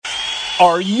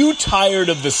Are you tired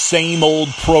of the same old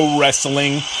pro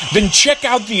wrestling? Then check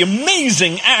out the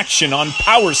amazing action on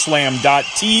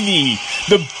Powerslam.tv,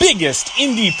 the biggest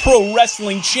indie pro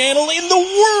wrestling channel in the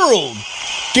world.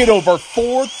 Get over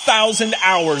 4,000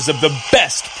 hours of the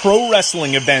best pro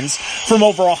wrestling events from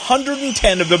over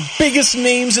 110 of the biggest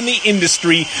names in the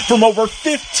industry from over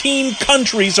 15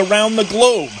 countries around the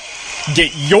globe.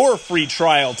 Get your free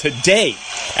trial today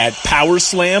at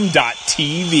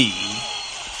Powerslam.tv.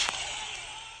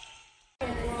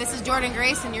 This is Jordan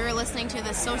Grace, and you're listening to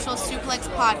the Social Suplex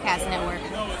Podcast Network.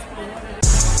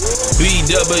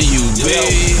 BWB,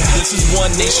 this is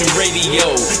One Nation Radio.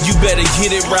 You better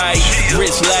get it right.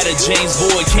 Rich Latta, James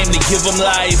Boyd came to give them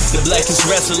life. The Blackest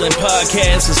Wrestling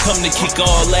Podcast has come to kick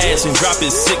all ass and drop it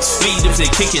 6 feet if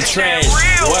they're kicking trash.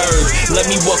 Word, let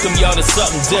me welcome y'all to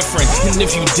something different. And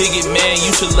if you dig it, man, you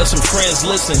should let some friends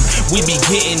listen. We be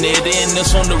getting it in,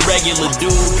 this on the regular,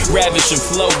 dude. Ravish and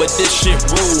flow, but this shit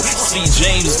rule. See,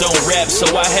 James don't rap, so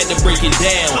I had to break it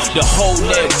down. The whole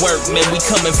network, man, we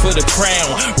coming for the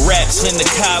crown. Raps in the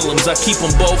columns, I keep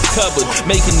them both covered.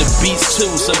 Making the beats too,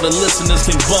 so the listeners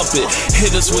can bump it.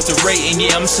 Hit us with the rating,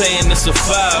 yeah, I'm saying it's a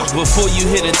 5. Before you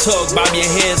hit it, talk, bob your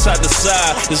head side to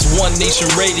side. It's One Nation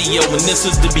Radio, and this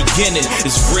is the beginning.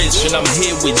 It's Rich, and I'm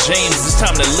here with James. It's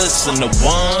time to listen to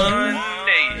One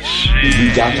Nation.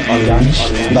 You got to unleash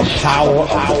the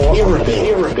power of the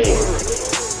pyramid.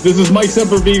 This is Mike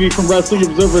Sempervive from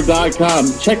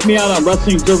WrestlingObserver.com. Check me out on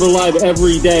Wrestling Observer Live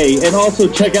every day. And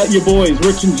also check out your boys,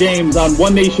 Rich and James, on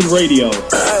One Nation Radio. This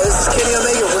is Kenny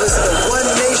Omega. We're listening to One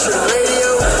Nation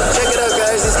Radio. Check it out,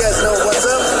 guys. These guys know what's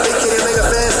up. Big Kenny Omega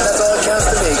fans, and that's all that counts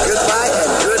to me. Goodbye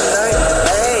and good night.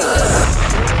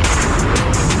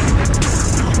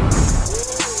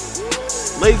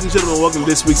 Bang. Ladies and gentlemen, welcome to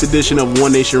this week's edition of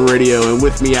One Nation Radio. And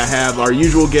with me, I have our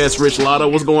usual guest, Rich Latta.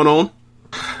 What's going on?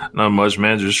 Not much,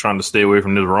 man. Just trying to stay away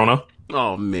from this Rona.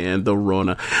 Oh, man, the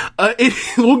Rona.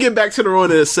 We'll get back to the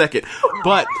Rona in a second.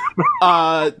 But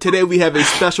today we have a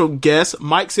special guest,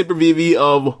 Mike Sempervive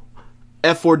of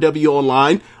F4W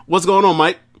Online. What's going on,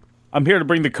 Mike? I'm here to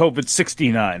bring the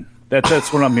COVID-69.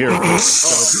 That's what I'm here for.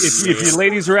 So if you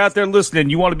ladies are out there listening,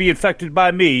 you want to be infected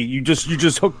by me, you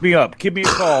just hook me up. Give me a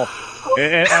call,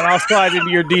 and I'll slide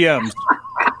into your DMs.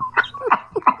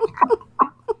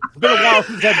 It's been a while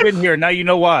since I've been here. Now you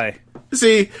know why.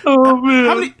 See, oh, man.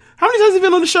 How many times have you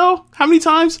been on the show? How many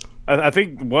times? I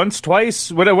think once,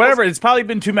 twice, whatever. It's probably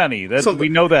been too many. We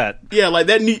know that. Yeah, like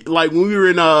that. Like when we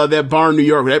were in that bar in New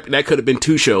York, that could have been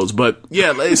 2 shows. But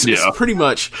yeah, it's pretty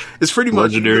much. It's pretty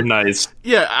legendary much nice.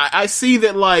 Yeah, I see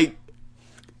that. Like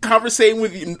conversating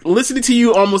with you, listening to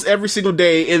you almost every single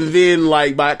day, and then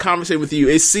like by conversating with you,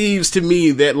 it seems to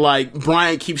me that like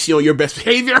Brian keeps you on your best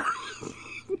behavior.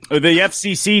 The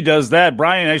FCC does that.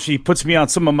 Brian actually puts me on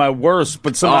some of my worst,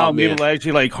 but somehow I'm able to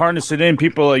actually like harness it in.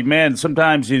 People are like, man,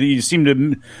 sometimes you seem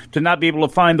to not be able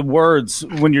to find the words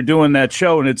when you're doing that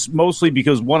show, and it's mostly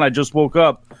because 1, I just woke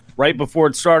up right before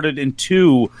it started, and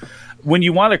 2, when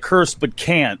you want to curse but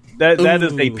can't, that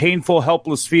is a painful,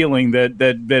 helpless feeling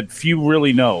that few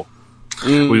really know.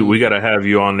 We got to have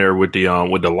you on there with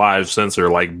the live censor,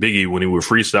 like Biggie when he would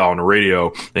freestyle on the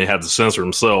radio and he had to censor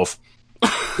himself.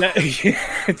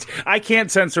 I can't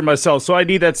censor myself, so I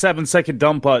need that 7-second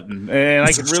dump button, and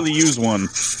I could really use one.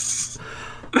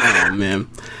 Oh, man.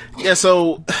 Yeah,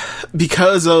 so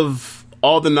because of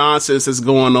all the nonsense that's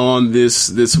going on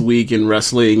this week in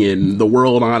wrestling and the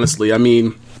world, honestly, I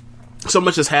mean, so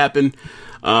much has happened.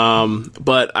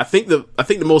 But I think the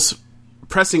most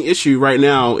pressing issue right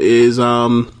now is,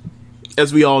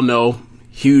 as we all know,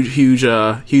 huge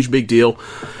big deal.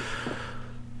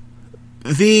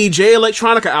 The Jay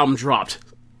Electronica album dropped.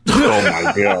 Oh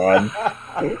my god.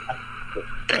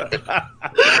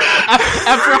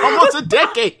 After almost a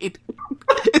decade,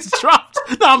 it's dropped.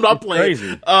 No, I'm not playing.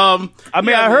 Crazy.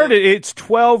 I heard it. It's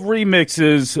 12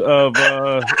 remixes of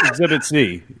Exhibit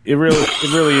C. It really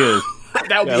is.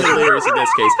 That would be hilarious in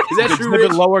this case. Is that true,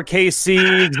 Exhibit lowercase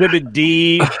c, Exhibit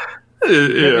D.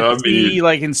 D,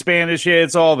 like in Spanish. Yeah,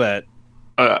 it's all that.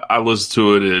 I listened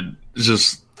to it and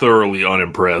just thoroughly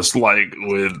unimpressed, like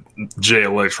with Jay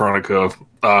Electronica.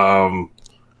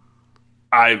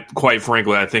 I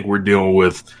think we're dealing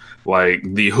with like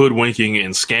the hoodwinking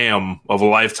and scam of a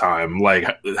lifetime, like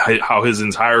how his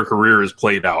entire career is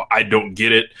played out. I don't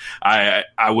get it. I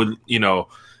would,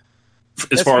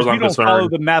 as far as I'm concerned, follow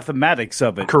the mathematics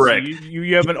of it. Correct. So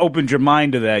you haven't opened your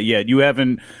mind to that yet. You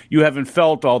haven't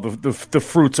felt all the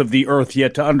fruits of the earth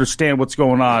yet to understand what's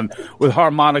going on with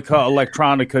harmonica,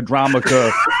 electronica,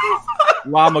 dramica,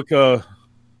 lamica,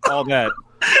 all that.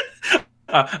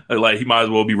 Like he might as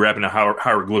well be rapping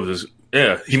hieroglyphics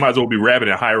Yeah, he might as well be rapping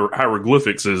in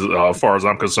hieroglyphics as far as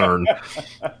I'm concerned.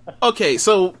 Okay,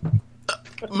 so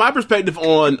my perspective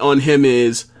on him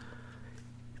is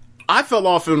I fell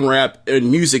off in rap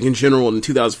and music in general in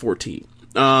 2014.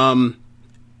 And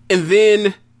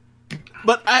then,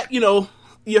 but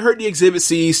you heard the Exhibit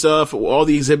C stuff, all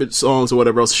the Exhibit songs or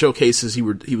whatever else, showcases he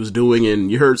was doing, and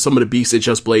you heard some of the beats that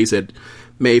Just Blaze had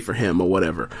made for him or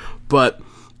whatever. But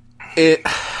I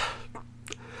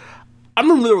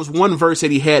remember there was one verse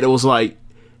that he had that was like,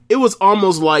 it was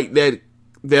almost like that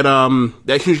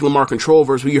Kendrick Lamar Control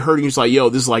verse where you heard it and you're like, yo,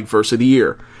 this is like verse of the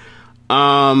year.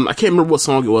 I can't remember what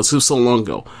song it was so long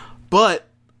ago. But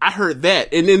I heard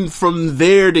that, and then from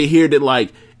there to hear that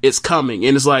like it's coming,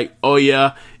 and it's like, oh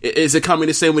yeah, is it coming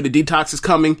the same way the Detox is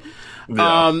coming?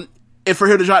 Yeah. And for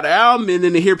her to drop the album, and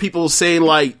then to hear people say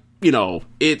like,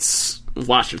 it's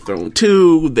Watch the Throne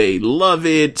 2, they love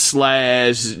it, /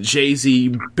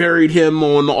 Jay-Z buried him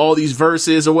on all these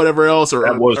verses or whatever else, or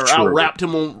out-rapped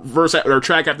him on verse or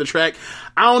track after track.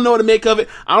 I don't know what to make of it.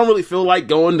 I don't really feel like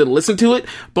going to listen to it,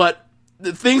 but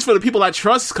the things for the people I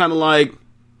trust is kind of like,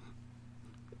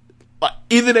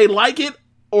 either they like it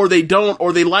or they don't,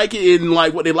 or they like it and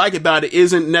like what they like about it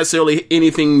isn't necessarily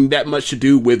anything that much to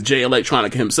do with Jay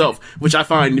Electronica himself, which I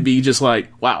find to be just like,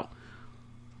 wow.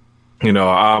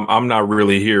 I'm not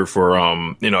really here for,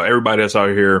 everybody that's out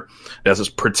here that's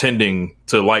just pretending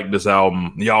to like this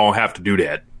album. Y'all don't have to do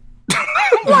that.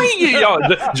 Y'all,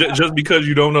 just because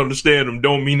you don't understand him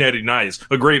don't mean that he's nice.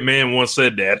 A great man once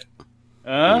said that.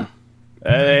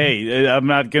 Hey, I'm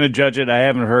not going to judge it. I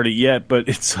haven't heard it yet, but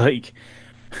it's like,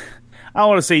 I don't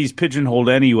want to say he's pigeonholed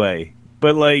anyway,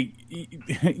 but like,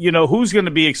 who's going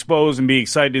to be exposed and be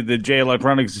excited that Jay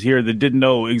Electronics is here that didn't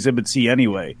know Exhibit C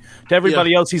anyway? To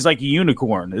everybody else, he's like a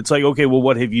unicorn. It's like, okay, well,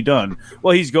 what have you done?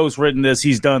 Well, he's ghostwritten this,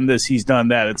 he's done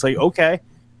that. It's like, okay,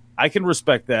 I can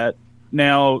respect that.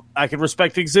 Now, I can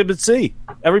respect Exhibit C.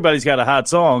 Everybody's got a hot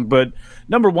song, but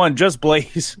number one, Just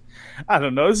Blaze, I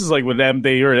don't know. This is like when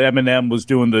Eminem was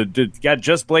doing got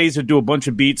Just Blaze to do a bunch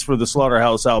of beats for the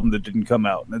Slaughterhouse album that didn't come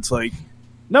out. And it's like,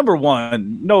 number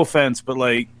one, no offense, but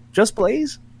like, Just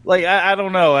Blaze? Like, I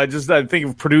don't know. I think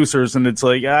of producers, and it's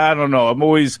like, I don't know. I'm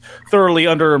always thoroughly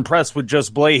underimpressed with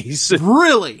Just Blaze.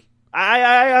 Really?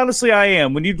 I honestly, I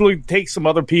am. When you take some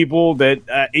other people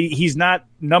that he's not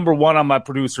number one on my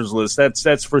producers list.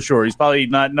 That's for sure. He's probably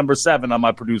not number 7 on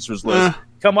my producers list.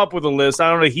 Come up with a list.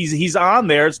 I don't know. He's on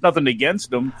there. It's nothing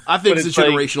against him. I think it's a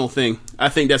generational thing. I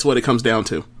think that's what it comes down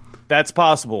to. That's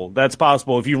possible.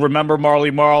 If you remember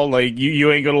Marley Marl, like you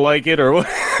ain't gonna like it, or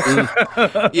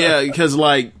what? Yeah, because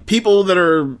like people that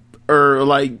are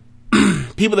like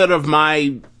people that are of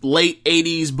my late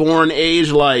 80s born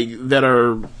age, like that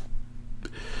are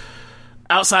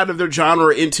outside of their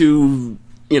genre into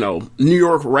New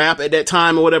York rap at that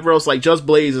time or whatever else. Like Just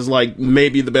Blaze is like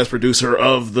maybe the best producer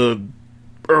of the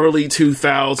early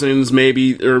 2000s,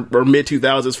 maybe, or mid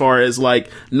 2000s, as far as like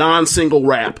non-single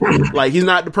rap. Like he's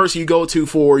not the person you go to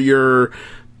for your,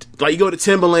 like you go to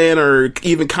Timbaland or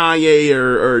even Kanye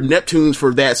or Neptunes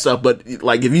for that stuff. But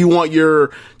like if you want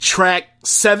your track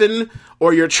 7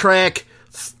 or your track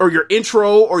or your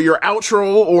intro or your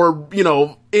outro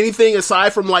or anything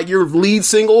aside from like your lead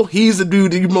single, he's the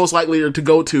dude that you're most likely to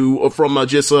go to from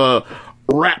just a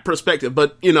rap perspective.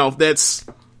 But that's,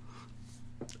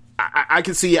 I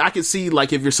can see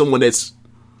like if you're someone that's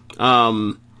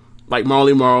like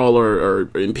Marley Marl or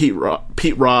Pete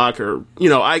Rock or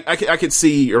I could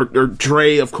see or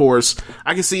Dre, of course.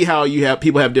 I can see how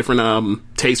people have different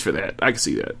tastes for that. I can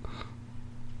see that.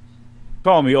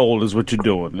 Call me old is what you're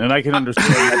doing, and I can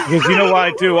understand that because you know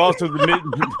why too. Also,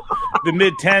 the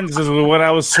mid 10s is when I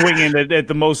was swinging at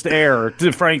the most air,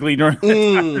 frankly, during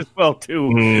that time as well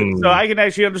too. So I can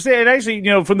actually understand. And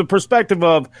actually, from the perspective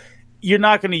of, you're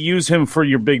not going to use him for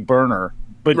your big burner,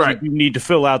 but right. You need to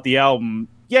fill out the album.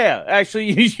 Yeah,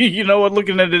 actually, you know what?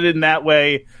 Looking at it in that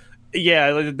way,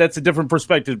 yeah, that's a different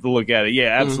perspective to look at it.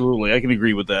 Yeah, absolutely. I can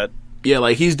agree with that. Yeah,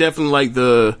 like he's definitely like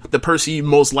the person you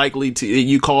most likely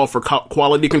you call for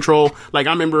quality control. Like I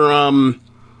remember,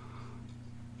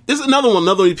 there's another one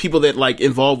of the people that like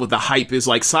involved with the hype is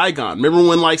like Saigon. Remember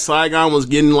when like Saigon was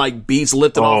getting like beats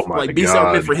lifted off, like beats that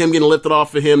were meant for him getting lifted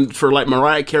off of him for like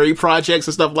Mariah Carey projects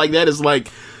and stuff like that. Is like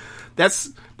that's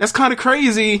kind of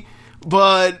crazy.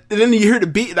 But then you hear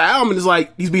the album and it's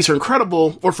like these beats are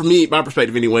incredible, or for me, my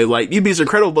perspective anyway. Like these beats are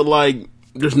incredible, but like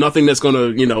there's nothing that's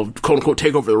gonna quote unquote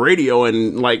take over the radio,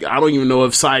 and like I don't even know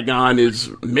if Saigon is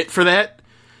meant for that.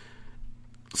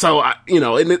 So,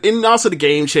 and also the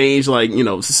game changed, like,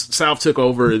 South took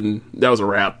over and that was a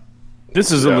wrap.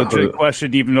 This is a legit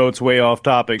question, even though it's way off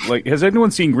topic. Like, has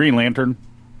anyone seen Green Lantern?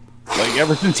 Like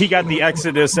ever since he got the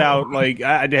Exodus out, like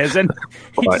I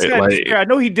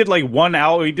know he did like one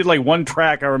album, he did like one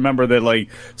track. I remember that like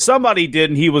somebody did,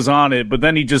 and he was on it, but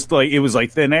then he just like it was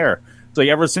like thin air. It's like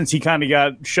ever since he kind of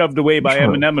got shoved away by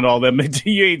Eminem and all them,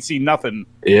 you ain't seen nothing.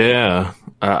 Yeah,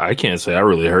 I can't say I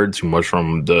really heard too much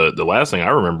from the last thing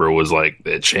I remember was like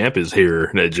that Champ is here,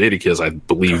 that Jadakiss, I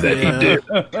believe that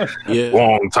he did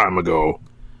long time ago.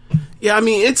 Yeah, I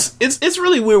mean it's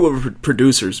really weird with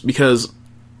producers because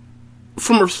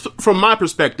from my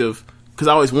perspective, because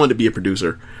I always wanted to be a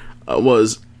producer,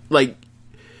 was like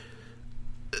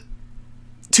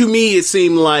to me it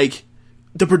seemed like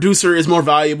the producer is more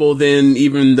valuable than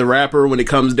even the rapper when it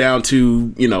comes down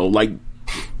to, you want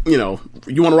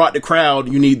to rock the crowd,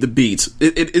 you need the beats.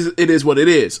 It is what it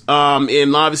is.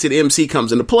 And obviously the MC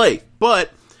comes into play,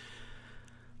 but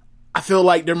I feel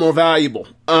like they're more valuable.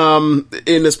 And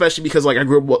especially because like I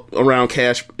grew up around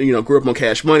grew up on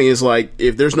Cash Money. It's like,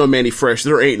 if there's no Manny Fresh,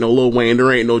 there ain't no Lil Wayne,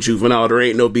 there ain't no Juvenile, there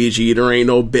ain't no BG, there ain't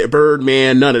no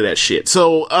Birdman, none of that shit.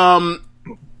 So,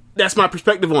 that's my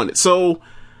perspective on it. So,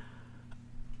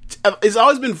 it's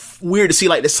always been weird to see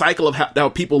like the cycle of how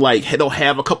people like they'll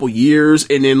have a couple years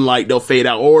and then like they'll fade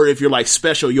out, or if you're like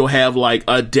special you'll have like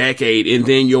a decade and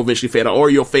then you'll eventually fade out, or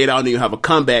you'll fade out and you'll have a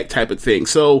comeback type of thing.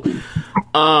 So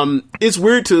it's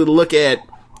weird to look at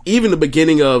even the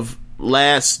beginning of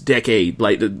last decade,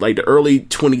 like the early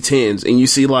 2010s, and you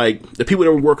see like the people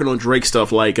that were working on Drake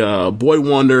stuff like Boy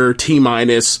Wonder,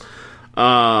 T-Minus,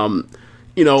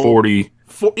 40.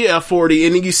 40,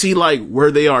 and then you see like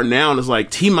where they are now, and it's like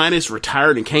T-Minus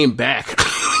retired and came back.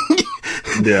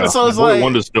 Yeah, so it's Boy like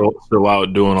Wonder's still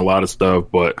out doing a lot of stuff,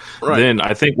 but then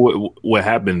I think what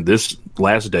happened this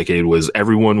last decade was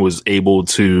everyone was able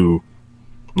to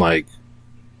like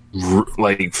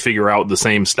figure out the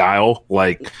same style,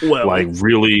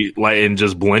 really and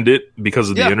just blend it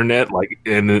because of the internet,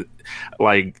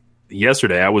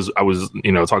 yesterday I was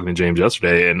talking to James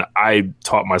yesterday, and I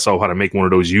taught myself how to make one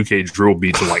of those UK drill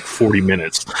beats in like 40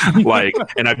 minutes,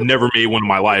 and I've never made one in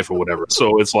my life or whatever.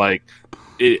 So it's like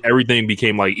everything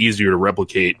became like easier to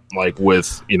replicate, like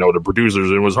with the producers,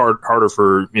 and it was harder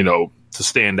for to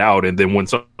stand out. And then when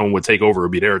someone would take over,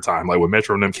 it'd be their time. Like when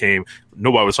Metro and them came,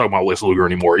 nobody was talking about Lex Luger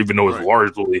anymore, even though it's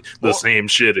largely the same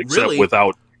shit except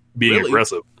without being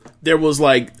aggressive. There was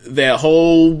like that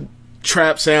whole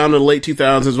trap sound in the late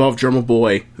 2000s off Drummer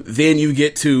Boy. Then you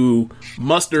get to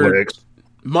Mustard,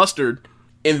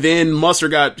 and then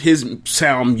Mustard got his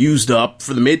sound used up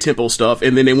for the mid-tempo stuff,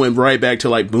 and then they went right back to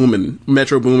like Boomin,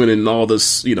 Metro Boomin, and all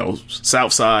this,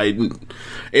 Southside and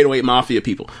 808 Mafia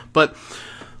people. But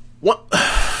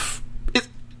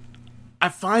I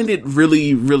find it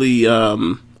really, really,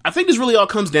 I think this really all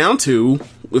comes down to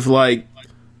with like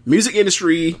music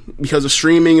industry, because of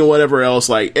streaming and whatever else,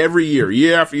 like every year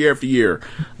after year,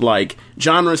 like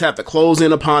genres have to close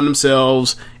in upon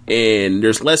themselves, and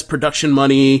there's less production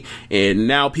money, and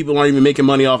now people aren't even making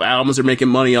money off albums, they're making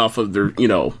money off of their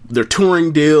their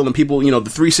touring deal, and people, the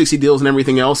 360 deals and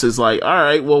everything else is like, all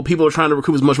right, well, people are trying to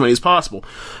recoup as much money as possible.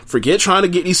 Forget trying to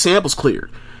get these samples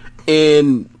cleared.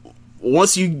 And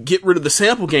once you get rid of the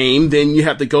sample game, then you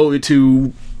have to go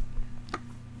into,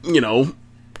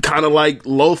 kind of like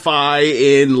lo-fi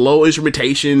and low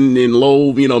instrumentation and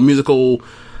low, musical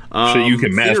so you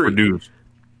can mass produce.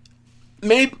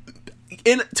 Maybe,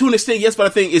 to an extent, yes, but I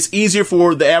think it's easier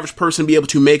for the average person to be able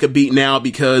to make a beat now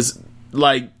because,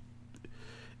 like,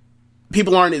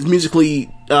 people aren't as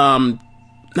musically, not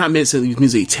necessarily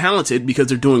musically talented because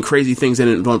they're doing crazy things that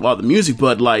involve the music,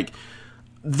 but, like,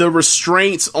 the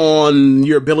restraints on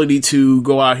your ability to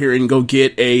go out here and go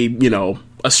get a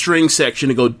string section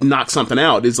to go knock something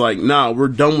out is like, nah,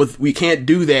 we can't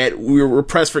do that. We're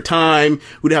pressed for time.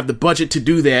 We don't have the budget to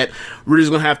do that. We're just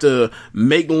going to have to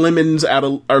make lemonade out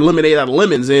of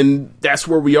lemons. And that's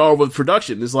where we are with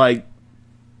production. It's like,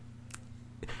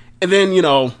 and then,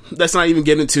 let's not even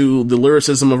get into the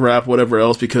lyricism of rap, whatever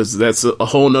else, because that's a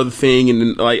whole nother thing.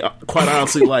 And like, quite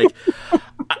honestly, like,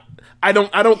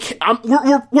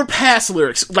 we're past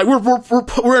lyrics. Like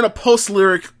we're in a post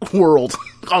lyric world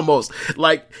almost.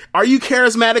 Like, are you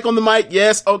charismatic on the mic?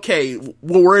 Yes. Okay.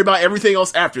 We'll worry about everything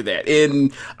else after that.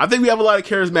 And I think we have a lot of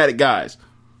charismatic guys,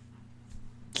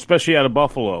 especially out of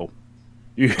Buffalo.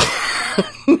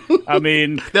 I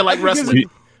mean, they're like wrestling.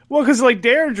 Well, because like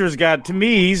Derringer's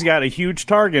he's got a huge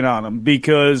target on him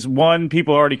because one,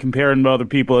 people are already comparing him to other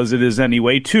people as it is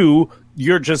anyway. Two,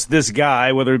 you're just this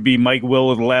guy, whether it be Mike Will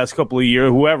or the last couple of years,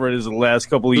 whoever it is the last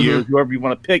couple of years, whoever you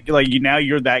want to pick, like now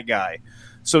you're that guy.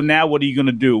 So now what are you going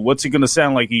to do? What's it going to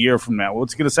sound like a year from now?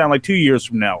 What's it going to sound like 2 years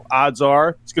from now? Odds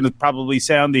are it's going to probably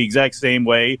sound the exact same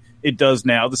way it does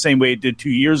now, the same way it did 2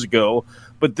 years ago.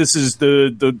 but this is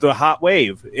the hot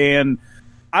wave. And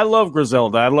I love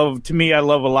Griselda. I love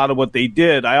a lot of what they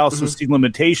did. I also see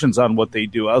limitations on what they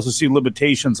do. I also see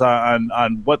limitations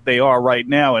on what they are right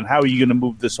now, and how are you going to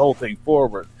move this whole thing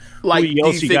forward? Like, do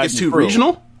you think it's too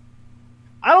regional?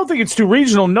 I don't think it's too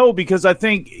regional, no, because I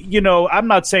think, I'm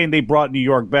not saying they brought New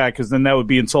York back, because then that would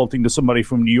be insulting to somebody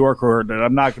from New York, and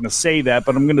I'm not going to say that,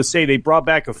 but I'm going to say they brought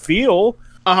back a feel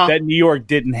that New York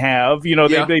didn't have.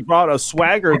 They brought a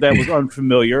swagger that was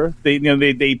unfamiliar.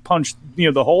 They punched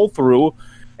the hole through,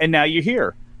 and now you're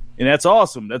here. And that's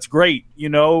awesome. That's great.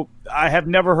 I have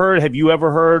never heard, have you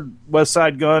ever heard West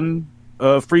Side Gun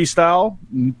freestyle?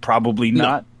 Probably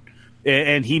not.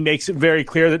 And he makes it very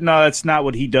clear that, no, that's not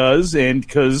what he does. And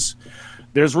because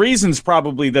there's reasons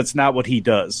probably that's not what he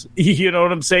does. You know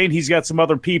what I'm saying? He's got some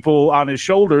other people on his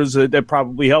shoulders that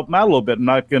probably help him out a little bit. I'm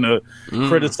not going to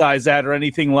criticize that or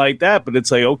anything like that. But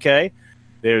it's like, okay,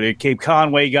 there, Cape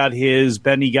Conway got his,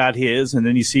 Benny got his. And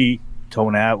then you see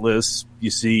Tone Atlas.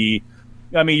 You see,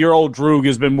 your old Droog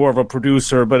has been more of a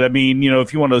producer. But,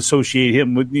 if you want to associate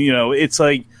him with, it's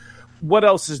like, what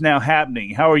else is now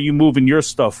happening? How are you moving your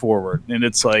stuff forward? And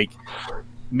it's like,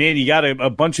 man, you got a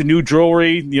bunch of new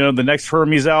jewelry, the next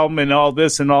Hermes album and all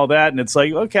this and all that. And it's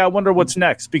like, okay, I wonder what's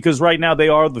next, because right now they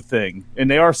are the thing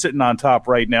and they are sitting on top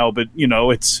right now. But,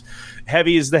 it's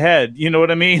heavy as the head. You know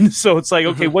what I mean? So it's like,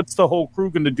 okay, what's the whole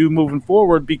crew going to do moving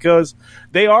forward? Because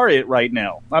they are it right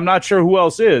now. I'm not sure who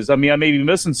else is. I may be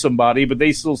missing somebody, but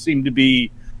they still seem to be,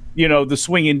 the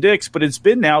swinging dicks. But it's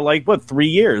been now 3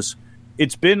 years?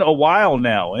 It's been a while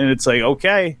now, and it's like,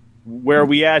 okay, where are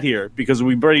we at here? Because are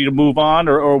we ready to move on,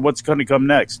 or what's going to come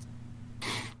next?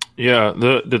 Yeah,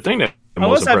 the thing that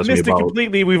unless I've missed it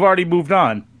completely, we've already moved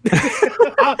on.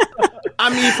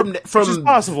 From which is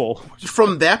possible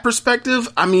from that perspective.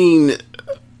 I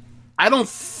don't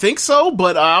think so,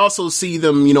 but I also see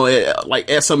them,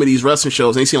 at some of these wrestling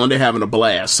shows, they seem like they're having a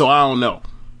blast. So I don't know.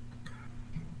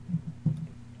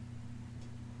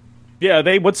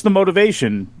 Yeah, what's the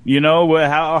motivation?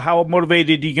 How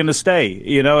motivated are you going to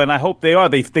stay? And I hope they are.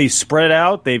 They spread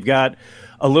out. They've got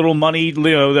a little money, a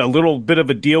little bit of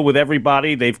a deal with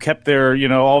everybody. They've kept their,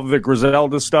 all of their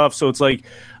Griselda stuff. So it's like,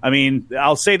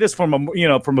 I'll say this from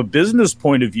a business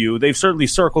point of view, they've certainly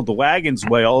circled the wagons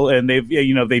well, and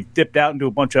they've dipped out into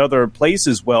a bunch of other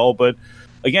places well. But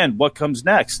again, what comes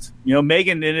next?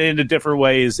 Megan in a different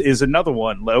way is another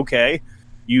one. Okay.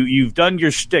 You've done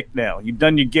your shtick now. You've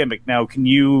done your gimmick. Now, can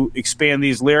you expand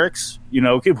these lyrics?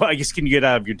 Well, I guess, can you get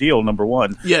out of your deal, number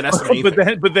one? Yeah, that's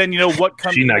the but then what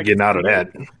comes? She's not getting out of that.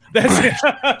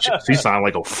 She signed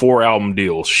a 4-album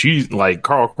deal. She's like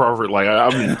Carl Crawford.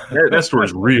 That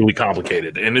story's really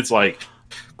complicated, and it's like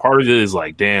part of it is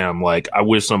like, damn, I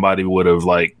wish somebody would have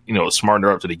smartened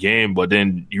her up to the game. But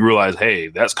then you realize, hey,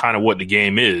 that's kind of what the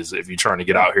game is if you're trying to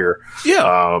get out here.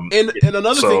 Yeah. And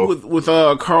another thing with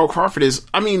Carl Crawford is,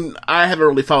 I haven't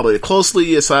really followed it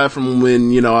closely aside from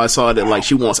when, I saw that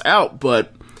she wants out.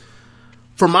 But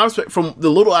from my perspective, from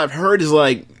the little I've heard is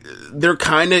they're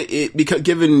kind of, because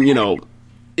given,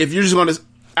 if you're just going to,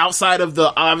 outside of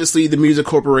obviously the music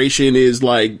corporation is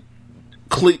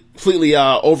completely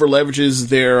over leverages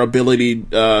their ability,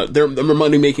 their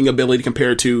money making ability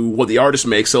compared to what the artist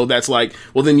makes. So that's well,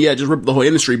 then just rip the whole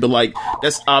industry. But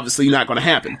that's obviously not going to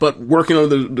happen. But working on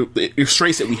the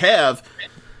constraints that we have,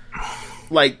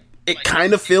 it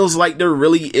kind of feels like there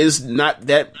really is not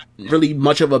that really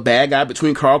much of a bad guy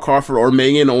between Carl Crawford or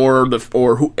Megan or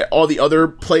all the other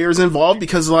players involved,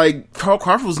 because Carl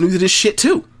Crawford was new to this shit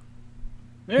too.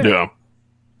 Yeah.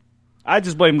 I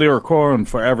just blame Leor Cohen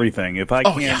for everything. If I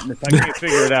can't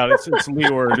figure it out, it's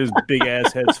Leor and his big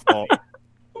ass head's fault.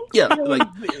 Yeah,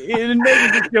 and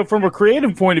maybe from a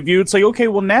creative point of view, it's like, okay,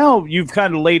 well, now you've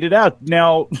kind of laid it out.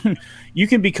 Now you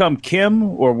can become Kim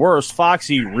or worse,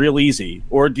 Foxy, real easy.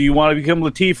 Or do you want to become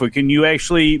Latifah? Can you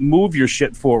actually move your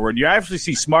shit forward? You actually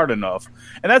smart enough,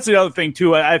 and that's the other thing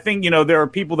too. I think there are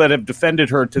people that have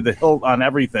defended her to the hilt on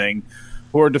everything,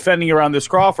 who are defending her on this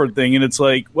Crawford thing, and it's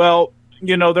like, well,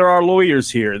 there are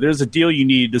lawyers here. There's a deal you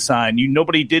needed to sign.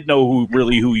 Nobody did know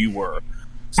who you were.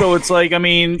 So it's like,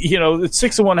 it's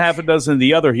 6 of one, half a dozen of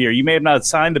the other here. You may have not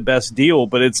signed the best deal,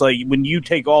 but it's like when you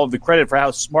take all of the credit for how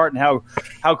smart and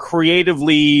how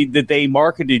creatively that they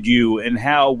marketed you and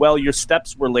how well your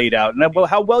steps were laid out and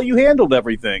how well you handled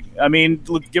everything.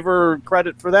 Let's give her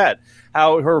credit for that.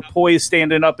 How her poise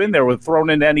standing up in there was thrown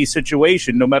into any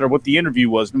situation, no matter what the interview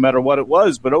was, no matter what it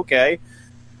was. But okay.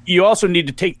 You also need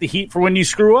to take the heat for when you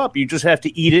screw up. You just have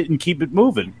to eat it and keep it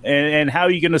moving. And how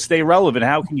are you going to stay relevant?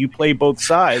 How can you play both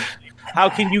sides how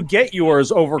can you get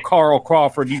yours over Carl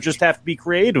Crawford? You just have to be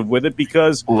creative with it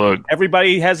because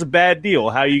everybody has a bad deal.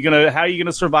 How are you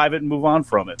gonna survive it and move on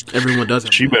from it? Everyone does.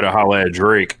 She better holler at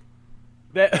Drake.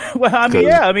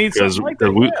 Because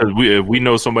we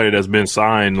know somebody that's been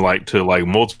signed like to like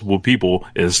multiple people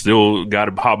and still got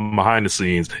to pop behind the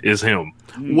scenes is him.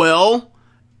 Well,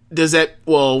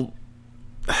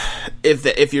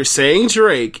 if you're saying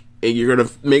Drake and you're gonna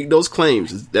make those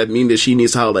claims, does that mean that she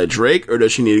needs to holler at Drake, or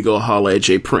does she need to go holler at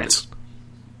Jay Prince?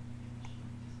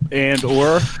 I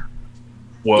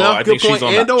think she's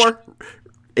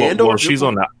on she's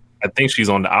on the. I think she's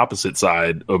on the opposite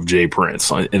side of Jay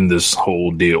Prince in this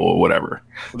whole deal or whatever.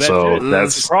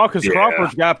 That's Crawford's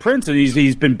got Prince and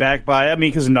he's been backed by. I mean,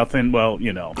 because nothing.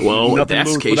 Nothing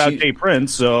moves without Jay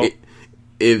Prince. So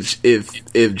if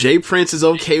Jay Prince is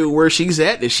okay with where she's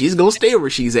at, then she's gonna stay where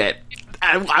she's at.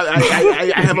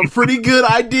 I have a pretty good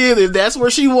idea that if that's where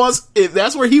he wants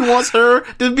her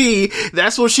to be,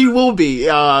 that's where she will be.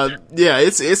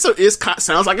 It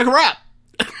sounds like a wrap.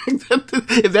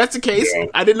 If that's the case,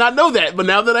 I did not know that, but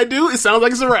now that I do, it sounds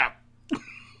like it's a wrap.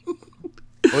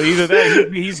 Well, either that,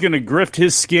 he's going to grift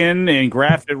his skin and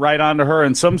graft it right onto her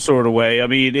in some sort of way. I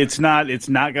mean, it's not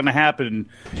going to happen.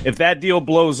 If that deal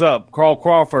blows up, Carl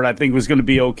Crawford, I think, was going to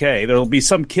be okay. There'll be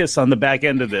some kiss on the back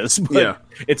end of this, but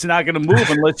it's not going to move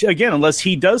unless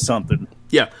he does something.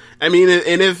 Yeah, I mean,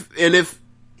 and if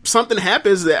something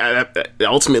happens that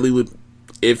ultimately would.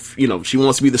 If, she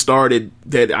wants to be the star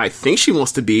that I think she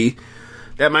wants to be,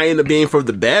 that might end up being for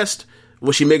the best.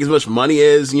 Will she make as much money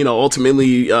as,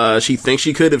 ultimately she thinks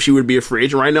she could if she would be a free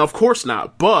agent right now? Of course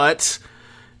not. But,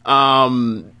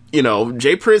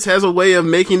 Jay Prince has a way of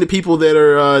making the people that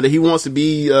are that he wants to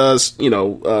be,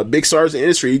 big stars in the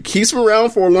industry. He keeps them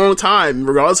around for a long time,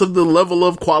 regardless of the level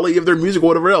of quality of their music or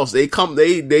whatever else. They've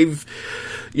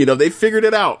figured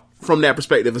it out from that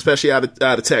perspective, especially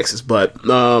out of Texas. But,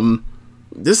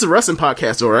 this is a wrestling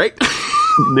podcast, all right?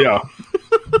 Yeah.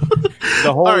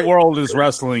 The whole world is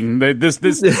wrestling. This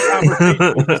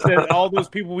conversation, all those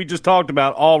people we just talked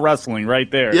about, all wrestling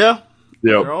right there. Yeah.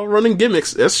 They're all running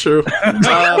gimmicks. That's true.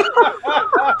 I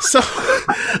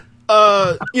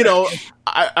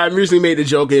originally made the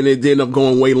joke and it ended up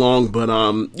going way long, but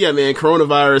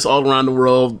coronavirus all around the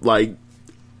world, like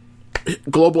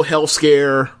global health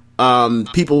scare,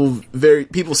 people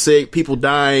sick, people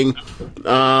dying.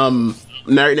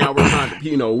 Right now we're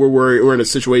kind of, we're in a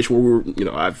situation where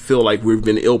I feel like we've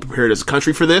been ill prepared as a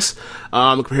country for this,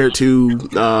 compared to,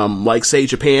 like say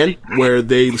Japan, where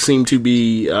they seem to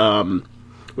be,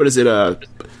 what is the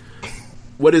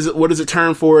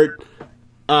term for it?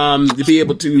 To be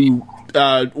able to,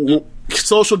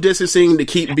 social distancing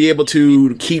to be able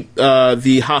to keep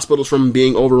the hospitals from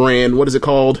being overran. What is it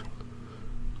called?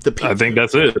 I think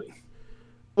that's it.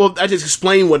 Well, I just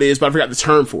explained what it is, but I forgot the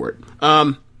term for it.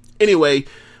 Anyway,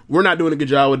 we're not doing a good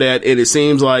job with that, and it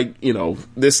seems like,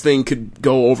 this thing could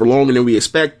go over longer than we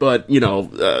expect, but,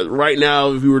 right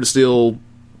now, if we were to still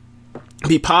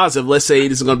be positive, let's say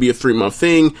this is going to be a 3-month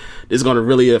thing, this is going to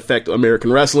really affect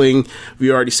American wrestling. We've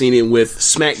already seen it with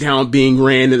SmackDown being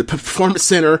ran in the Performance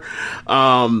Center,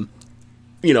 people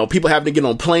having to get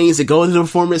on planes to go into the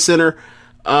Performance Center.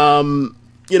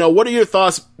 What are your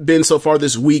thoughts been so far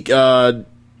this week,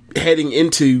 heading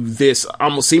into this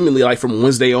almost seemingly like from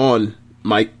Wednesday on,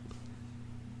 Mike?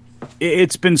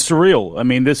 It's been surreal. I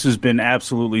mean, this has been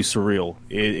absolutely surreal.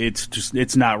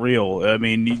 It's not real. I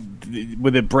mean,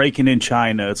 with it breaking in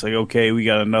China, it's like, okay, we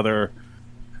got another,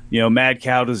 mad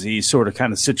cow disease sort of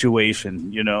kind of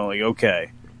situation,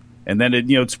 okay. And then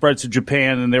it spreads to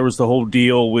Japan, and there was the whole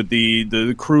deal with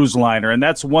the cruise liner. And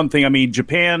that's one thing. I mean,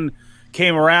 Japan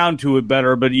came around to it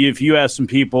better, but if you ask some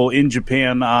people in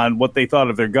Japan on what they thought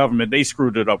of their government, they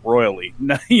screwed it up royally.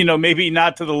 Maybe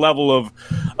not to the level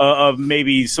of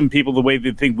maybe some people the way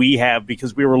they think we have,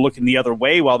 because we were looking the other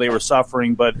way while they were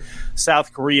suffering. But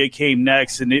South Korea came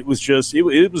next, and it was just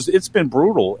it's been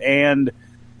brutal. And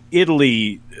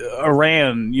Italy,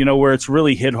 Iran, where it's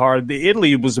really hit hard.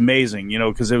 Italy was amazing,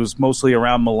 because it was mostly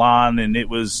around Milan, and it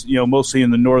was mostly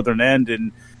in the northern end.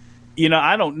 And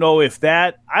I don't know if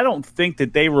I don't think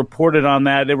that they reported on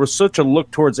that. There was such a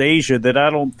look towards Asia that I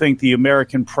don't think the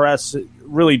American press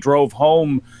really drove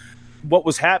home what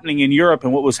was happening in Europe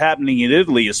and what was happening in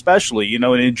Italy, especially, and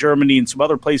in Germany and some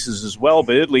other places as well,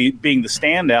 but Italy being the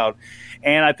standout.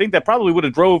 And I think that probably would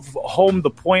have drove home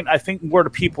the point, I think, more to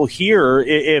people here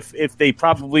if they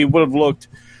probably would have looked,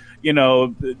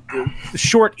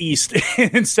 short east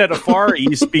instead of far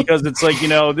east, because it's like,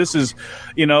 this is,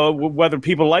 whether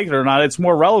people like it or not, it's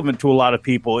more relevant to a lot of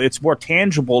people. It's more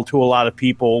tangible to a lot of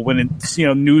people when it's,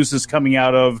 news is coming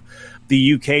out of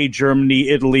the UK, Germany,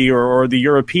 Italy, or the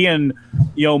European,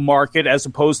 market as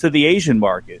opposed to the Asian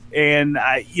market. And,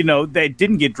 that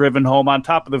didn't get driven home, on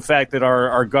top of the fact that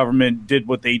our government did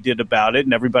what they did about it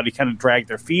and everybody kind of dragged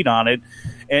their feet on it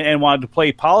and wanted to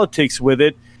play politics with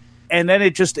it. And then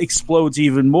it just explodes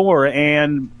even more.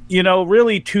 And,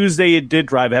 really Tuesday it did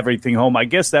drive everything home. I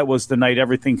guess that was the night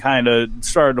everything kind of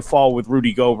started to fall with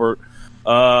Rudy Gobert.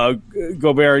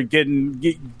 Gobert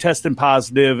testing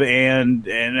positive, and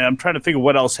I'm trying to think of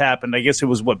what else happened. I guess it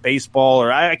was baseball,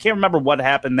 or I can't remember what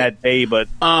happened that day, but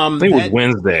I think it was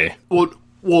Wednesday.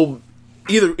 Well,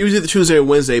 it was either Tuesday or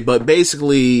Wednesday, but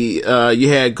basically you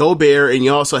had Gobert, and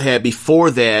you also had,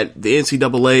 before that, the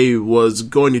NCAA was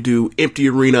going to do empty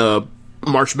arena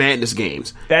March Madness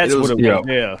games. That's what it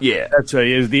was. Yeah. That's right.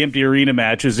 It was the empty arena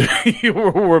matches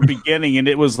were beginning, and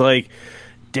it was like,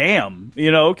 damn,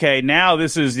 okay, now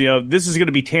this is going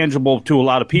to be tangible to a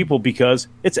lot of people because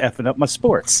it's effing up my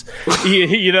sports.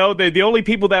 The only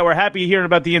people that were happy hearing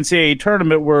about the NCAA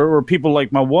tournament were people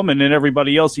like my woman and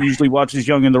everybody else who usually watches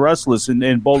Young and the Restless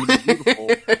and Bold and the Beautiful.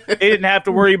 They didn't have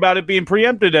to worry about it being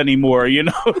preempted anymore,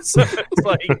 So it's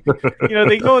like,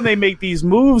 they go and they make these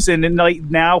moves, and then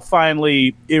now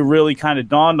finally it really kind of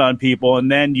dawned on people,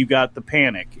 and then you got the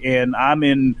panic. And I'm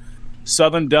in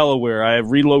Southern Delaware. I have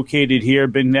relocated here,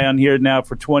 been down here now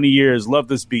for 20 years. Love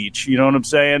this beach. You know what I'm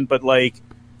saying? But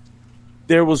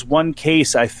there was one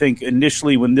case, I think,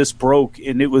 initially when this broke,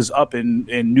 and it was up in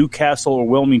Newcastle or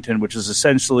Wilmington, which is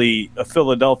essentially a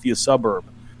Philadelphia suburb.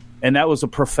 And that was a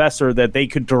professor that they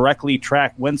could directly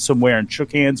track, went somewhere and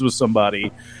shook hands with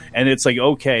somebody. And it's like,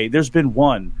 okay, there's been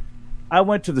one. I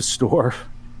went to the store.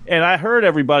 And I heard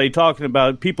everybody talking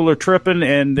about people are tripping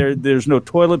and there's no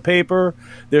toilet paper.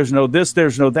 There's no this,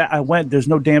 there's no that. There's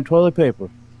no damn toilet paper.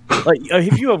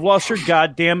 If you have lost your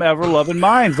goddamn ever-loving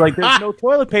minds, there's no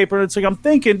toilet paper. And it's like, I'm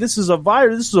thinking, this is a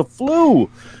virus. This is a flu.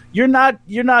 You're not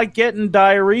getting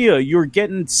diarrhea. You're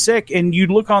getting sick. And you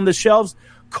look on the shelves,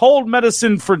 cold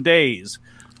medicine for days,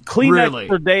 Kleenex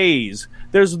for days.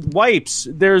 There's wipes.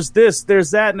 There's this,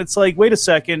 there's that. And it's like, wait a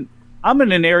second. I'm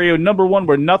in an area, number one,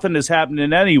 where nothing is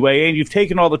happening anyway, and you've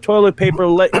taken all the toilet paper,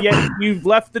 yet you've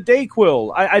left the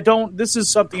Dayquil. I don't. This is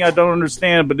something I don't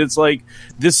understand, but it's like,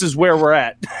 this is where we're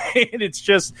at. And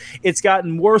it's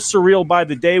gotten more surreal by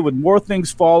the day with more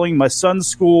things falling. My son's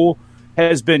school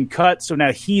has been cut, so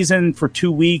now he's in for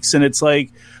 2 weeks, and it's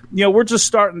like, we're just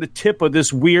starting the tip of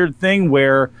this weird thing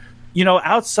where,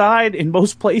 outside in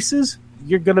most places,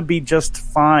 you're going to be just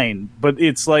fine. But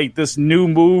it's like this new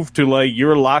move to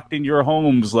you're locked in your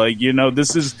homes.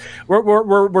 This is,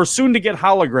 we're soon to get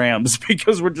holograms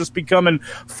because we're just becoming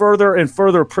further and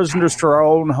further prisoners to our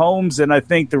own homes. And I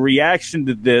think the reaction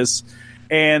to this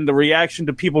and the reaction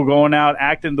to people going out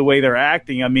acting the way they're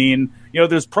acting, I mean,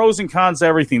 there's pros and cons to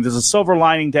everything. There's a silver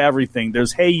lining to everything.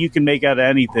 There's hay you can make out of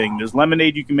anything. There's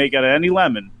lemonade you can make out of any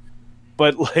lemon.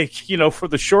 But for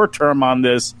the short term on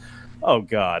this, oh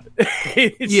God,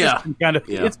 it's just been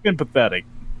it's been pathetic.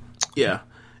 Yeah,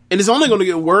 and it's only going to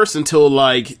get worse until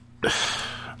I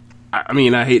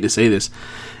hate to say this,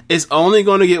 it's only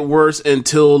going to get worse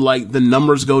until the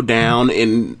numbers go down,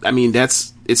 and I mean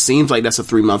it seems like that's a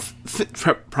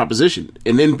 3-month proposition,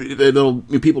 and then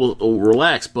people will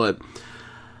relax, but.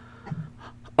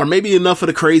 Or maybe enough of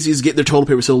the crazies get their toilet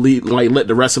paper so let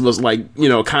the rest of us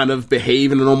kind of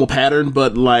behave in a normal pattern,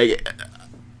 but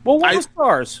Well, what was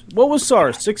SARS? What was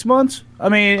SARS? 6 months? I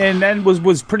mean, and then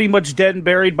was pretty much dead and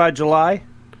buried by July?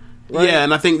 Right? Yeah,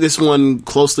 and I think this one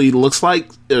closely looks like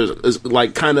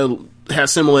kind of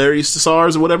has similarities to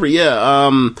SARS or whatever. Yeah.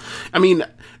 I mean,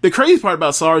 the crazy part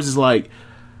about SARS is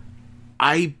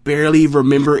I barely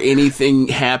remember anything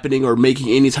happening or making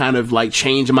any kind of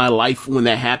change in my life when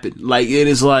that happened. It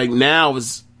is now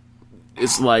it's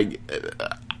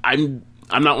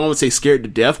I'm not want to say scared to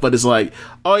death, but it's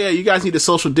oh yeah, you guys need to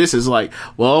social distance.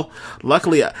 Well,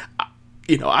 luckily,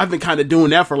 I've been kind of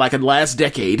doing that for the last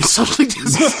decade. Socially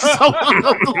distance.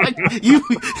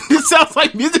 It sounds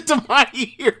like music to my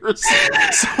ears.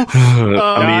 So,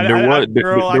 I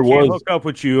can't hook up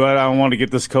with you. I don't want to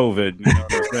get this COVID. You know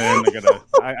what I'm saying?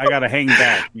 I gotta hang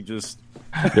back. You just.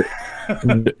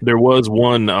 There was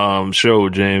one show,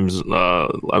 James, I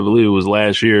believe it was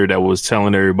last year, that was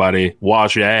telling everybody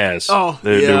wash your ass. Oh,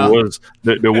 there was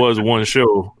one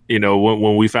show,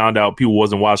 when we found out people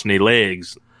wasn't washing their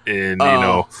legs, and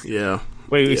yeah.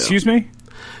 Wait, excuse me?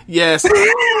 Yes,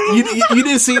 you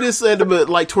didn't see this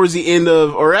but towards the end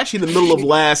of, or actually the middle of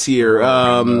last year.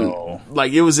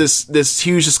 It was this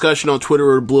huge discussion on Twitter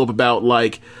where it blew up about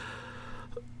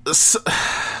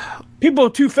people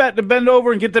are too fat to bend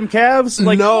over and get them calves?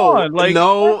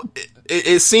 No.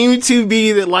 it seemed to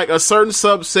be that like a large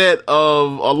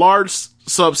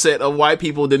subset of white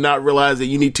people did not realize that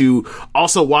you need to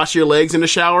also wash your legs in the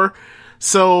shower.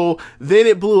 So then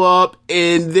it blew up,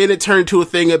 and then it turned to a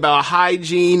thing about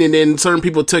hygiene, and then certain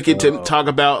people took it to talk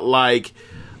about like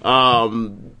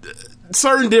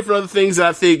certain different other things that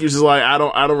I think is just like I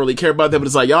don't really care about that, but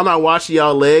it's like y'all not washing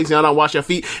y'all legs, y'all not washing your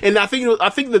feet. And I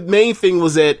think the main thing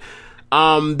was that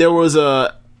there was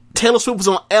Taylor Swift was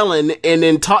on Ellen and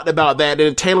then talked about that,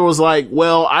 and Taylor was like,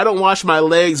 well, I don't wash my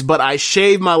legs, but I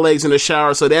shave my legs in the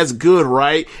shower, so that's good,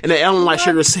 right? And then Ellen like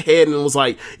shook her head and was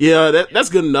like, yeah, that's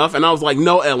good enough. And I was like,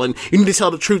 no, Ellen, you need to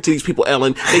tell the truth to these people,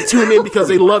 Ellen. They tune in because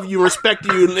they love you, respect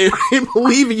you, and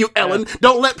believe in you, Ellen.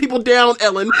 Don't let people down,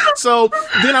 Ellen. So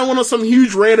then I went on some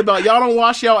huge rant about y'all don't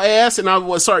wash y'all ass, and I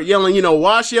would start yelling,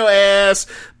 wash your ass,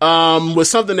 with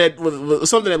something that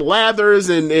lathers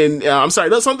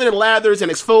something that lathers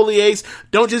and exfoliates.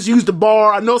 Don't just use the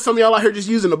bar. I know some of y'all out here just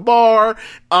using the bar.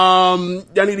 Y'all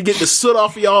need to get the soot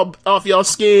off y'all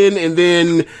skin, and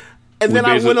then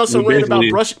I went on some rant about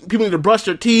people need to brush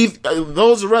their teeth.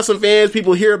 Those are wrestling fans.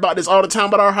 People hear about this all the time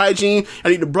about our hygiene. I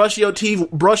need to brush your teeth,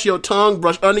 brush your tongue,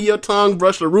 brush under your tongue,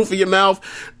 brush the roof of your mouth,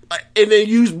 and then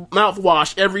use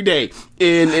mouthwash every day,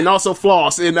 and also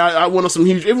floss. And I went on some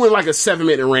huge, it went like a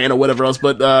 7-minute rant or whatever else,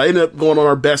 but ended up going on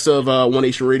our best of One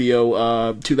Nation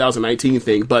Radio 2019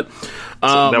 thing. But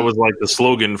so that was like the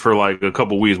slogan for like a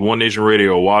couple weeks. One Nation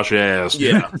Radio, wash your ass.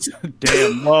 Yeah.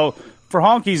 Damn. Well, for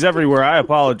honkies everywhere, I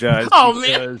apologize. Oh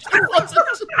man.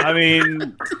 I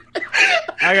mean,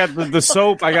 I got the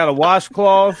soap, I got a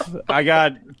washcloth, I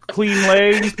got clean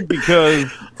legs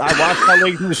because I wash my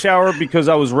legs in the shower because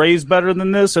I was raised better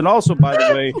than this. And also, by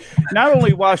the way, not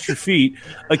only wash your feet,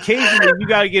 occasionally you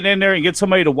got to get in there and get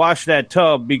somebody to wash that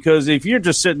tub, because if you're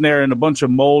just sitting there in a bunch of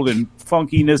mold and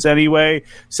funkiness anyway,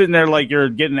 sitting there like you're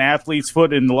getting an athlete's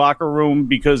foot in the locker room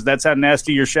because that's how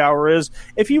nasty your shower is,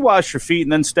 if you wash your feet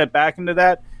and then step back into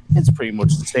that, it's pretty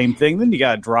much the same thing. Then you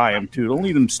gotta dry them too. Don't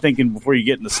leave them stinking before you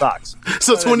get in the socks.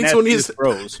 So 2020 is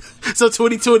froze. So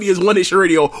 2020 is One Nation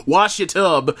Radio. Wash your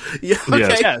tub. Yeah,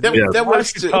 okay. Yes. That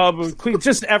works too. Tub, clean,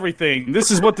 just everything.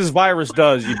 This is what this virus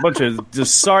does. You bunch of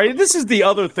sorry. This is the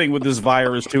other thing with this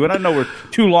virus too. And I know we're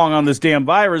too long on this damn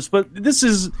virus, but this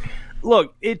is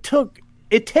look. It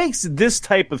takes this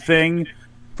type of thing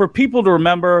for people to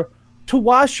remember to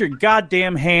wash your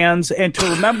goddamn hands, and to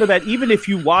remember that even if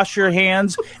you wash your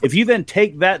hands, if you then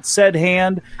take that said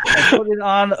hand and put it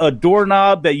on a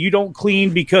doorknob that you don't clean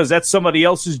because that's somebody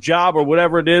else's job or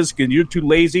whatever it is, because you're too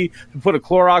lazy to put a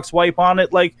Clorox wipe on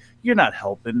it, like, you're not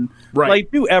helping. Right.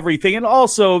 Like, do everything. And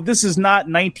also, this is not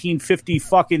 1950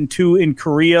 fucking 2 in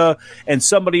Korea and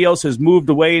somebody else has moved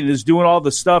away and is doing all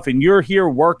the stuff and you're here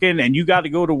working and you got to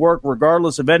go to work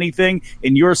regardless of anything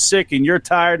and you're sick and you're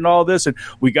tired and all this and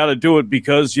we got to do it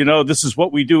because, this is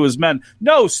what we do as men.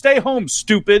 No, stay home,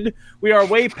 stupid. We are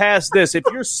way past this. If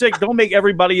you're sick, don't make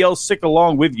everybody else sick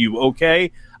along with you,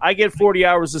 okay? I get 40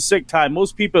 hours of sick time.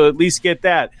 Most people at least get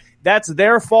that. That's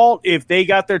their fault if they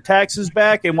got their taxes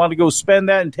back and want to go spend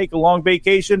that and take a long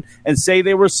vacation and say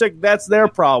they were sick. That's their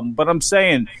problem. But I'm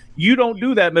saying you don't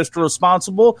do that, Mr.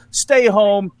 Responsible. Stay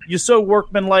home. You're so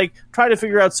workmanlike. Try to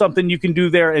figure out something you can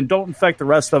do there and don't infect the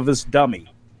rest of us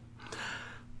dummy.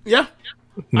 Yeah.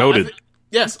 Noted.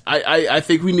 Yes, I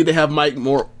think we need to have Mike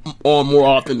more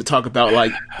often to talk about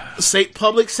like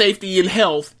public safety and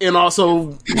health, and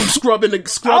also scrubbing their tub,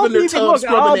 scrubbing their ass.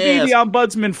 I'll be the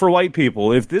ombudsman for white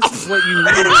people if this is what you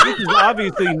need. This is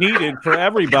obviously needed for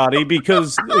everybody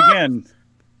because again,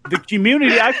 the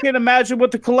community. I can't imagine what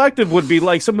the collective would be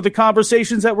like. Some of the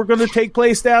conversations that were going to take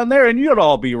place down there, and you'd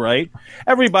all be right.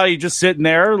 Everybody just sitting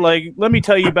there, like, let me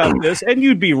tell you about this, and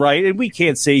you'd be right. And we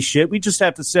can't say shit. We just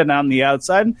have to sit on the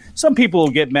outside. And some people will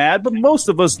get mad, but most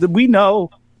of us, we know.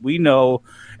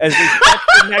 As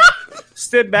they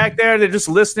sit back there, they're just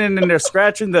listening and they're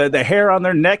scratching the hair on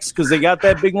their necks because they got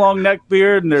that big long neck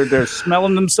beard, and they're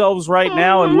smelling themselves right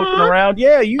now and looking around.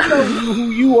 Yeah, you know who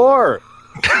you are.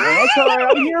 That's all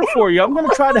right. I'm here for you. I'm going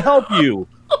to try to help you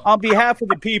on behalf of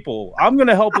the people. I'm going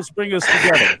to help us bring us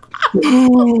together. They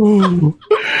don't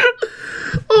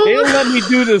let me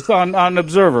do this on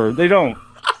Observer. They don't.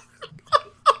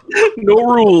 No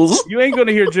rules. You ain't going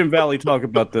to hear Jim Valley talk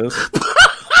about this.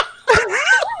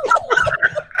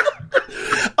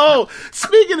 Oh,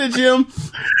 speaking of Jim,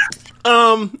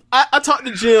 I talked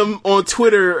to Jim on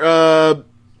Twitter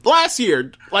last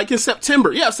year, like in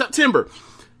September. Yeah, September.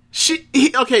 So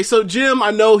Jim,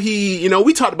 I know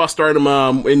we talked about starting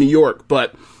him in New York,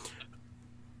 but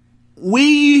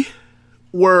we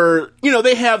were,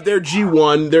 they have their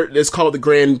G1, it's called the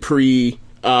Grand Prix,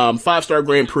 5-star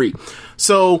Grand Prix.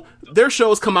 So their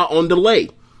shows come out on delay.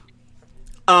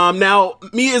 Now,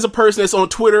 me as a person that's on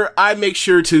Twitter, I make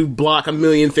sure to block a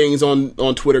million things on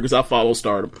Twitter because I follow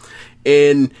Stardom.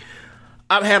 And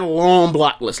I've had a long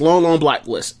block list.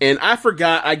 And I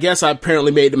forgot, I guess I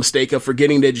apparently made the mistake of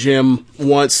forgetting that Jim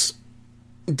once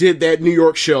did that New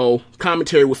York show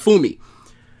commentary with Fumi.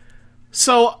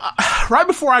 So, right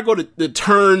before I go to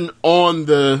turn on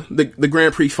the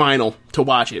Grand Prix final to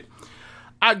watch it,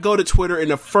 I go to Twitter and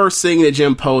the first thing that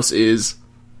Jim posts is,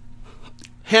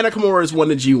 Hana Kimura has won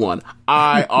the G1.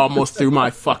 I almost threw my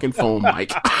fucking phone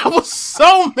mic. I was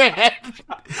so mad.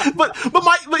 But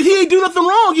he ain't do nothing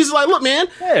wrong. He's like, look, man,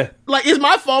 like, it's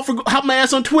my fault for having my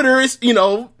ass on Twitter. It's, you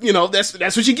know, that's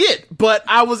what you get. But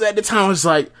I was at the time, I was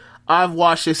like, I've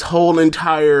watched this whole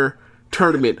entire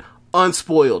tournament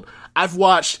unspoiled. I've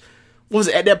watched, what was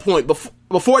it at that point?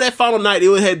 Before that final night,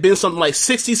 it had been something like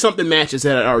 60-something matches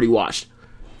that I'd already watched.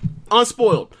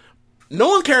 Unspoiled. No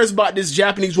one cares about this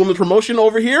Japanese woman promotion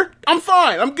over here. I'm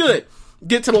fine. I'm good.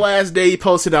 Get to the last day he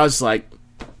posted, I was just like,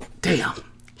 damn,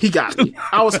 he got me.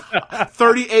 I was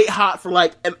 38 hot for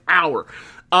like an hour.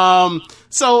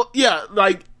 So yeah,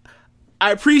 like,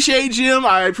 I appreciate Jim.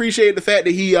 I appreciate the fact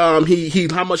that he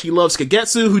how much he loves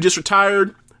Kagetsu, who just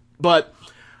retired. But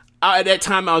at that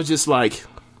time, I was just like,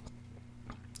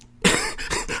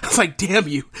 I was like, damn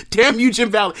you,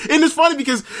 Jim Valley. And it's funny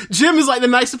because Jim is like the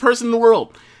nicest person in the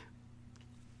world.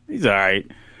 He's all right,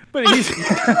 but he's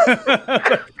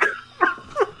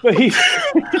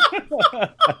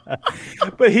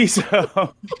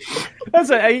that's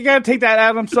you gotta take that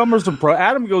Adam Summers approach.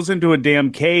 Adam goes into a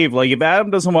damn cave. Like, if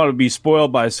Adam doesn't want to be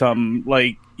spoiled by something,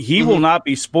 like, he will not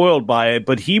be spoiled by it,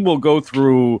 but he will go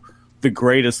through the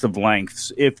greatest of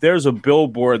lengths. If there's a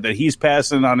billboard that he's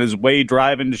passing on his way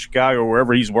driving to Chicago or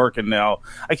wherever he's working now,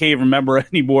 I can't even remember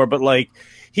anymore, but like,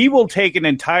 he will take an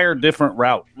entire different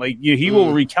route. Like, he will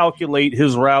recalculate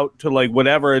his route to like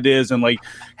whatever it is and like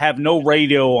have no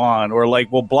radio on, or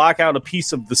like will block out a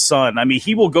piece of the sun. I mean,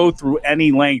 he will go through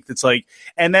any length. It's like,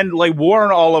 and then like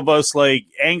warn all of us like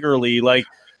angrily, like,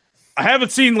 I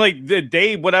haven't seen like the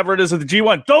day, whatever it is of the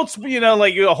G1. Don't,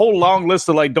 like a whole long list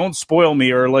of like, don't spoil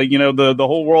me, or like, the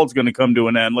whole world's going to come to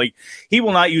an end. Like, he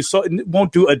will not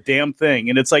won't do a damn thing.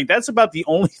 And it's like, that's about the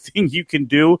only thing you can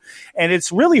do. And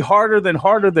it's really harder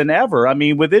than ever. I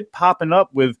mean, with it popping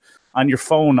up on your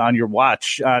phone, on your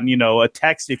watch, on, a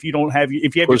text, if you have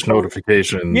push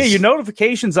notifications. Yeah, your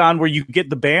notifications on where you get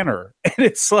the banner. And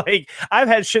it's like, I've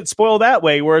had shit spoiled that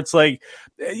way, where it's like,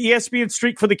 ESPN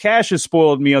Streak for the Cash has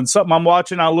spoiled me on something I'm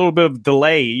watching on a little bit of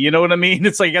delay. You know what I mean?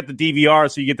 It's like you got the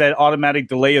DVR, so you get that automatic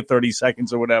delay of 30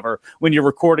 seconds or whatever when you're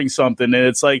recording something. And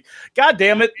it's like, God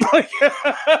damn it.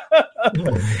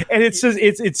 And it's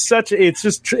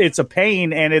a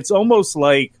pain. And it's almost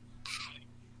like,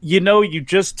 you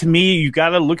got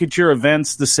to look at your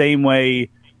events the same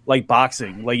way like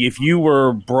boxing. Like, if you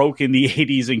were broke in the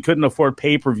 80s and couldn't afford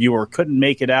pay-per-view or couldn't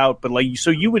make it out, but like,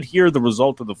 so you would hear the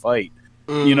result of the fight.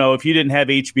 If you didn't have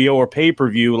HBO or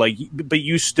pay-per-view, like, but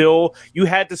you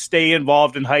had to stay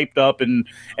involved and hyped up and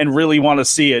really want to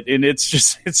see it. And it's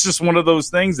just one of those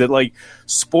things that, like,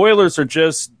 spoilers are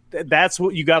just, that's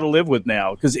what you got to live with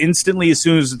now. Because instantly, as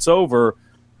soon as it's over,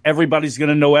 everybody's going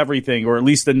to know everything, or at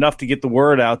least enough to get the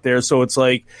word out there. So it's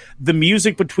like the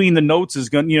music between the notes is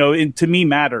going, to me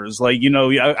matters. Like,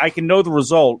 I can know the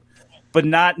result, but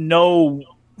not know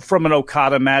from an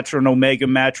Okada match or an Omega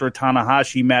match or a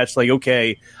Tanahashi match, like,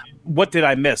 okay, what did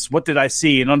I miss? What did I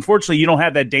see? And unfortunately, you don't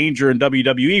have that danger in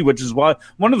WWE, which is why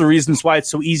one of the reasons why it's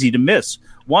so easy to miss.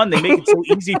 One, they make it so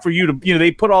easy for you to,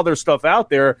 they put all their stuff out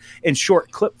there in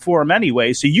short clip form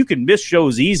anyway, so you can miss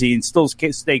shows easy and still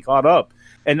stay caught up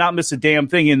and not miss a damn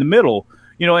thing in the middle.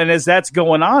 And as that's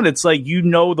going on, it's like,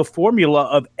 the formula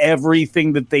of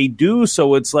everything that they do.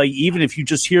 So it's like, even if you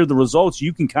just hear the results,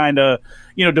 you can kind of,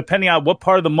 depending on what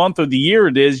part of the month or the year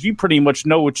it is, you pretty much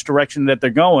know which direction that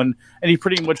they're going, and you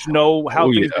pretty much know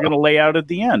how things are going to lay out at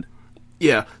the end.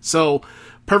 Yeah. So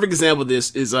perfect example of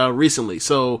this is recently.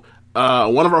 So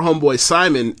one of our homeboys,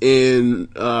 Simon, and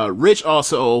Rich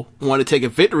also wanted to take a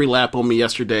victory lap on me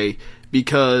yesterday,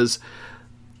 because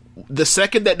the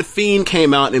second that The Fiend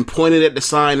came out and pointed at the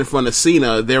sign in front of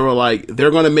Cena, they were like, they're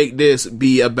going to make this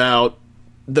be about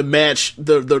the match,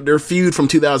 their feud from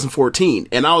 2014.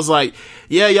 And I was like,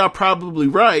 yeah, y'all probably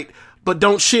right, but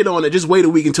don't shit on it. Just wait a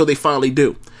week until they finally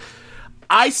do.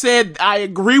 I said I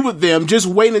agree with them. Just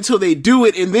wait until they do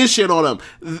it and then shit on them.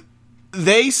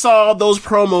 They saw those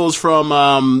promos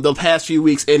from the past few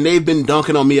weeks, and they've been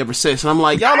dunking on me ever since. And I'm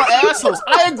like, y'all are assholes.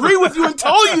 I agree with you and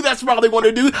told you that's what they want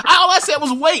to do. All I said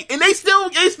was wait. And they still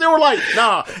were like,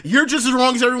 nah, you're just as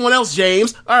wrong as everyone else,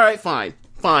 James. All right, fine.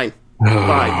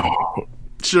 Fine.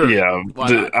 Sure. Yeah.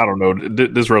 I don't know.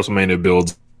 This WrestleMania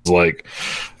build is like.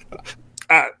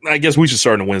 I guess we should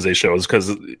start in the Wednesday shows because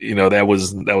that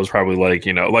was probably like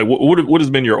like what has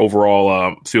been your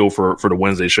overall feel for the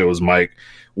Wednesday shows, Mike?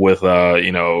 With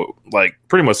like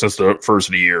pretty much since the first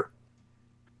of the year.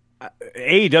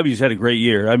 AEW's had a great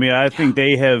year. I mean, I think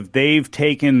they've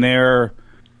taken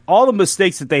all the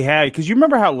mistakes that they had, because you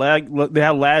remember how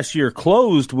last year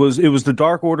closed was the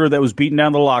Dark Order that was beating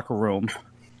down the locker room.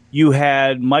 You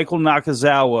had Michael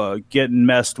Nakazawa getting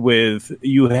messed with.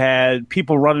 You had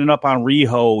people running up on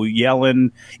Riho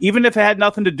yelling, even if it had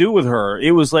nothing to do with her.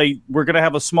 It was like, we're going to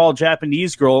have a small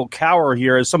Japanese girl cower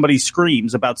here as somebody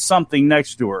screams about something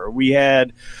next to her. We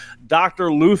had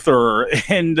Dr. Luther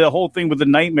and the whole thing with the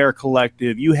Nightmare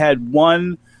Collective. You had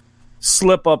one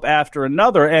slip up after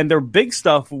another, and their big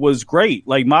stuff was great.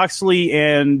 Like Moxley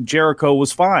and Jericho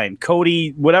was fine.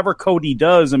 Cody, whatever Cody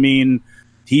does, I mean,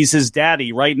 he's his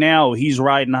daddy right now. He's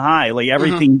riding high. Like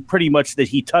everything pretty much that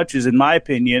he touches, in my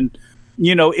opinion,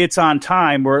 it's on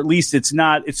time, or at least it's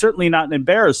certainly not an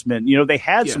embarrassment. They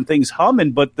had some things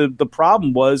humming, but the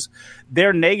problem was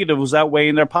their negative was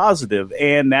outweighing their positive.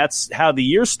 And that's how the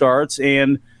year starts.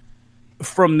 And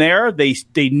from there, they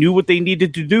knew what they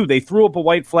needed to do. They threw up a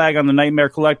white flag on the Nightmare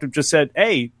Collective, just said,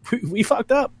 hey, we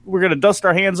fucked up. We're going to dust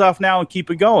our hands off now and keep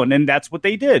it going. And that's what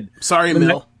they did. Sorry,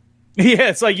 Mil. Yeah,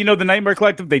 it's like, the Nightmare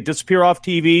Collective, they disappear off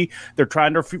TV. They're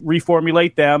trying to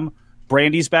reformulate them.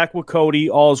 Brandy's back with Cody.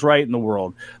 All's right in the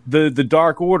world. The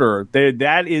Dark Order,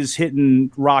 that is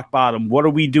hitting rock bottom. What are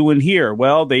we doing here?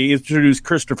 Well, they introduced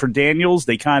Christopher Daniels.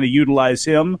 They kind of utilize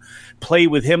him, play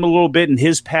with him a little bit in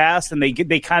his past, and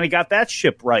they kind of got that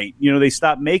ship right. They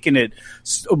stopped making it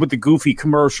with the goofy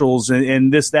commercials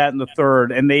and this, that, and the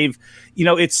third. And they've,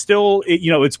 it's still,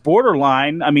 it's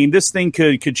borderline. I mean, this thing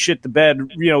could shit the bed,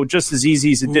 just as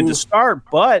easy as it did to start.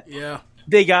 But yeah.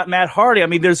 They got Matt Hardy. I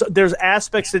mean, there's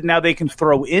aspects that now they can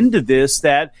throw into this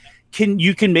that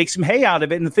you can make some hay out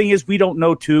of it. And the thing is, we don't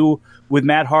know too with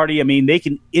Matt Hardy. I mean, they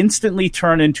can instantly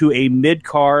turn into a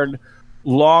mid-card,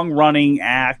 long-running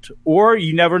act, or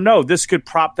you never know. This could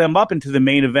prop them up into the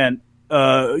main event,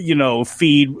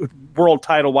 feed, world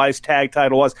title-wise, tag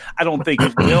title-wise. I don't think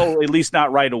it will, at least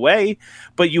not right away.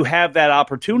 But you have that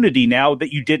opportunity now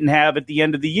that you didn't have at the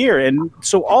end of the year. And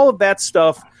so all of that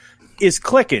stuff is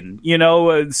clicking,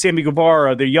 Sammy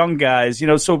Guevara, the young guys,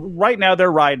 so right now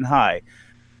they're riding high.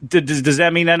 Does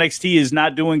that mean NXT is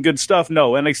not doing good stuff?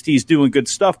 No, NXT is doing good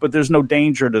stuff, but there's no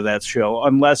danger to that show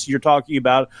unless you're talking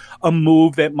about a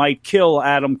move that might kill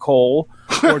Adam Cole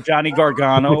or Johnny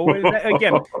Gargano.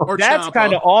 Again, or that's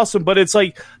kind of awesome, but it's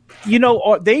like,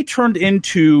 they turned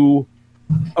into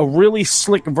a really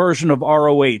slick version of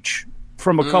ROH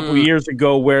from a couple years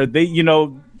ago where they,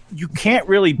 you can't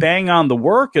really bang on the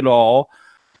work at all,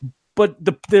 but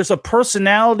there's a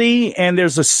personality and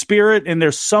there's a spirit and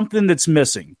there's something that's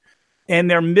missing, and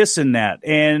they're missing that.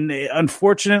 And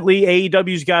unfortunately,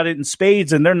 AEW's got it in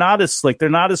spades, and they're not as slick, they're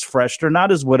not as fresh, they're not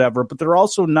as whatever, but they're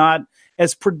also not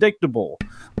as predictable.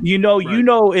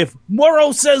 If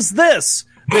Morrow says this,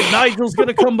 that Nigel's going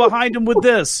to come behind him with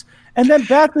this. And then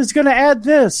Beth is going to add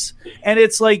this. And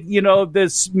it's like,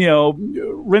 this,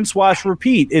 rinse, wash,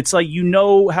 repeat. It's like,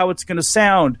 how it's going to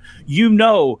sound.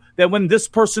 That when this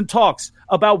person talks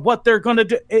about what they're going to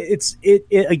do,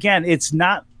 it's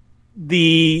not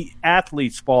the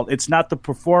athlete's fault. It's not the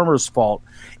performer's fault.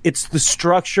 It's the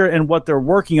structure and what they're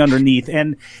working underneath.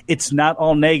 And it's not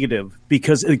all negative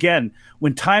because, again,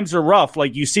 when times are rough,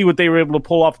 like you see what they were able to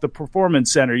pull off the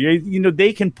Performance Center,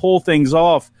 they can pull things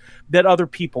off that other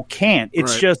people can't.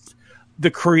 It's just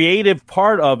the creative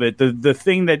part of it, the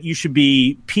thing that you should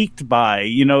be piqued by,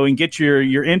 and get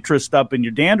your interest up and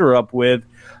your dander up with,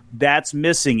 that's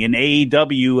missing. And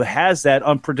AEW has that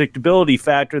unpredictability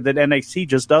factor that NXT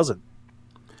just doesn't.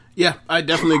 Yeah, I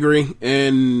definitely agree.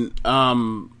 And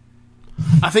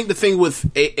I think the thing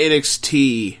with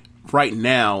NXT right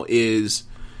now is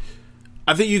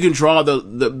I think you can draw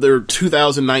their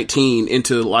 2019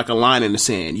 into like a line in the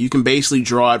sand. You can basically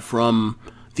draw it from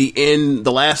the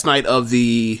last night of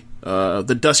the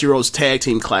Dusty Rhodes Tag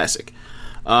Team Classic.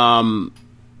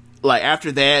 Like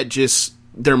after that, just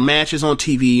their matches on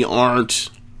TV aren't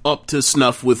up to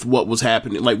snuff with what was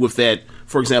happening. Like with that,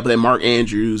 for example, that Mark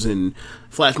Andrews and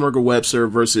Flash Morgan Webster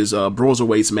versus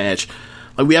Broserweights match.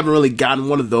 Like we haven't really gotten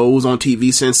one of those on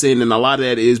TV since then, and a lot of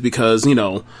that is because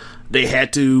they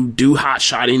had to do hot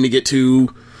shotting to get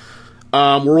to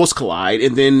Worlds Collide,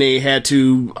 and then they had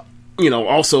to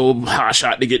also hot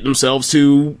shot to get themselves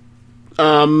to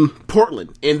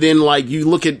Portland. And then like you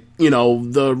look at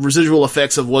the residual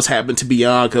effects of what's happened to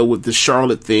Bianca with the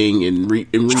Charlotte thing and Rhea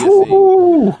thing.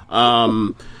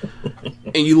 And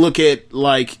you look at,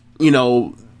 like, you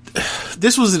know,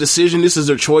 this was a decision. This is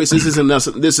their choice. This isn't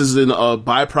a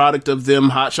byproduct of them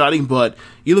hotshotting, but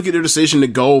you look at their decision to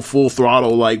go full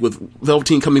throttle, like with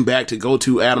Velveteen coming back to go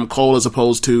to Adam Cole as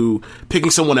opposed to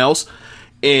picking someone else,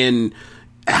 and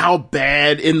how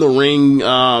bad in the ring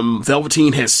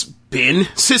Velveteen has been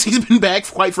since he's been back,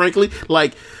 quite frankly.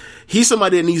 Like, he's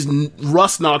somebody that needs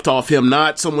rust knocked off him,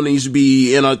 not someone that needs to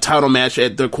be in a title match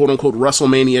at the quote-unquote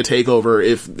WrestleMania takeover,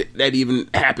 if that even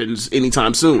happens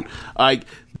anytime soon. Like,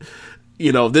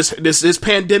 you know, this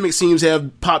pandemic seems to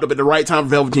have popped up at the right time for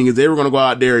Velveteen, because they were going to go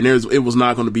out there and it was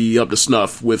not going to be up to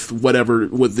snuff with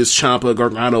this Ciampa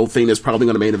Gargano thing that's probably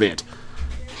going to main event.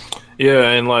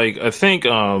 Yeah, and like I think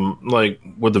like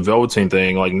with the Velveteen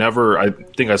thing, like never, I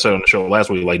think I said on the show last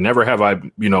week, like never have I,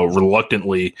 you know,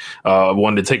 reluctantly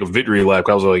wanted to take a victory lap.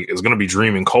 I was like, it's going to be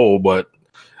Dreaming Cole, but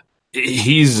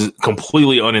he's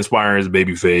completely uninspiring as a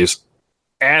babyface,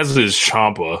 as is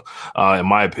Ciampa, in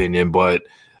my opinion. But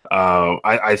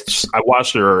I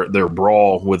watched their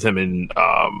brawl with him and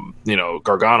you know,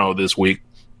 Gargano this week.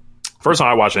 First time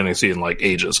I watched NXT in like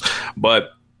ages,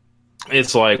 but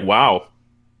it's like, wow.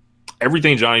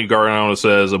 Everything Johnny Gargano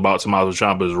says about Tommaso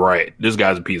Ciampa is right. This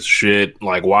guy's a piece of shit.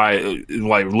 Like, why?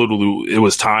 Like, literally, it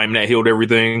was time that healed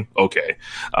everything. Okay,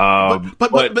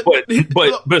 but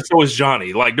so is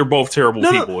Johnny. Like, they're both terrible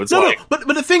people. But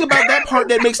the thing about that part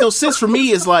that makes no sense for me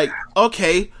is like,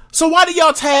 okay, so why did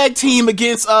y'all tag team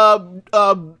against Seven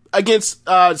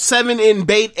and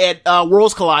Bate at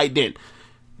Worlds Collide then?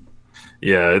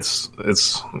 Yeah, it's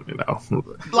you know,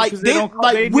 like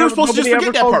we were supposed to just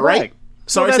forget that part, right?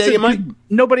 Sorry, say it, Mike.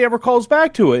 Nobody ever calls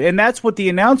back to it, and that's what the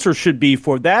announcer should be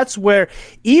for. That's where,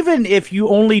 even if you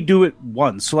only do it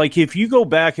once, like if you go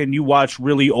back and you watch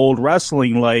really old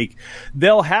wrestling, like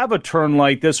they'll have a turn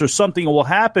like this or something will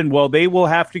happen. Well, they will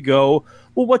have to go,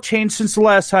 well, what changed since the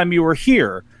last time you were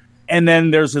here? And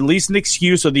then there's at least an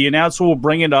excuse, or the announcer will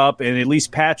bring it up and at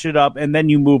least patch it up, and then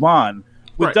you move on.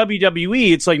 With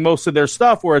WWE, it's like most of their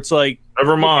stuff where it's like,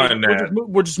 never mind,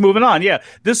 we're just moving on. Yeah,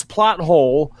 this plot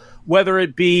hole, whether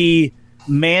it be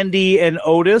Mandy and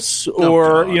Otis,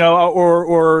 or you know,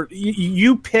 or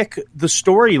you pick the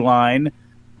storyline.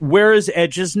 Where is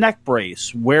Edge's neck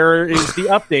brace? Where is the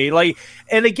update? Like,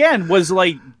 and again, was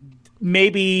like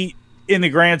maybe in the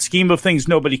grand scheme of things,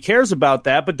 nobody cares about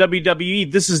that. But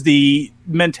WWE, this is the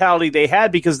mentality they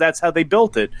had because that's how they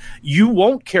built it. You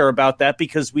won't care about that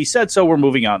because we said so. We're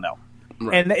moving on now,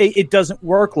 and it doesn't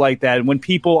work like that. And when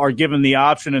people are given the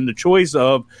option and the choice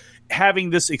of having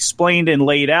this explained and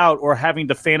laid out, or having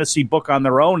to fantasy book on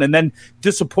their own and then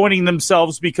disappointing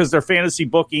themselves because their fantasy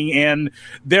booking and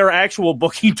their actual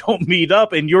booking don't meet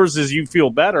up, and yours is you feel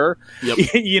better.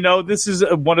 Yep. You know, this is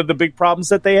one of the big problems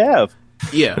that they have.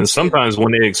 Yeah. And sometimes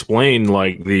when they explain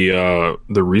like the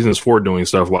reasons for doing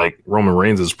stuff, like Roman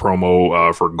Reigns'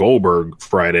 promo for Goldberg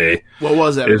Friday. What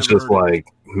was that? It's just like,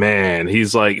 man,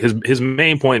 he's like, his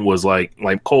main point was like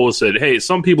Cole said, hey,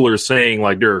 some people are saying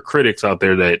like there are critics out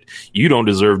there that you don't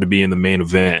deserve to be in the main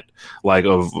event, like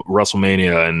of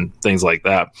WrestleMania and things like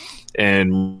that.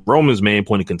 And Roman's main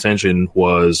point of contention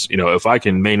was, you know, if I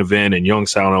can main event in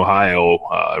Youngstown, Ohio,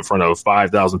 in front of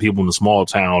 5,000 people in a small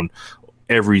town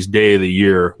every day of the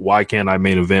year, why can't I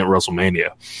main event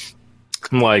WrestleMania?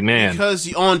 I'm like, man,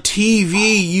 because on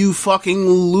TV you fucking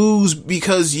lose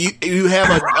because you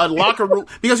have a locker room,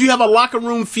 because you have a locker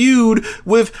room feud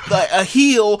with a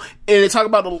heel, and they talk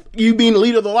about you being the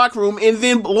leader of the locker room, and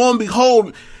then lo and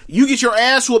behold, you get your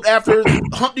ass whooped after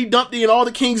Humpty Dumpty and all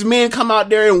the King's men come out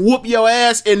there and whoop your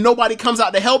ass, and nobody comes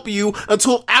out to help you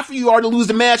until after you already lose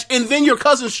the match, and then your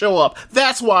cousins show up.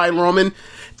 That's why, Roman.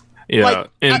 Yeah,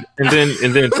 like, and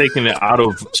then taking it out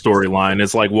of storyline,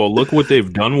 it's like, well, look what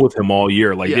they've done with him all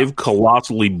year. Like, they've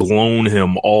colossally blown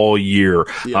him all year,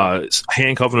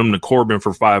 handcuffing him to Corbin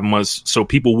for 5 months so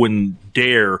people wouldn't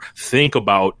dare think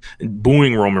about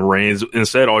booing Roman Reigns.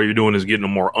 Instead, all you're doing is getting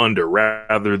him more under,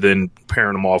 rather than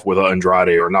pairing him off with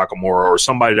Andrade or Nakamura or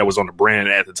somebody that was on the brand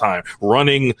at the time,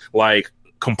 running like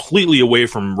completely away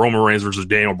from Roman Reigns versus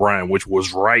Daniel Bryan, which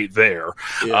was right there.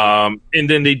 Yeah. And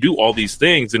then they do all these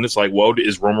things, and it's like, well,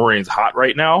 is Roman Reigns hot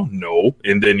right now? No.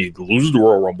 And then he loses the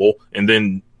Royal Rumble, and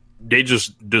then they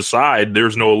just decide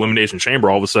there's no Elimination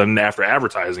Chamber all of a sudden after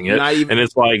advertising it. And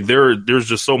it's like there's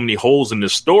just so many holes in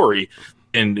this story,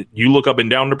 and you look up and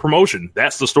down the promotion.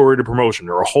 That's the story of the promotion.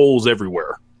 There are holes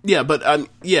everywhere. Yeah, but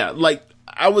like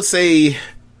I would say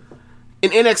in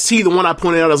NXT, the one I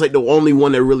pointed out is like the only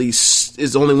one that really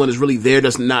is the only one that's really there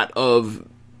that's not of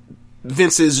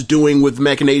Vince's doing with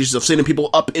machinations of sending people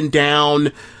up and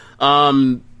down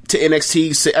to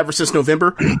NXT ever since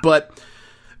November. But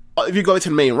if you go to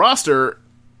the main roster,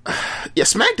 yeah,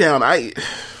 SmackDown,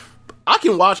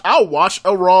 I'll watch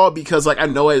a Raw because like I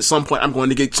know at some point I'm going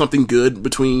to get something good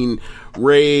between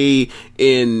Ray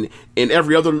and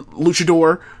every other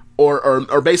luchador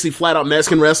or basically flat out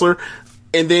Mexican wrestler,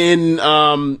 and then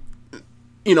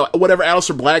whatever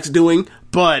Aleister Black's doing.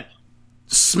 But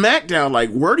SmackDown,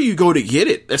 like, where do you go to get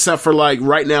it? Except for like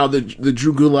right now the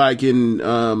Drew Gulak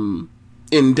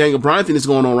and Daniel Bryan thing is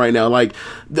going on right now. I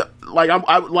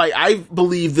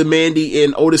believe the Mandy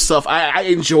and Otis stuff. I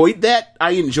enjoyed that.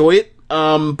 I enjoy it.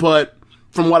 But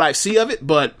from what I see of it,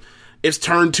 but it's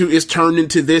turned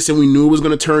into this, and we knew it was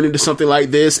going to turn into something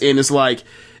like this. And it's like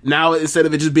now instead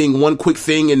of it just being one quick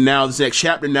thing, and now this next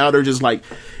chapter, now they're just like,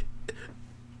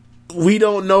 we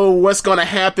don't know what's going to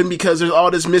happen because there's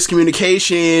all this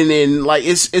miscommunication, and like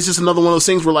it's just another one of those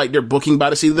things where like they're booking by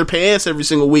the seat of their pants every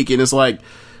single week, and it's like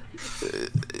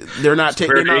they're not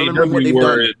remembering what they've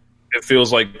done. It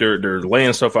feels like they're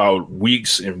laying stuff out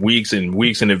weeks and weeks and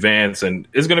weeks in advance, and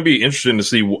it's going to be interesting to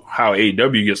see how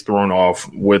AEW gets thrown off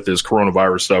with this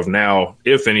coronavirus stuff now,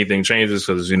 if anything changes,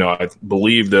 because I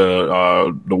believe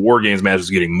the War Games match is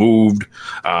getting moved.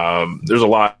 There's a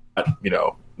lot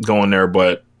going there,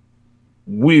 but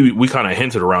we kind of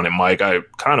hinted around it, Mike. I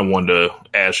kind of wanted to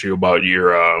ask you about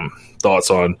your thoughts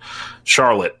on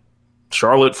Charlotte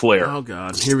Flair. Oh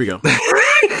God, here we go.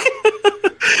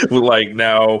 Like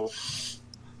now,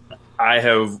 I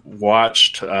have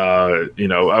watched. I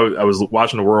was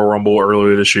watching the Royal Rumble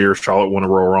earlier this year. Charlotte won the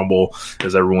Royal Rumble,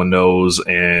 as everyone knows,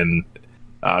 and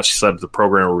she set up the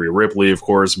program with Rhea Ripley. Of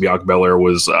course, Bianca Belair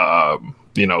was,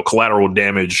 collateral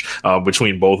damage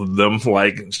between both of them.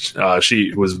 Like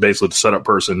she was basically the setup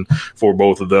person for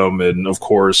both of them, and of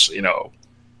course,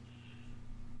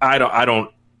 I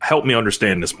don't help me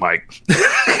understand this, Mike.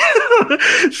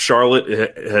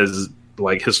 Charlotte has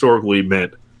historically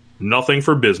meant nothing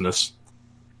for business.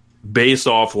 Based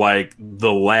off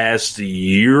the last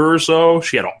year or so,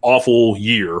 she had an awful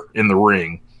year in the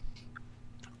ring.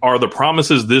 Are the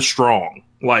promises this strong?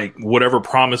 Like whatever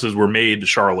promises were made to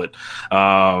Charlotte,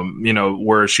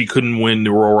 where she couldn't win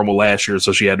the Royal Rumble last year,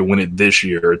 so she had to win it this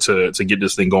year to get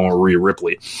this thing going with Rhea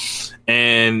Ripley.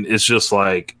 And it's just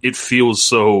like, it feels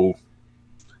so,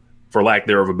 for lack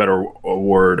thereof a better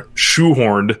word,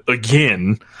 shoehorned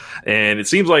again. And it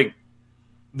seems like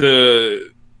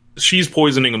she's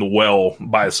poisoning the well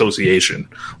by association.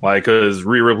 Like, because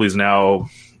Rhea Ripley's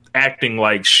now acting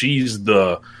like she's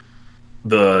the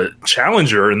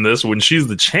challenger in this when she's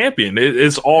the champion.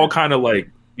 It's all kind of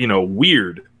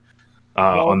weird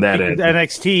on that end.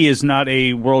 NXT is not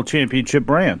a world championship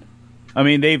brand. I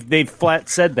mean, they've flat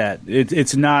said that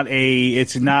it's not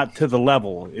to the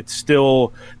level. It's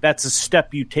still, that's a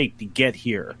step you take to get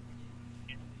here.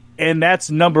 And that's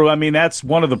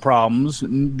one of the problems.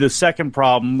 The second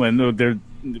problem, and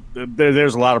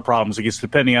there's a lot of problems, I guess,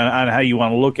 depending on how you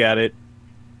want to look at it.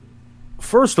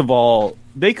 First of all,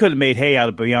 they could have made hay out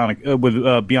of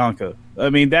Bianca.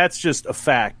 I mean, that's just a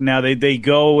fact. Now they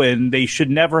go, and they should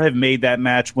never have made that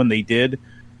match when they did.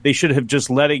 They should have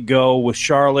just let it go with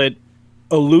Charlotte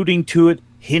alluding to it,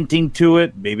 hinting to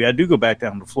it. Maybe I do go back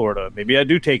down to Florida. Maybe I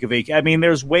do take a vacation. I mean,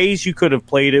 there's ways you could have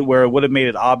played it where it would have made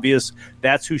it obvious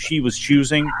that's who she was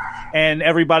choosing, and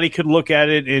everybody could look at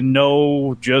it and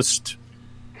know that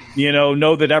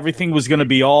everything was going to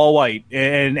be all white,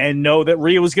 and know that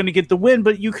Rhea was going to get the win,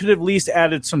 but you could have at least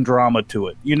added some drama to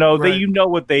it. Right.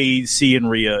 What they see in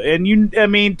Rhea.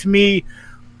 And to me,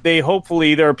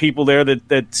 hopefully there are people there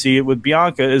that see it with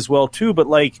Bianca as well too, but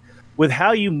with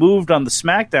how you moved on the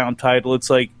SmackDown title, it's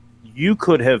like you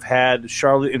could have had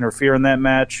Charlotte interfere in that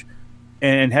match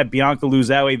and had Bianca lose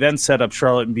that way, then set up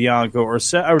Charlotte and Bianca, or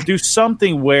do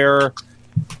something where,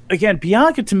 again,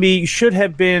 Bianca to me should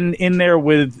have been in there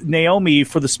with Naomi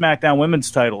for the SmackDown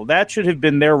Women's title. That should have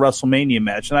been their WrestleMania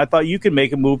match, and I thought you could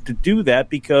make a move to do that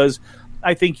because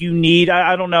I think you need.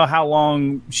 I don't know how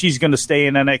long she's going to stay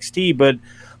in NXT, but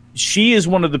she is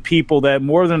one of the people that,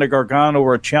 more than a Gargano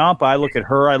or a Ciampa, I look at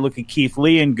her, I look at Keith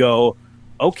Lee and go,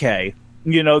 okay,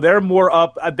 they're more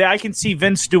up. I can see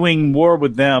Vince doing more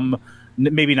with them,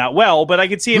 maybe not well, but I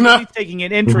can see him taking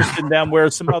an interest in them where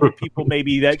some other people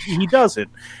maybe that he doesn't.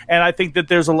 And I think that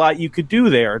there's a lot you could do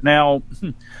there. Now,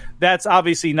 that's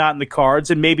obviously not in the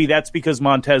cards, and maybe that's because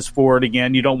Montez Ford,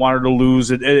 again, you don't want her to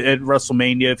lose at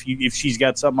WrestleMania if she's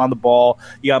got something on the ball.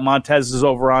 You got Montez is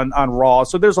over on Raw,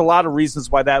 so there's a lot of reasons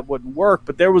why that wouldn't work,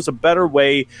 but there was a better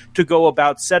way to go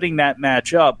about setting that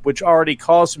match up, which already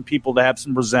caused some people to have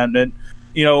some resentment,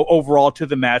 overall to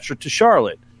the match or to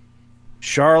Charlotte.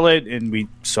 Charlotte, and we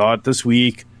saw it this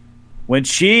week, when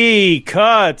she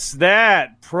cuts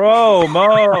that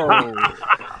promo.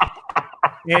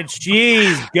 and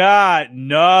she's got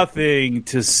nothing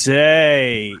to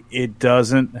say. It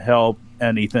doesn't help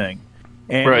anything.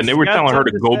 And they were telling her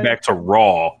to go back to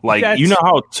Raw. Like, you know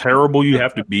how terrible you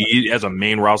have to be as a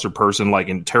main roster person, like,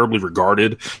 and terribly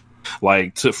regarded,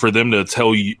 like, for them to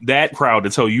tell you, that crowd to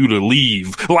tell you to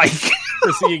leave, like,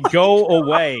 so you go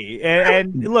away.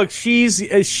 And look, she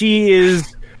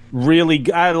is really,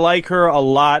 I like her a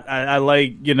lot. I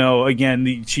like,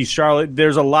 again, she's Charlotte.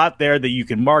 There's a lot there that you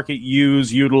can market,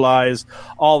 use, utilize,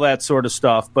 all that sort of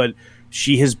stuff. But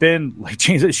she has been, like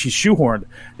James said, she's shoehorned.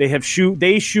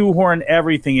 They shoehorn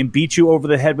everything and beat you over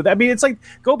the head with. I mean, it's like,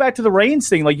 go back to the Reigns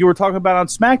thing, like you were talking about on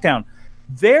SmackDown.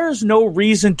 There's no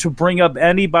reason to bring up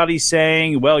anybody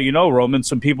saying, well, Roman,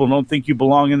 some people don't think you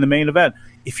belong in the main event.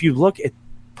 If you look at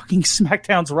fucking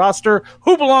SmackDown's roster,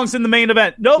 who belongs in the main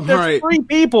event? Nope, there's 3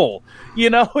 people.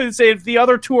 If the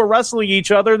other 2 are wrestling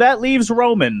each other, that leaves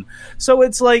Roman. So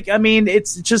it's like, I mean,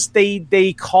 it's just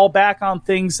they call back on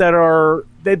things that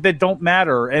don't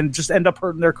matter and just end up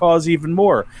hurting their cause even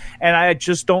more. And I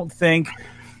just don't think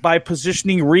by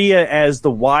positioning Rhea as the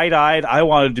wide-eyed, I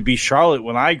wanted to be Charlotte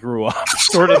when I grew up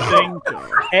sort of thing,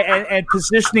 and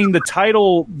positioning the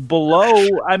title below,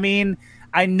 I mean,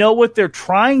 I know what they're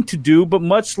trying to do, but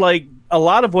much like a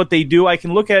lot of what they do, I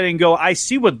can look at it and go, I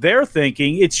see what they're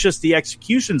thinking. It's just the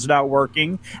execution's not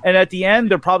working. And at the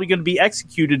end, they're probably going to be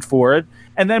executed for it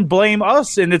and then blame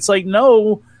us. And it's like,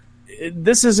 no,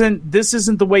 this isn't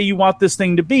the way you want this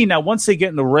thing to be. Now, once they get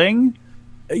in the ring,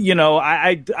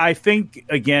 I think,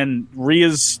 again,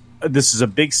 this is a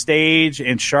big stage,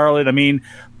 and Charlotte, I mean,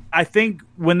 I think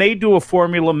when they do a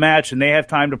formula match and they have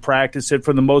time to practice it,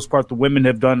 for the most part, the women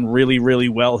have done really, really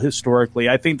well historically.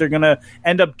 I think they're going to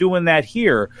end up doing that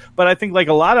here. But I think, like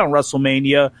a lot on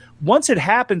WrestleMania, once it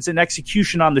happens in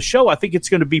execution on the show, I think it's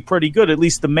going to be pretty good, at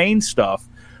least the main stuff.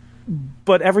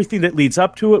 But everything that leads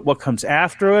up to it, what comes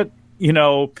after it,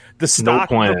 the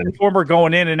stock of the performer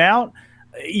going in and out,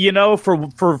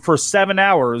 for 7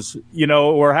 hours,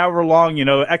 or however long,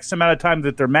 X amount of time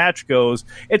that their match goes,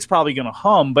 it's probably going to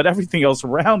hum. But everything else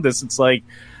around this, it's like,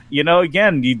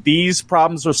 again, these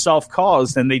problems are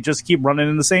self-caused and they just keep running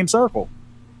in the same circle.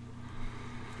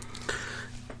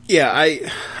 Yeah,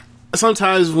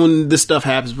 sometimes when this stuff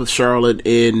happens with Charlotte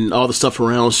and all the stuff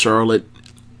around Charlotte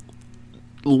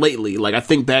lately, like I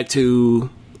think back to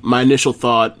my initial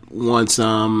thought once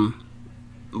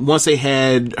they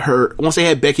had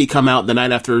Becky come out the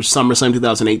night after SummerSlam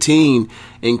 2018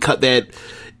 and cut that,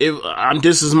 I'm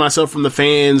distancing myself from the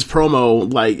fans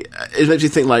promo, like, it makes you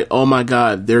think, like, oh my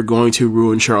god, they're going to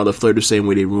ruin Charlotte Flair the same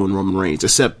way they ruined Roman Reigns,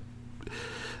 except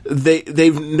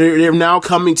they're now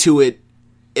coming to it,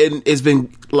 and it's been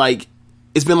like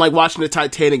watching the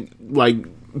Titanic, like,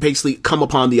 basically come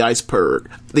upon the iceberg,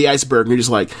 and you're just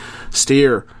like,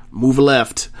 steer, move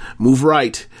left, move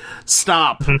right,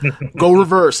 stop, go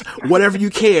reverse, whatever you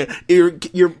can.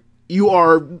 You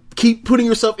are keep putting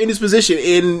yourself in this position.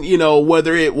 And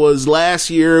whether it was last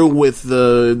year with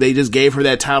they just gave her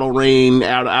that title reign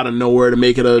out of nowhere to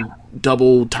make it a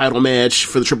double title match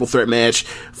for the triple threat match,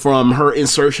 from her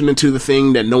insertion into the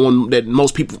thing that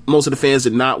most of the fans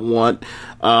did not want.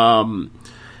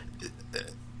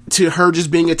 To her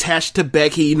just being attached to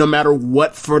Becky no matter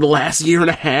what for the last year and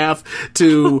a half,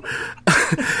 to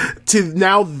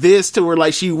now this, to where,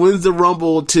 like, she wins the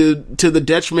Rumble to the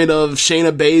detriment of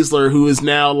Shayna Baszler, who is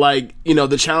now, like,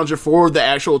 the challenger for the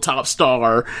actual top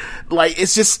star. Like,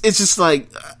 it's just like,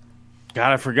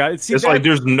 God, I forgot. It's like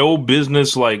there's no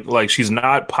business. Like she's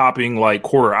not popping like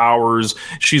quarter hours.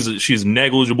 She's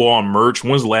negligible on merch.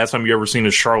 When's the last time you ever seen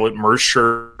a Charlotte merch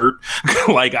shirt?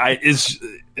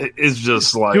 It's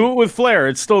just like, do it with Flair.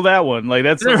 It's still that one. Like,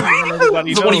 that's the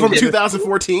one from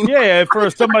 2014. Yeah, for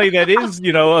somebody that is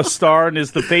a star and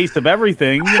is the face of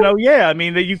everything. Yeah, I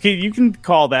mean, you can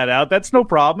call that out. That's no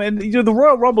problem. And the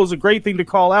Royal Rumble is a great thing to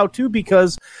call out too,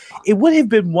 because it would have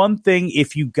been one thing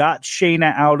if you got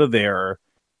Shayna out of there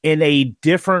in a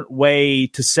different way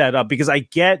to set up, because I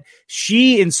get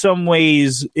she, in some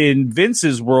ways, in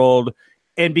Vince's world,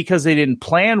 and because they didn't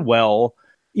plan well,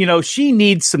 she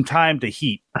needs some time to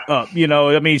heat up.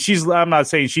 I mean, I'm not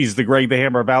saying she's the Greg the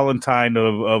Hammer Valentine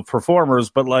of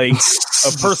performers, but like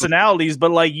of personalities,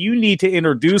 but like, you need to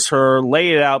introduce her,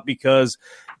 lay it out, because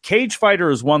cage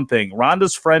fighter is one thing,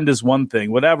 Ronda's friend is one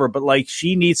thing, whatever, but like,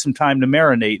 she needs some time to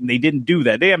marinate, and they didn't do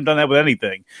that. They haven't done that with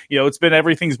anything.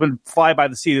 Everything's been fly by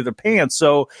the seat of their pants.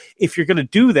 So if you're going to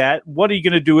do that, what are you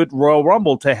going to do at Royal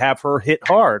Rumble to have her hit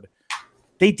hard?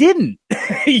 They didn't,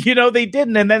 they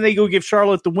didn't. And then they go give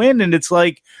Charlotte the win. And it's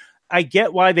like, I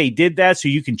get why they did that, so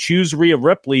you can choose Rhea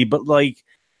Ripley, but like,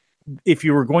 if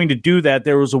you were going to do that,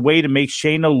 there was a way to make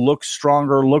Shayna look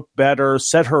stronger, look better,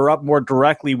 set her up more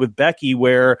directly with Becky,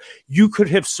 where you could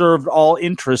have served all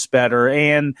interests better.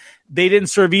 And they didn't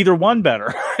serve either one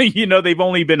better. They've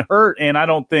only been hurt. And I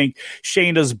don't think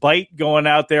Shayna's bite going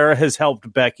out there has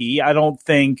helped Becky. I don't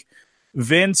think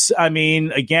Vince, I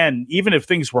mean, again, even if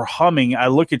things were humming, I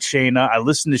look at Shayna, I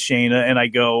listen to Shayna, and I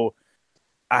go,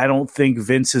 I don't think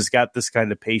Vince has got this kind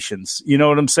of patience. You know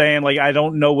what I'm saying? Like, I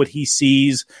don't know what he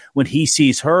sees when he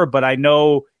sees her, but I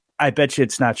bet you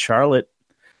it's not Charlotte.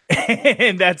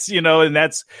 And that's,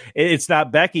 it's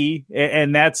not Becky.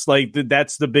 And that's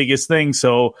that's the biggest thing.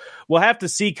 So we'll have to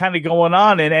see kind of going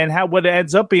on and what it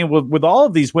ends up being with all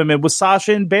of these women, with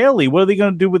Sasha and Bayley. What are they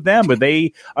going to do with them? Are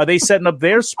they setting up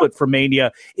their split for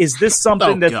Mania? Is this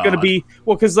something that's going to be,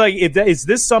 well, cause is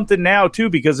this something now too?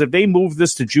 Because if they move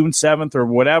this to June 7th or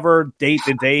whatever date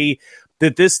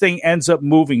that this thing ends up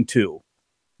moving to,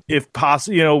 if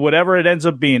possible, whatever it ends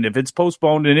up being, if it's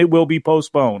postponed, and it will be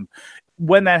postponed,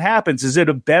 when that happens, is it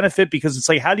a benefit? Because it's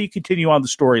like, how do you continue on the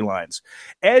storylines?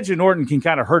 Edge and Orton can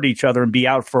kind of hurt each other and be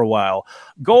out for a while.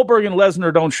 Goldberg and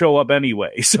Lesnar don't show up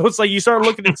anyway. So it's like you start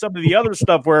looking at some of the other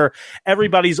stuff where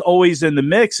everybody's always in the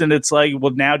mix, and it's like,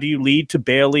 well, now do you lead to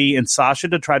Bayley and Sasha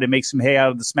to try to make some hay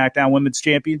out of the SmackDown Women's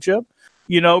Championship?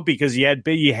 Because you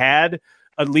had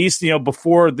at least,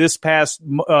 before this past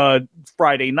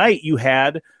Friday night, you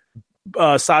had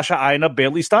Sasha eyeing up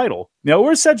Bayley's title.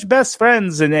 We're such best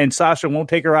friends, and Sasha won't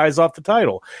take her eyes off the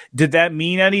title. Did that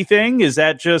mean anything? Did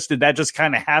that just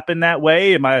kind of happen that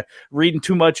way? Am I reading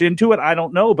too much into it? I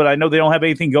don't know, but I know they don't have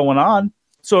anything going on.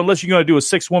 So unless you're going to do a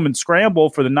 6-woman scramble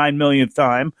for the 9 millionth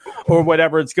time, or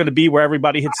whatever it's going to be, where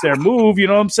everybody hits their move, you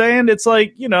know what I'm saying? It's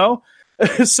like,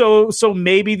 so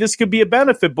maybe this could be a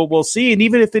benefit, but we'll see. And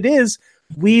even if it is,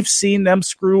 we've seen them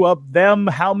screw up them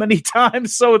how many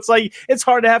times? So it's like, it's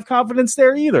hard to have confidence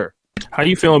there either. How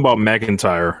you feeling about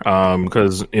McIntyre?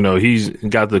 Because, he's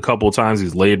got the couple of times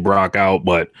he's laid Brock out,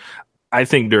 but I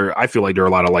feel like there are a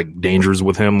lot of dangers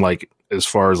with him, as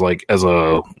far as as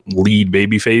a lead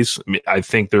babyface. I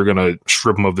think they're going to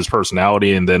strip him of his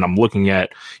personality. And then I'm looking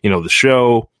at, the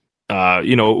show.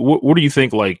 What do you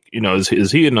think?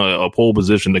 Is he in a pole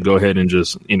position to go ahead and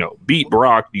just, beat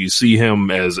Brock? Do you see him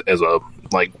as a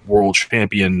world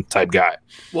champion type guy?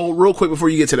 Well, real quick before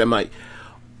you get to that, Mike,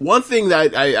 one thing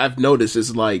that I've noticed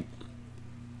is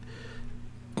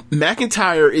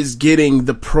McIntyre is getting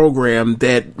the program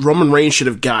that Roman Reigns should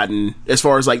have gotten, as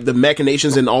far as the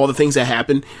machinations and all the things that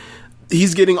happen.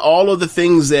 He's getting all of the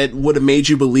things that would have made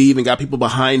you believe and got people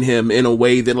behind him in a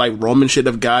way that Roman should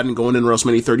have gotten going into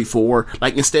WrestleMania 34.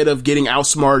 Instead of getting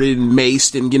outsmarted and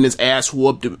maced and getting his ass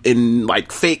whooped and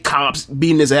fake cops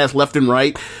beating his ass left and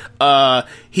right,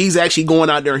 he's actually going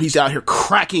out there and he's out here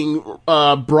cracking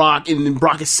Brock, and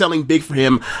Brock is selling big for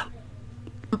him.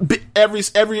 Every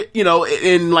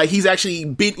and he's actually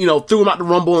beat threw him out the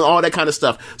Rumble and all that kind of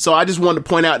stuff. So I just wanted to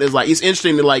point out is it's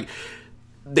interesting that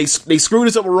they screwed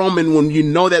us up with Roman when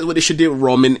that's what they should do with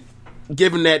Roman,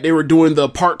 given that they were doing the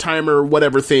part-timer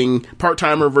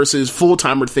versus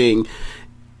full-timer thing,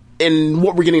 and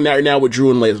what we're getting right now with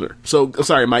Drew and Lesnar. So,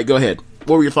 sorry, Mike, go ahead.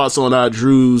 What were your thoughts on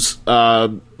Drew's,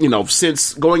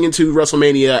 since going into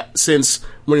WrestleMania, since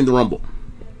winning the Rumble?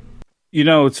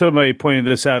 Somebody pointed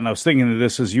this out, and I was thinking of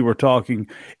this as you were talking.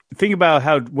 Think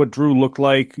about what Drew looked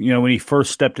like, when he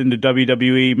first stepped into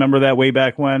WWE. Remember that way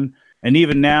back when? And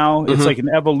even now, it's like an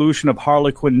evolution of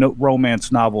Harlequin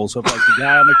romance novels of the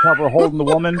guy on the cover holding the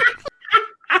woman.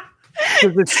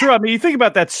 Because it's true. I mean, you think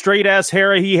about that straight ass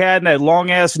hair he had and that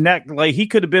long ass neck. He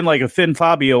could have been like a Finn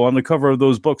Fabio on the cover of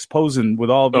those books, posing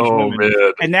with all of these women.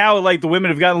 Man. And now, the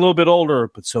women have gotten a little bit older,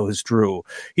 but so has Drew.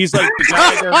 He's the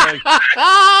guy there,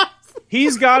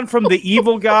 he's gone from the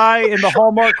evil guy in the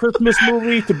Hallmark Christmas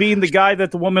movie to being the guy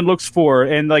that the woman looks for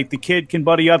and the kid can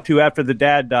buddy up to after the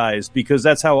dad dies, because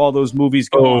that's how all those movies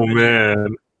go. Oh,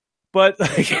 man. But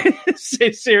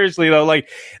seriously though,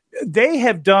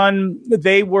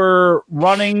 they were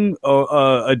running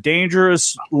a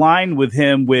dangerous line with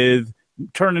him, with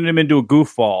turning him into a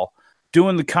goofball,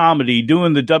 doing the comedy,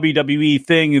 doing the WWE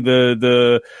thing,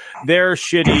 their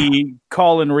shitty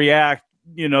call and react,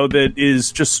 that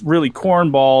is just really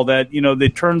cornball, that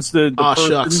turns the person,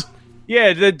 shucks.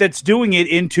 Yeah, that's doing it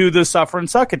into the suffer and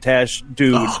succotash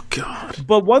dude. Oh, God.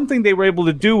 But one thing they were able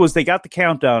to do was they got the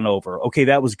countdown over. Okay,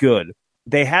 that was good.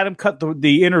 They had him cut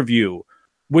the interview,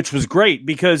 which was great,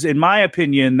 because in my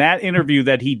opinion, that interview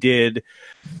that he did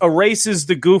erases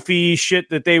the goofy shit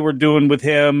that they were doing with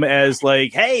him as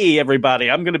hey, everybody,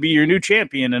 I'm going to be your new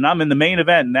champion and I'm in the main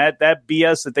event, and that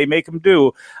BS that they make him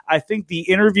do. I think the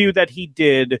interview that he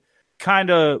did kind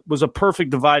of was a perfect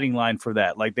dividing line for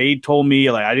that. Like they told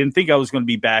me, like I didn't think I was going to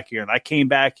be back here, and I came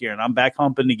back here, and I'm back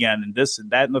humping again, and this and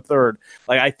that and the third.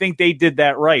 Like I think they did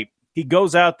that right. He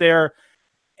goes out there,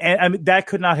 and I mean that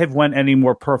could not have went any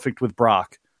more perfect with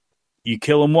Brock. You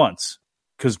kill him once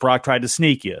because Brock tried to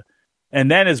sneak you, and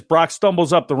then as Brock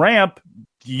stumbles up the ramp,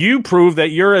 you prove that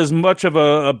you're as much of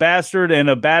a bastard and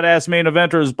a badass main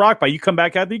eventer as Brock. By you come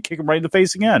back out there, you kick him right in the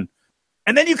face again.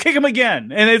 And then you kick him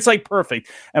again, and it's like perfect.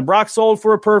 And Brock sold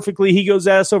for it perfectly. He goes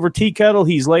ass over tea kettle.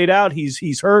 He's laid out.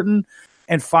 He's hurting.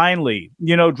 And finally,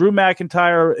 Drew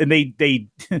McIntyre, and they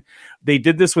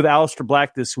did this with Aleister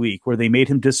Black this week, where they made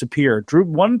him disappear.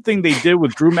 One thing they did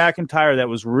with Drew McIntyre that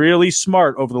was really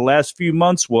smart over the last few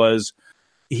months was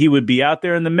he would be out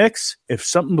there in the mix. If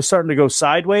something was starting to go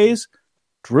sideways,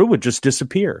 Drew would just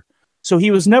disappear. So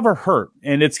he was never hurt.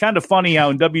 And it's kind of funny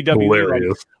how in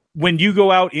WWE, when you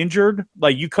go out injured,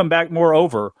 like you come back more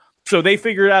over. So they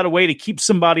figured out a way to keep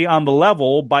somebody on the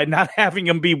level by not having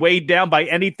him be weighed down by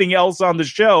anything else on the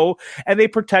show. And they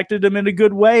protected him in a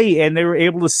good way. And they were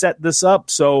able to set this up.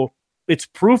 So it's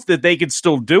proof that they could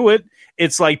still do it.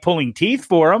 It's like pulling teeth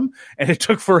for him. And it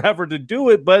took forever to do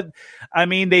it. But I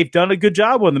mean, they've done a good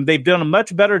job with him. They've done a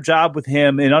much better job with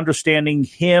him in understanding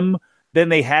him than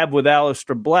they have with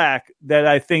Aleister Black, that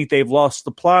I think they've lost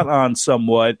the plot on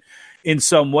somewhat in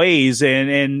some ways.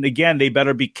 And again, they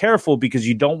better be careful because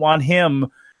you don't want him.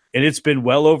 And it's been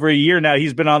well over a year now.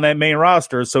 He's been on that main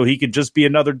roster, so he could just be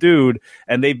another dude.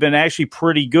 And they've been actually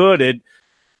pretty good at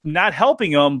not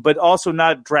helping him, but also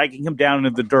not dragging him down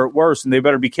into the dirt worse. And they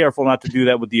better be careful not to do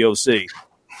that with the OC.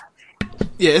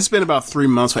 Yeah, it's been about 3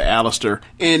 months with Aleister.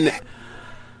 And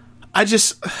I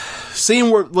just,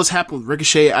 seeing what's happened with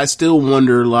Ricochet, I still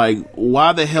wonder, like,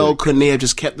 why the hell couldn't they have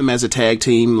just kept them as a tag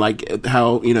team, like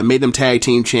how, made them tag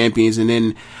team champions, and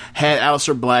then had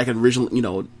Aleister Black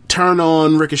originally, turn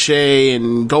on Ricochet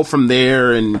and go from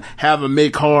there and have a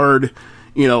mid-card,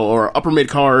 or upper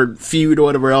mid-card feud or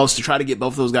whatever else to try to get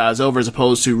both of those guys over, as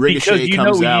opposed to Ricochet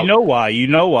comes out. You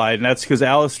know why, and that's because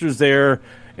Aleister's there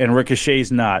and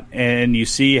Ricochet's not. And you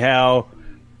see how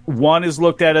one is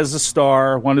looked at as a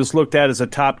star, one is looked at as a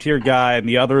top-tier guy, and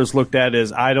the other is looked at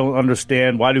as, I don't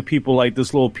understand, why do people like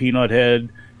this little peanut head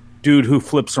dude who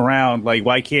flips around? Like,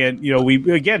 why can't,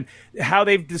 again, how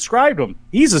they've described him.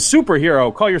 He's a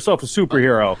superhero. Call yourself a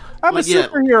superhero. I'm a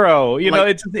superhero.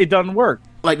 It doesn't work.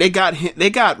 Like, they got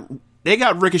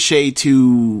Ricochet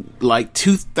to, like,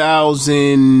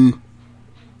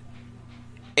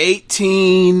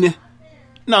 2018.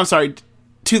 No, I'm sorry.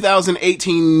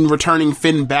 2018 returning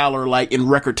Finn Balor, like, in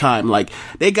record time. Like,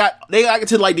 they got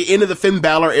to like the end of the Finn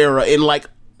Balor era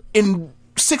in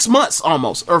 6 months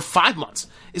almost, or 5 months.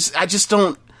 I just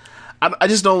don't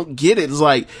get it. It's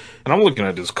like, and I'm looking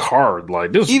at this card,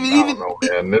 like, this.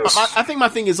 I think my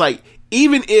thing is, like,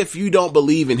 even if you don't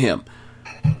believe in him,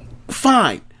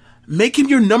 fine, make him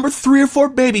your number 3 or 4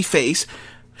 babyface.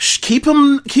 Keep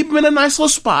him in a nice little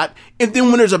spot, and then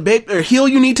when there's a heel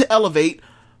you need to elevate,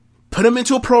 put him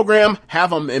into a program,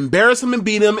 have him embarrass him and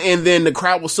beat him, and then the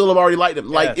crowd will still have already liked him.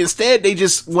 Like, instead, they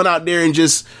just went out there and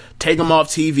just take him off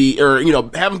TV, or,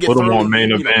 have him get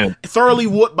thoroughly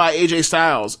whooped by AJ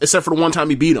Styles, except for the one time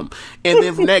he beat him. And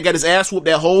then from that, got his ass whooped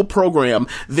that whole program.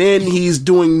 Then he's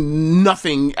doing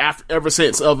nothing ever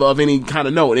since of any kind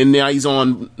of note. And now he's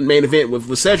on main event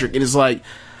with Cedric. And it's like,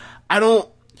 I don't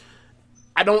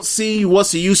see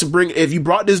what's the use of if you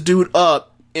brought this dude up,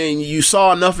 and you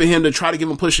saw enough of him to try to give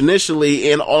him a push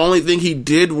initially, and the only thing he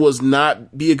did was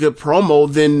not be a good promo,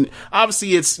 then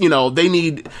obviously it's, they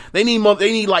need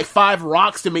like 5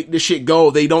 rocks to make this shit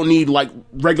go. They don't need like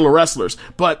regular wrestlers.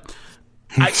 But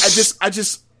I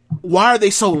just why are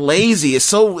they so lazy? It's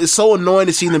so annoying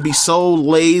to see them be so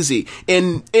lazy.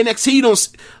 And NXT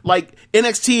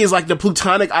NXT is like the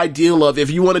plutonic ideal of, if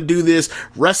you want to do this,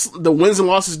 the wins and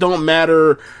losses don't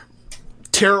matter.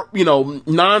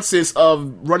 Nonsense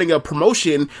of running a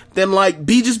promotion, then like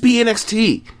just be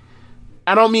NXT.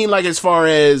 I don't mean like as far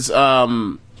as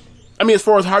as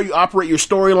far as how you operate your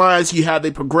storylines, how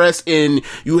they progress, and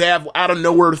you have out of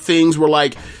nowhere things where,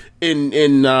 like, in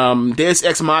Deus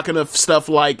Ex Machina stuff,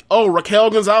 like, oh,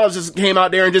 Raquel Gonzalez just came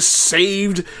out there and just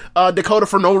saved Dakota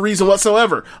for no reason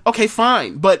whatsoever. Okay,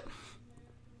 fine, but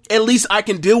at least I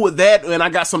can deal with that, and I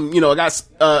got some,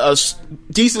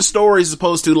 decent stories as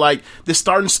opposed to, like, the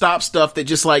start and stop stuff that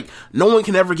just, like, no one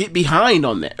can ever get behind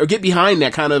on that, or get behind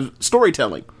that kind of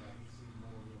storytelling.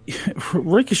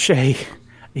 Ricochet,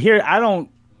 here, I don't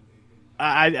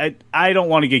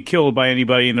want to get killed by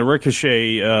anybody in the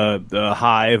Ricochet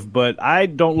hive, but I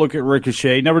don't look at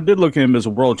Ricochet, never did look at him as a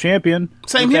world champion.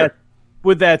 Same here.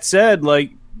 With that said,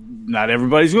 like, not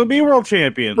everybody's going to be a world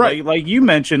champion. Right. Like you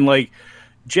mentioned, like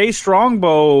Jay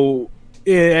Strongbow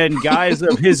and guys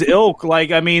of his ilk.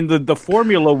 Like, I mean, the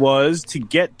formula was to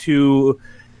get to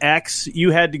X,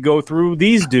 you had to go through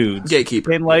these dudes.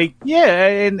 Gatekeeper. And like, yeah,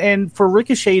 and for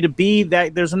Ricochet to be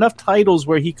that, there's enough titles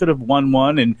where he could have won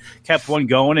one and kept one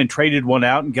going and traded one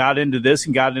out and got into this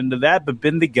and got into that, but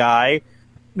been the guy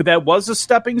that was a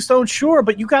stepping stone, sure,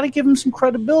 but you got to give him some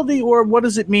credibility, or what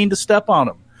does it mean to step on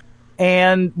him?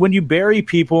 And when you bury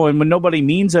people and when nobody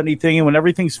means anything and when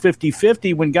everything's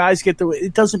 50-50, when guys get through,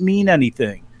 it doesn't mean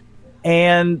anything.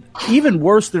 And even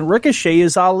worse than Ricochet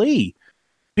is Ali.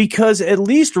 Because at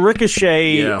least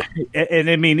Ricochet, and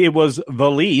I mean, it was the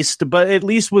least, but at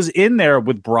least was in there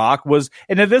with Brock,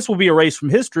 and if this will be erased from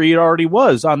history, it already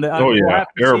was on the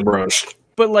airbrushed.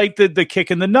 But like the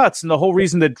kick in the nuts, and the whole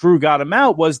reason that Drew got him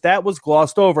out was that was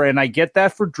glossed over, and I get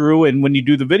that for Drew, and when you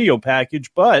do the video package,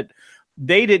 but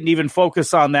they didn't even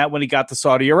focus on that when he got to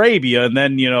Saudi Arabia, and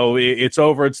then, it's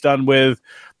over, it's done with.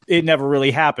 It never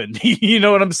really happened. You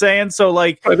know what I'm saying? So,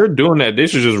 like, they're doing that. They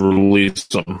should just release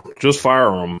them, just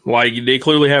fire them. Like, they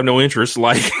clearly have no interest.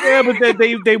 Like, yeah, but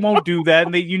they won't do that,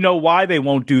 and you know why they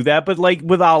won't do that. But like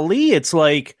with Ali, it's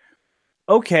like,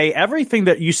 okay, everything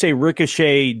that you say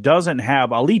Ricochet doesn't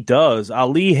have, Ali does.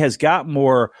 Ali has got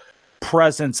more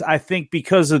presence, I think,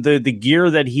 because of the gear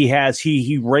that he has.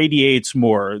 He radiates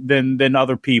more than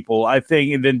other people, I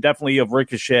think, and then definitely of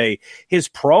Ricochet. His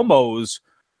promos.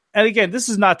 And again, this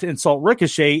is not to insult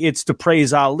Ricochet, it's to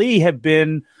praise Ali, have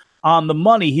been on the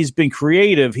money. He's been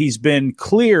creative. He's been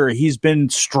clear. He's been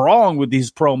strong with these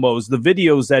promos, the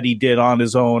videos that he did on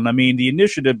his own. I mean, the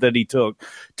initiative that he took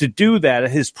to do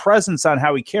that, his presence on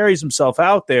how he carries himself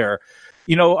out there.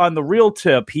 On the real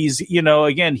tip, he's,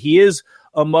 again, he is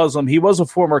a Muslim. He was a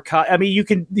former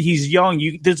he's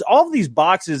young. There's all these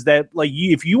boxes that, like,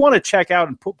 if you want to check out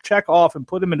and check off and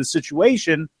put him in a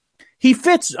situation, he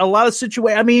fits a lot of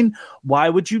situations. I mean, why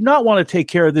would you not want to take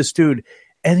care of this dude?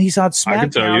 And he's on SmackDown. I can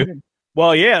tell you.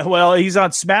 Well, yeah. Well, he's on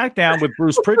SmackDown with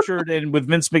Bruce Pritchard and with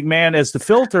Vince McMahon as the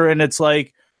filter. And it's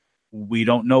like, we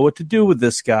don't know what to do with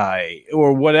this guy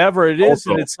or whatever it is.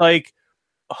 Also, and it's like,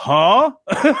 huh?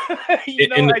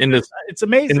 It's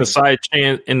amazing. In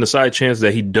the side chance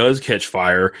that he does catch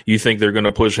fire, you think they're going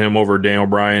to push him over Daniel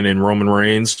Bryan and Roman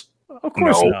Reigns? Of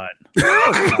course not.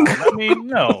 I mean,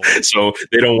 no. So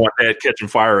they don't want that catching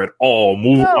fire at all.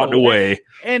 Move out the way.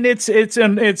 And it's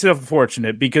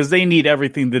unfortunate because they need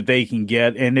everything that they can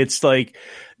get. And it's like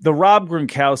the Rob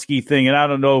Gronkowski thing. And I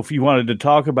don't know if you wanted to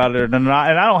talk about it or not.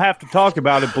 And I don't have to talk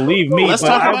about it. Believe me. Let's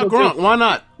talk about Gronk. Why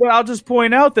not? Well, I'll just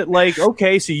point out that, like,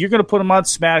 okay, so you're going to put him on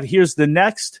Smack. Here's the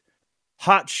next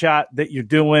hot shot that you're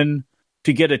doing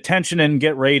to get attention and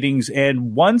get ratings.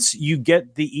 And once you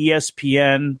get the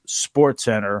ESPN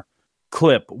SportsCenter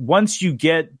clip, once you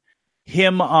get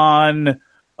him on,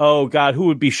 oh God, who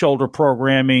would be shoulder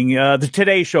programming? The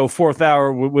Today Show, 4th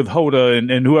hour with Hoda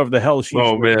and whoever the hell she's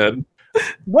with. Man.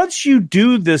 Once you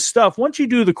do this stuff, once you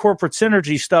do the corporate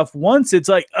synergy stuff, once it's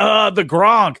like, the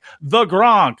Gronk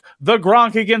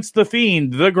against the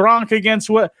Fiend, the Gronk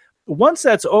against what? Once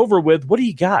that's over with, what do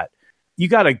you got? You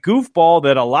got a goofball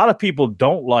that a lot of people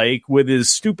don't like with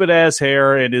his stupid ass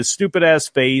hair and his stupid ass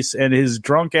face and his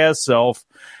drunk ass self.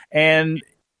 And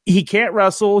he can't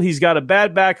wrestle. He's got a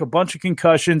bad back, a bunch of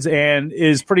concussions, and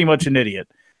is pretty much an idiot.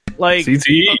 Like,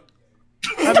 CTE.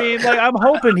 I mean, like, I'm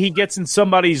hoping he gets in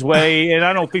somebody's way, and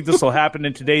I don't think this will happen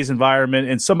in today's environment,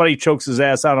 and somebody chokes his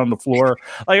ass out on the floor.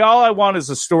 Like, all I want is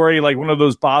a story like one of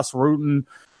those Boss Rutan,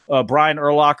 Brian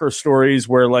Urlacher stories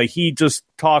where, like, he just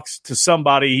talks to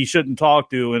somebody he shouldn't talk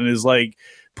to and is, like,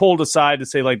 pulled aside to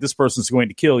say, like, this person's going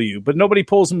to kill you. But nobody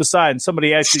pulls him aside, and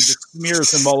somebody actually just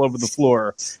smears him all over the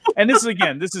floor. And this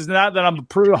is not that I'm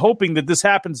hoping that this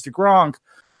happens to Gronk,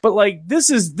 but, like,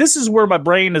 this is where my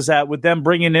brain is at with them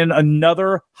bringing in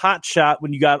another hot shot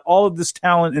when you got all of this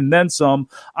talent and then some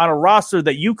on a roster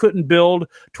that you couldn't build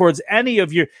towards any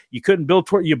of you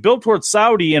built towards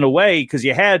Saudi in a way because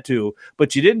you had to,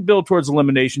 but you didn't build towards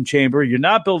Elimination Chamber. You're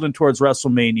not building towards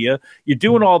WrestleMania. You're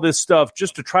doing all this stuff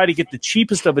just to try to get the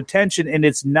cheapest of attention, and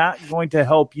it's not going to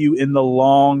help you in the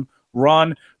long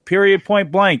run, period,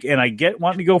 point blank. And I get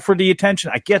wanting to go for the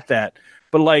attention. I get that.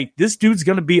 But, like, this dude's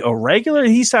going to be a regular.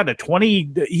 He's signed a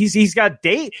 20. He's got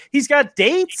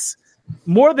dates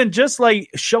more than just, like,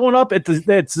 showing up at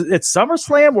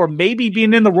SummerSlam or maybe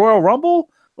being in the Royal Rumble.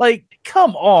 Like,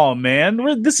 come on,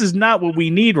 man. This is not what we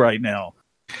need right now.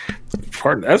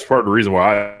 That's part of the reason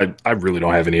why I really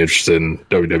don't have any interest in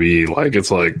WWE. Like,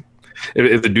 it's like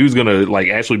if the dude's gonna like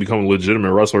actually become a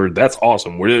legitimate wrestler, that's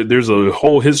awesome. There's a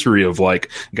whole history of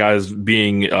like guys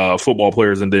being football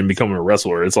players and then becoming a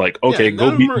wrestler. It's like, okay,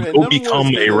 go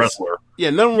become a wrestler. Yeah,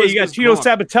 you got Tito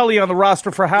Sabatelli on the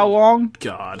roster for how long?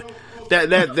 God.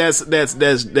 That's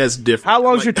different. How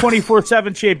long has your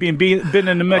 24/7 champion been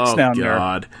in the mix down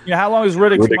there? Yeah, how long has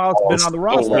Riddick Moss been on the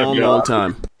roster? A long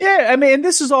time. Yeah, I mean, and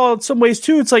this is all in some ways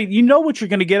too. It's like you know what you're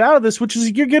going to get out of this, which is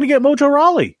you're going to get Mojo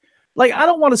Rawley. Like I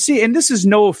don't want to see, and this is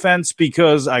no offense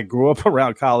because I grew up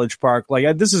around College Park.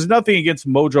 Like this is nothing against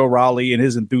Mojo Rawley and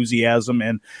his enthusiasm,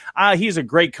 and he's a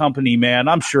great company man.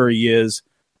 I'm sure he is,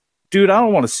 dude. I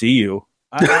don't want to see you.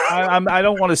 I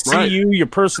don't want to see you, your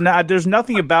personality. There's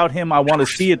nothing about him I want to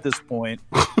see at this point.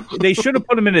 They should have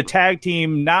put him in a tag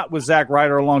team, not with Zack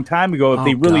Ryder a long time ago, if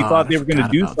they really thought they were going to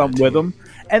do something with him.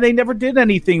 And they never did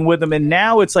anything with him. And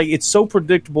now it's like it's so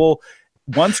predictable.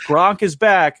 Once Gronk is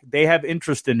back, they have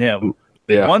interest in him.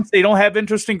 Yeah. Once they don't have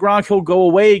interest in Gronk, he'll go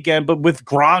away again. But with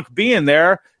Gronk being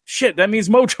there, shit, that means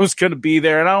Mojo's going to be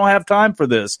there, and I don't have time for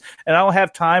this. And I don't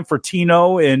have time for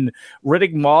Tino and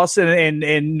Riddick Moss,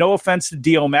 and no offense to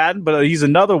Dio Madden, but he's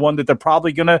another one that they're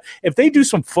probably going to, if they do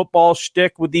some football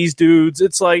shtick with these dudes,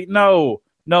 it's like, no,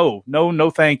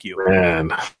 thank you.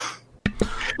 Man.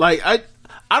 Like, I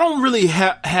don't really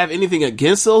have anything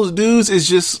against those dudes. It's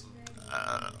just,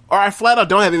 or I flat out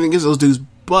don't have anything against those dudes,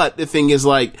 but the thing is,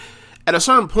 like, at a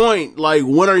certain point, like,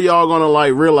 when are y'all going to,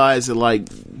 like, realize that, like,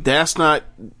 that's not...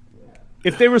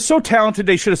 If they were so talented,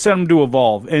 they should have sent them to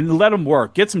Evolve and let them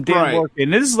work. Get some damn work.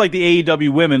 And this is like the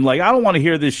AEW women. Like, I don't want to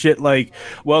hear this shit like,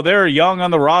 well, they're young on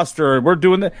the roster. We're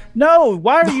doing that. No,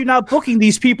 why are you not booking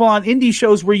these people on indie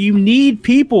shows where you need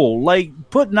people? Like,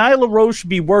 put Nyla Rose should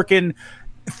be working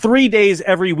 3 days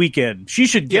every weekend. She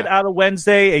should get out of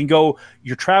Wednesday and go,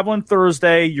 you're traveling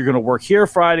Thursday. You're going to work here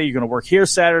Friday. You're going to work here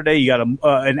Saturday. You got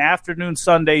an afternoon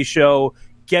Sunday show.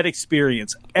 Get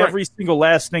experience. Every single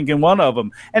last stinking one of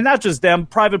them. And not just them,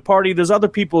 Private Party, there's other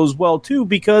people as well, too,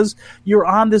 because you're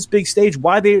on this big stage.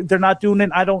 Why they're not doing it,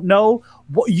 I don't know.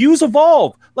 Use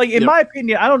Evolve. Like, in my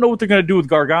opinion, I don't know what they're going to do with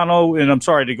Gargano, and I'm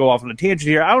sorry to go off on a tangent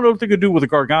here. I don't know what they're going to do with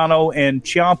Gargano and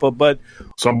Ciampa, but...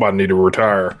 Somebody need to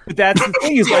retire. That's the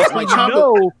thing, is like,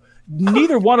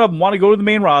 neither one of them want to go to the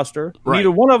main roster. Right.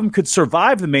 Neither one of them could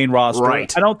survive the main roster.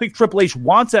 Right. I don't think Triple H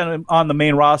wants them on the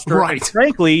main roster. Right. And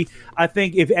frankly, I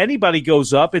think if anybody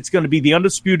goes up, it's going to be the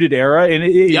Undisputed Era, and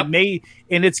it may,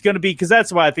 and it's going to be, because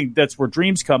that's why I think that's where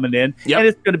Dream's coming in, and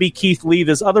it's going to be Keith Lee.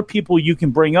 There's other people you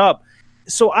can bring up.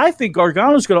 So I think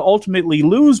Gargano's going to ultimately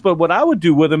lose, but what I would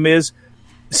do with him is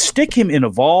stick him in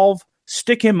Evolve.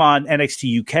 Stick him on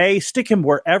NXT UK. Stick him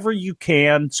wherever you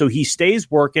can, so he stays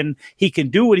working. He can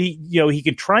do what he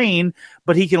can train,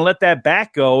 but he can let that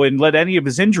back go and let any of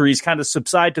his injuries kind of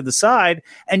subside to the side,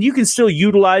 and you can still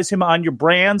utilize him on your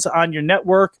brands, on your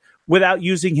network, without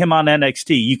using him on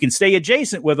NXT. You can stay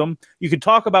adjacent with him. You can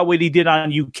talk about what he did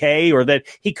on UK, or that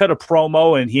he cut a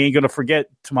promo and he ain't going to forget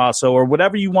Tommaso, or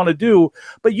whatever you want to do,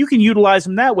 but you can utilize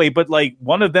him that way. But like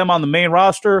one of them on the main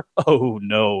roster, oh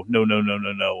no.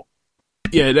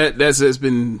 Yeah, that's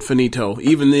been finito.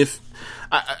 Even if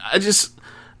I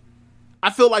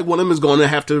feel like one of them is going to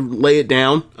have to lay it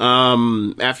down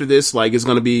after this. Like, it's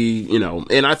going to be,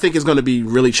 and I think it's going to be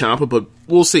really Ciampa, but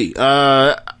we'll see.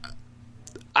 I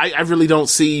really don't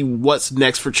see what's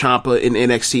next for Ciampa in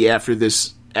NXT after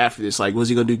this. Like, what's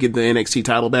he going to do? Get the NXT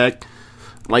title back?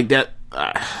 Like that?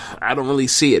 I don't really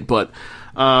see it, but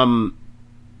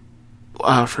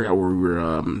I forgot what we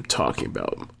were talking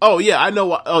about. Oh, yeah, I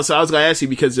know. So I was going to ask you,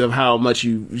 because of how much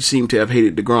you seem to have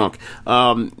hated the Gronk.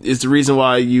 Is the reason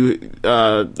why you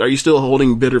are you still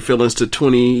holding bitter feelings to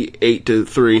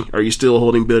 28-3? Are you still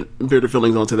holding bitter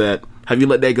feelings onto that? Have you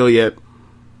let that go yet?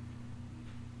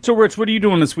 So, Rich, what are you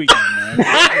doing this weekend,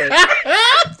 man?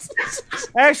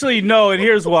 Actually, no, and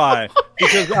here's why.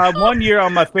 Because 1 year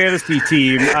on my fantasy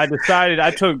team, I decided I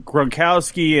took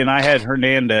Gronkowski and I had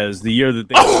Hernandez the year that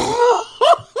they...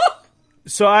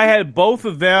 So I had both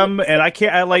of them, and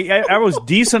I was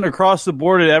decent across the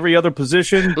board at every other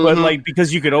position, but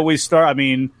because you could always start. I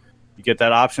mean, you get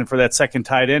that option for that second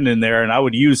tight end in there, and I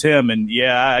would use him, and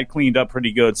I cleaned up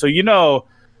pretty good. So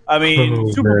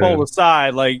Super Bowl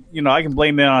aside, I can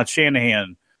blame that on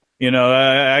Shanahan.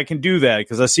 I can do that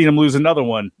because I seen him lose another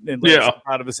one and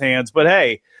out of his hands. But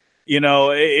hey,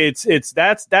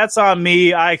 that's on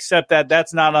me. I accept that.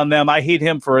 That's not on them. I hate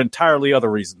him for entirely other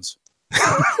reasons.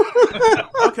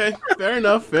 Okay, fair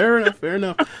enough.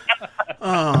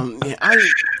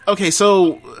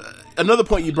 So another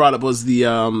point you brought up was the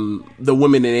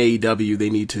women in AEW. They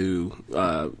need to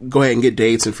go ahead and get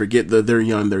dates and forget that they're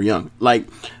young. Like,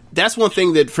 that's one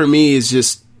thing that for me is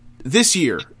just, this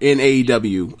year in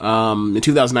AEW, in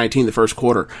 2019, the first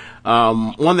quarter,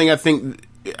 one thing I think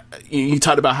you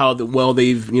talked about how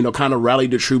they've, kind of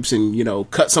rallied the troops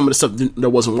and, cut some of the stuff that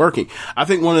wasn't working. I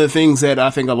think one of the things that I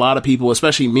think a lot of people,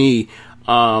 especially me,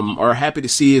 are happy to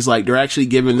see is like they're actually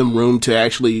giving them room to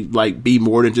actually like be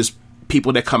more than just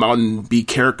people that come out and be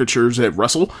caricatures that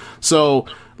wrestle. So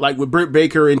like with Britt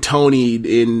Baker and Tony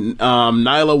and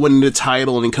Nyla winning the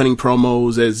title and cutting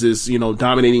promos as this,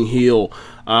 dominating heel,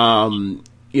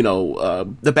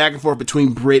 the back and forth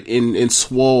between Britt and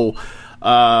Swole,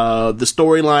 the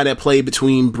storyline that played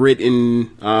between Britt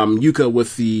and Yuka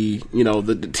with the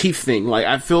the teeth thing. Like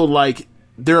I feel like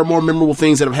there are more memorable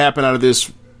things that have happened out of this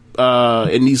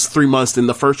in these 3 months than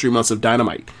the first 3 months of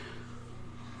Dynamite.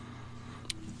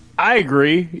 I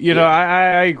agree.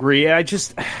 I agree. I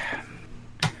thought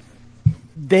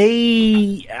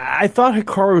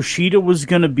Hikaru Shida was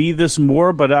going to be this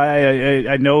more, but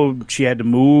I know she had to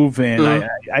move, and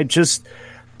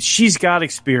she's got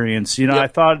experience. I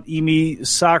thought Emi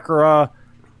Sakura,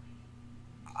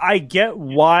 I get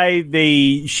why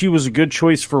she was a good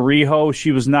choice for Riho.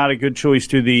 She was not a good choice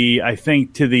to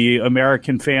the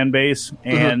American fan base,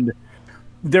 and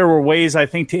there were ways I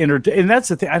think to introduce, and that's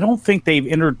the thing. I don't think they've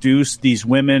introduced these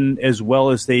women as well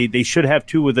as they should have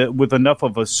to with enough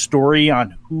of a story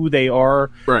on who they are,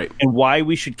 right, and why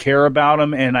we should care about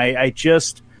them. And I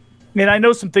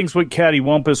know some things with Catty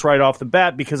Wumpus right off the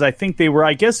bat because I think they were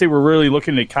really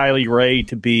looking at Kylie Rae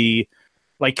to be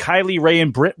like Kylie Rae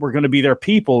and Britt were going to be their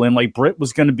people, and like Britt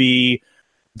was going to be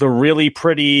the really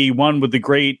pretty one with the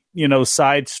great,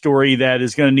 side story that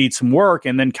is going to need some work.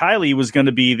 And then Kylie was going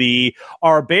to be the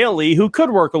R. Bailey who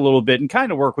could work a little bit and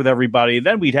kind of work with everybody. And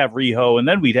then we'd have Riho and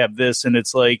then we'd have this. And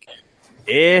it's like,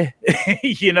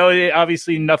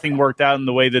 obviously nothing worked out in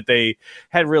the way that they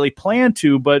had really planned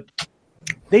to, but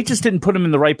they just didn't put him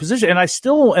in the right position. And I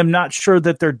still am not sure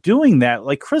that they're doing that.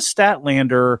 Like Chris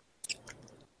Statlander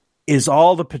is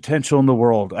all the potential in the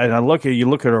world. And you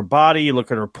look at her body, you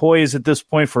look at her poise at this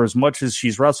point for as much as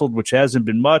she's wrestled, which hasn't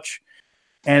been much.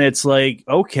 And it's like,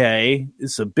 okay,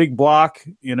 it's a big block,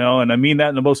 and I mean that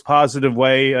in the most positive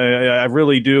way. I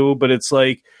really do. But it's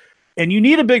like, and you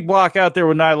need a big block out there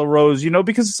with Nyla Rose,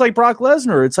 because it's like Brock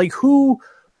Lesnar. It's like, who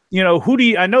do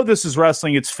you, I know this is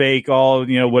wrestling, it's fake, all,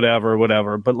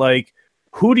 whatever. But like,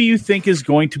 who do you think is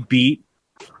going to beat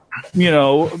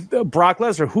Brock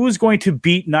Lesnar? Who is going to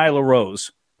beat Nyla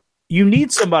Rose? You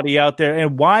need somebody out there,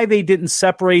 and why they didn't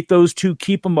separate those two,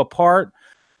 keep them apart,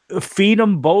 feed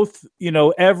them both,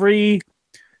 every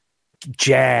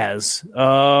jazz.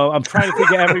 I'm trying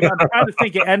to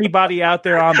think of anybody out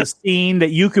there on the scene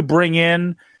that you could bring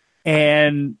in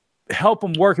and help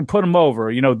them work and put them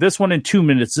over. This one in 2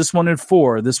 minutes, this one in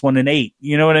 4, this one in 8.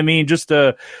 You know what I mean? Just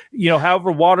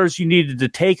however waters you needed to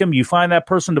take them, you find that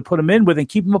person to put them in with and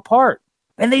keep them apart.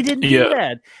 And they didn't do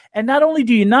that. And not only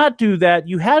do you not do that,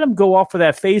 you had them go off for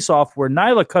that face-off where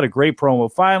Nyla cut a great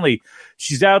promo. Finally,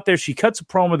 she's out there, she cuts a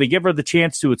promo, they give her the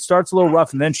chance to. It starts a little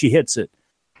rough, and then she hits it.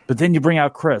 But then you bring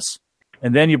out Chris,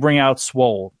 and then you bring out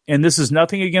Swole. And this is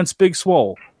nothing against Big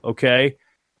Swole, okay?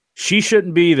 She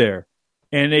shouldn't be there.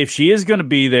 And if she is going to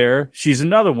be there, she's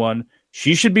another one.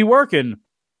 She should be working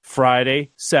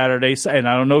Friday, Saturday, and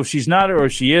I don't know if she's not or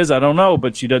if she is. I don't know,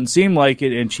 but she doesn't seem like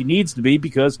it, and she needs to be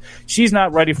because she's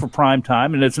not ready for prime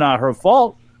time, and it's not her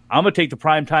fault. I'm going to take the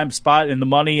prime time spot and the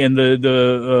money and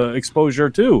the exposure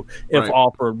too, if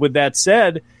offered. With that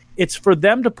said, it's for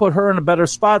them to put her in a better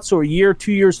spot so a year,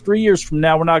 2 years, 3 years from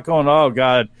now, we're not going, oh,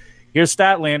 God, here's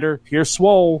Statlander, here's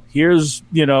Swole, here's,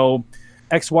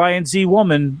 X, Y, and Z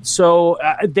woman. So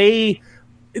they've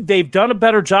done a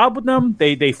better job with them.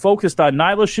 They focused on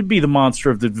Nyla should be the monster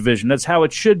of the division. That's how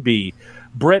it should be.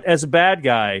 Britt as a bad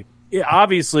guy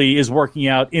obviously is working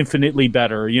out infinitely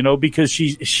better, because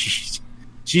she's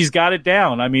got it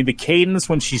down. I mean, the cadence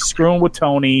when she's screwing with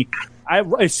Tony.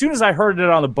 As soon as I heard it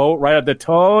on the boat, right up the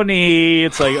Tony,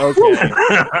 it's like, okay.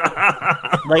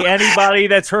 Like anybody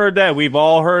that's heard that, we've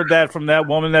all heard that from that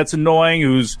woman that's annoying,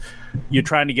 who's you're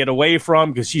trying to get away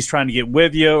from because she's trying to get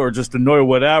with you or just annoy or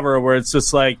whatever, where it's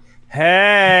just like,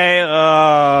 hey,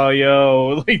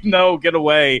 like, no, get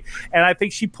away. And I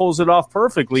think she pulls it off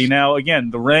perfectly. Now, again,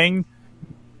 the ring,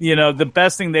 the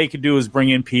best thing they could do is bring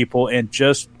in people and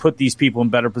just put these people in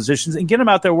better positions and get them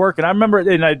out there working. I remember,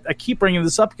 and I keep bringing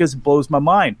this up because it blows my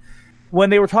mind,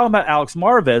 when they were talking about Alex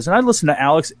Marvez, and I listen to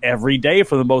Alex every day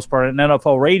for the most part on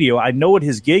NFL radio. I know what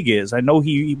his gig is. I know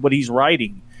what he's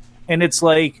writing. And it's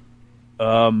like,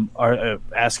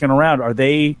 asking around,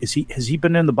 has he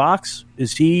been in the box?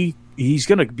 He's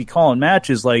going to be calling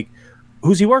matches, like,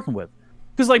 who's he working with?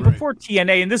 Because before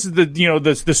TNA, and this is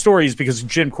the stories because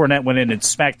Jim Cornette went in and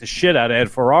smacked the shit out of Ed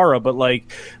Ferrara. But when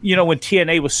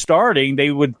TNA was starting,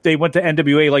 they went to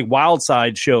NWA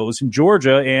Wildside shows in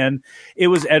Georgia, and it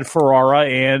was Ed Ferrara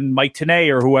and Mike Tenay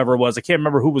or whoever it was. I can't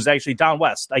remember who was actually Don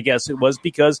West. I guess it was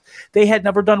because they had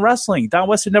never done wrestling. Don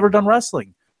West had never done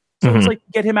wrestling, so it's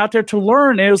get him out there to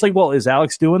learn. And it was well, is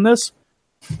Alex doing this?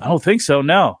 I don't think so.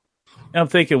 No. And I'm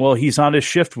thinking, well, he's on his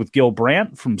shift with Gil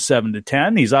Brandt from 7 to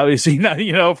 10. He's obviously not,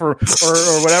 or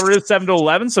whatever it is, 7 to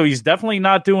 11. So he's definitely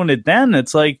not doing it then.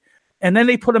 It's and then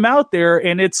they put him out there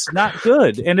and it's not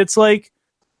good. And it's well,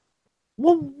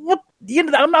 what,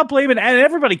 I'm not blaming, and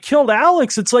everybody killed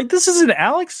Alex. It's this isn't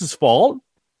Alex's fault.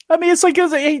 I mean, it's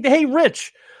hey,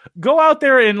 Rich, go out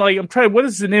there and I'm trying, what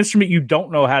is an instrument you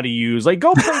don't know how to use?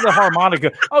 Go play the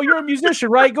harmonica. Oh, you're a musician,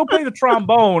 right? Go play the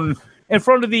trombone in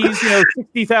front of these,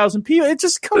 60,000 people. It's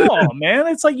just, come on, man.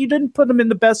 It's you didn't put him in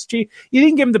the best you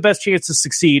didn't give him the best chance to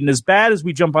succeed. And as bad as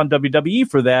we jump on WWE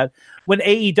for that, when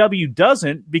AEW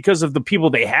doesn't, because of the people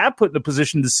they have put in a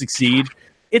position to succeed,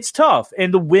 it's tough.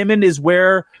 And the women is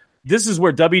where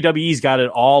WWE's got it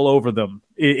all over them,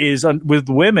 is with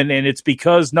women. And it's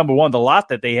because, number one, the lot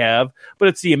that they have, but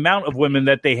it's the amount of women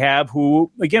that they have who,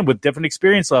 again, with different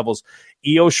experience levels.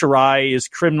 Io Shirai is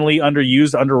criminally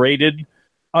underused, underrated,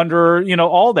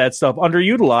 all that stuff,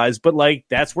 underutilized, but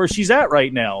that's where she's at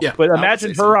right now. Yeah, but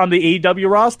imagine her on the AEW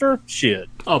roster. Shit.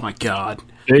 Oh my God.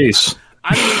 Jeez.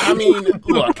 I mean,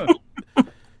 look,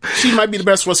 she might be the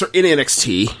best wrestler in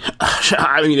NXT.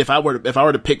 I mean, if I were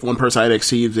to pick one person at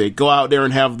NXT, they go out there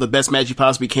and have the best match you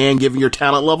possibly can, given your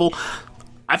talent level.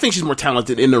 I think she's more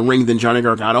talented in the ring than Johnny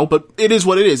Gargano, but it is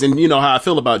what it is, and you know how I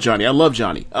feel about Johnny. I love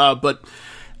Johnny, but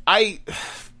I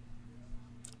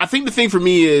think the thing for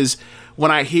me is, when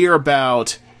I hear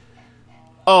about,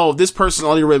 oh, this person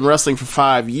only been wrestling for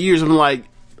 5 years, I'm like,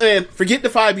 man, forget the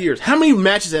 5 years. How many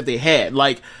matches have they had?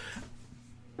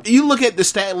 You look at the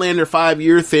Statlander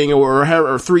 5-year thing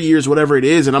or 3 years, whatever it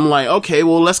is, and I'm like, okay,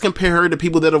 well, let's compare her to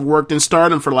people that have worked in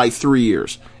Stardom for 3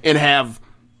 years and have,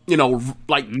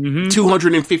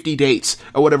 250 dates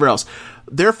or whatever else.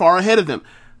 They're far ahead of them.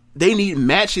 They need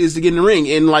matches to get in the ring.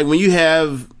 And when you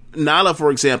have Nyla,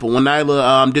 for example, when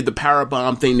Nyla did the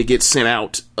powerbomb thing to get sent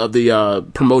out of the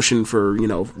promotion for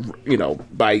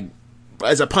by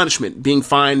as a punishment, being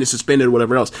fined and suspended or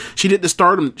whatever else, she did the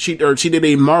Stardom. She did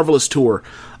a Marvelous tour,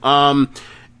 and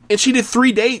she did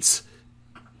 3 dates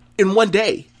in one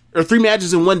day, or 3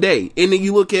 matches in one day. And then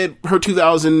you look at her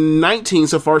 2019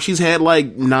 so far, she's had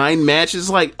 9 matches.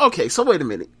 Okay, so wait a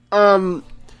minute. The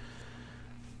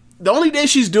only day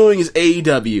she's doing is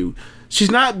AEW. She's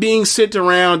not being sent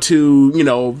around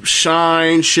to,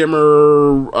 Shine,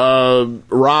 Shimmer,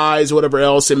 Rise, whatever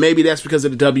else. And maybe that's because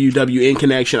of the WWN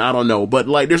connection. I don't know. But,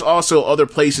 there's also other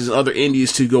places, other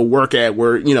indies to go work at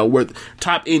where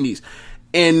top indies.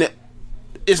 And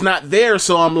it's not there.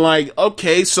 So I'm like,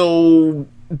 okay, so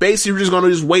basically we're just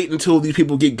going to wait until these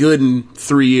people get good in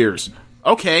 3 years.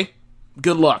 Okay.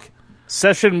 Good luck.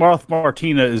 Session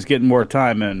Martina is getting more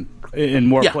time in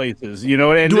more places, and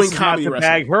doing this is not to wrestling.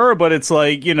 bag her, but it's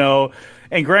and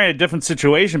granted, different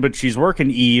situation, but she's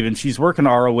working Eve and she's working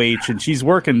ROH and she's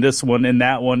working this one and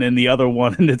that one and the other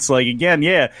one, and it's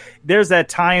again, there's that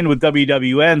tie-in with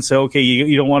WWN. So okay,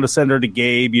 you don't want to send her to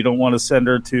Gabe, you don't want to send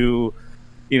her to,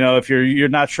 if you're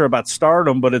not sure about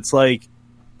Stardom, but it's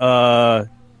Tokyo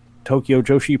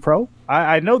Joshi Pro.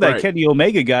 I know that Kenny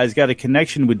Omega guy's got a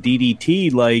connection with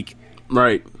DDT,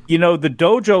 right. The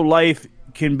dojo life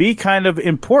can be kind of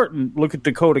important. Look at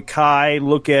Dakota Kai.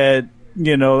 Look at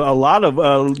a lot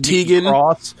of Tegan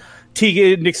Cross,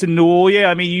 Tegan, Nixon Newell. Yeah,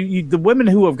 I mean, the women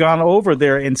who have gone over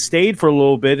there and stayed for a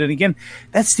little bit. And again,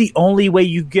 that's the only way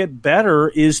you get better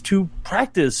is to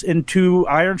practice and to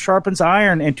iron sharpens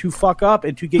iron and to fuck up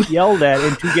and to get yelled at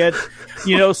and to get,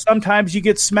 sometimes you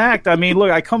get smacked. I mean,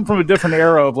 look, I come from a different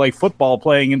era of football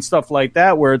playing and stuff like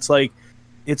that, where it's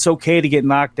it's okay to get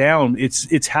knocked down.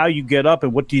 It's how you get up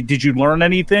and did you learn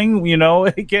anything?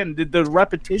 Again, the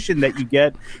repetition that you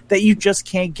get that you just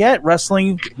can't get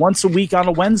wrestling once a week on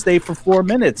a Wednesday for 4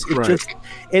 minutes.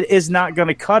 It is not going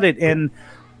to cut it. And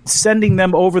sending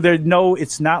them over there, no,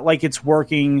 it's not like it's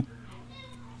working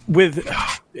with,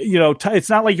 it's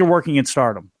not like you're working in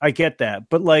Stardom. I get that.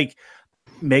 But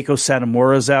Mako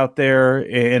Satomura's out there,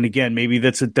 and again, maybe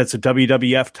that's a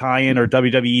WWF tie-in or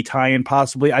WWE tie-in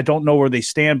possibly. I don't know where they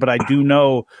stand, but I do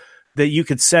know that you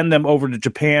could send them over to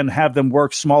Japan, have them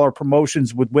work smaller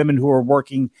promotions with women who are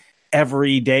working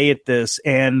every day at this,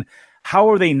 and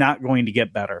how are they not going to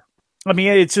get better? I mean,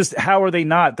 it's just, how are they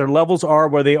not? Their levels are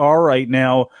where they are right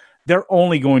now. They're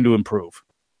only going to improve.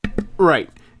 Right.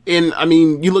 And, I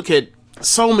mean, you look at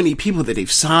so many people that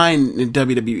they've signed in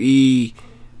WWE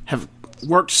have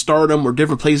worked Stardom or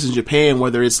different places in Japan,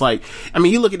 whether it's like, I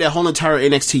mean, you look at that whole entire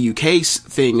NXT UK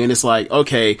thing, and it's like,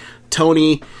 okay,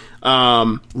 Tony,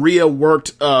 Rhea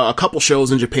worked a couple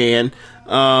shows in Japan.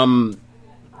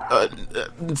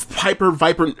 Piper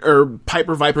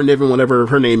Viper Niven, whatever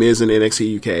her name is in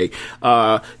NXT UK.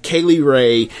 Kaylee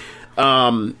Ray,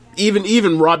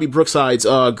 even Robbie Brookside's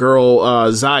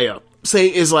girl Zaya,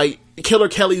 saying is like Killer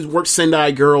Kelly's worked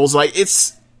Sendai Girls. Like,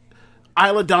 it's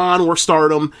Isla Dawn worked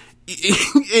Stardom,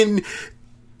 and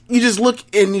you just look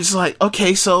and you're just like,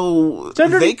 okay, so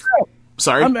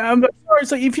sorry, I'm sorry.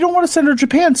 It's like, if you don't want to send her to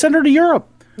Japan, send her to Europe.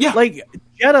 Yeah, like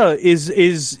Jeddah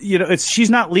is she's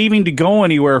not leaving to go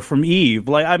anywhere from Eve.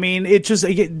 Like, I mean,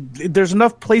 there's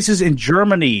enough places in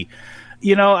Germany.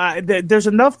 There's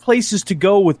enough places to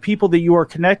go with people that you are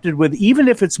connected with, even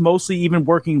if it's mostly even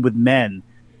working with men.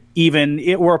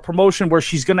 Or a promotion where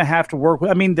she's going to have to work with.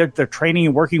 I mean, they're training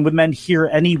and working with men here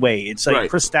anyway. It's like, right.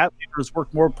 Chris Statlander has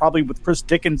worked more probably with Chris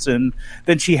Dickinson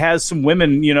than she has some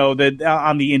women, that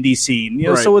on the indie scene.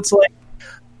 Right. So it's like,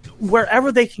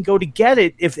 wherever they can go to get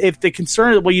it, if the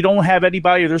concern is, well, you don't have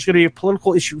anybody, or there's going to be a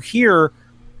political issue here.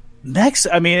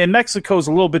 In Mexico is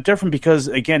a little bit different because,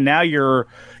 again, now you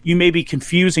may be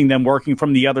confusing them working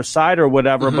from the other side or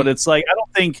whatever. Mm-hmm. But it's like, I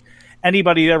don't think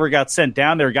anybody that ever got sent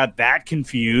down there got that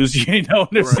confused. Right.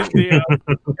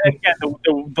 Again,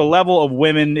 the level of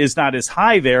women is not as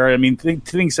high there. I mean,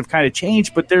 things have kind of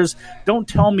changed, but don't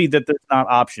tell me that there's not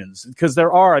options, because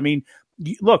there are. I mean,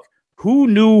 look. Who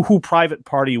knew who Private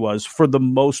Party was for the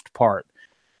most part?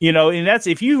 And that's,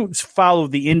 if you follow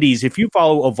the indies, if you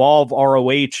follow Evolve,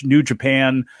 ROH, New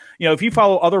Japan, if you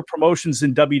follow other promotions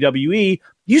in WWE,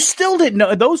 you still didn't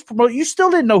know you still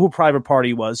didn't know who Private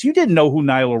Party was. You didn't know who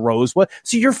Nyla Rose was.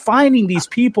 So you're finding these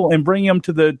people and bringing them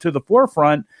to the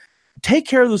forefront. Take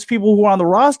care of those people who are on the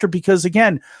roster, because,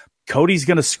 again, Cody's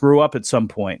going to screw up at some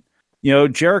point.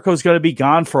 Jericho's going to be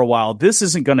gone for a while. This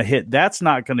isn't going to hit. That's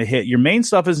not going to hit. Your main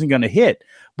stuff isn't going to hit.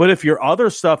 But if your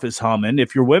other stuff is humming,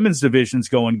 if your women's division's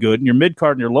going good, and your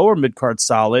mid-card and your lower mid-card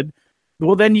solid,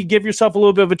 well, then you give yourself a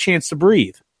little bit of a chance to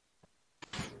breathe.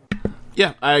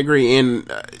 Yeah, I agree. And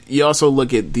you also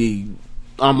look at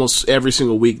almost every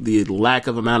single week, the lack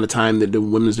of amount of time that the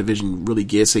women's division really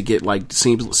gets. They get like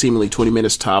seemingly 20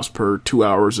 minutes tops per 2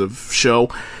 hours of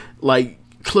show. Like,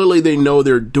 clearly they know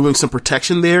they're doing some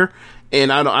protection there,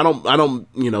 and I'm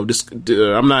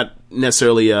not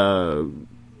necessarily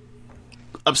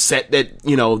upset that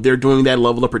they're doing that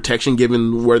level of protection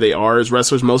given where they are as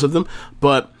wrestlers, most of them.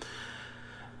 But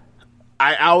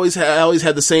I always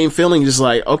had the same feeling, just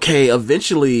like, okay,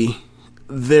 eventually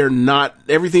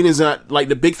everything is not, like,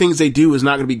 the big things they do is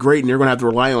not going to be great, and they're going to have to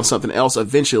rely on something else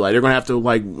eventually. Like, they're going to have to,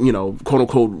 like, quote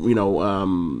unquote,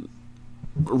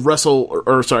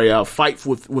 fight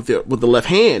with the left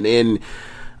hand. And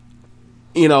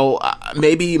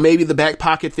maybe the back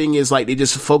pocket thing is like they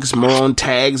just focus more on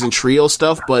tags and trio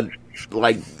stuff, but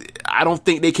like I don't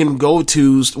think they can go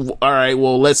to, all right,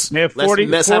 well, let's have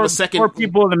a second. 4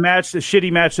 people in the match, the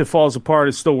shitty match that falls apart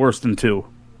is still worse than 2.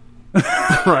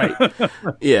 Right.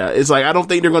 Yeah, it's like I don't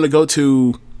think they're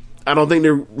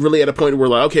really at a point where,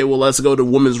 like, okay, well, let's go to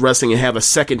women's wrestling and have a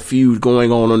second feud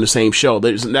going on the same show.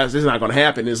 That's not going to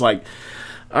happen. It's like,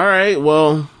 all right,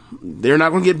 well, they're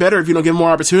not going to get better if you don't give them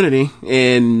more opportunity.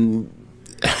 And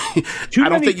I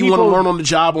don't think you want to learn on the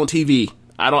job on TV.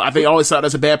 I think I always thought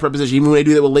that's a bad proposition, even when they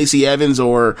do that with Lacey Evans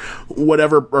or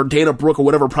whatever, or Dana Brooke or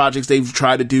whatever projects they've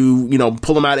tried to do,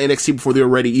 pull them out of NXT before they were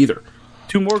ready either.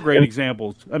 2 more great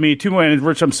examples. I mean, 2 more, and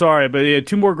Rich, I'm sorry, but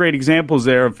 2 more great examples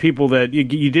there of people that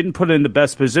you didn't put in the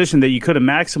best position that you could have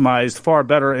maximized far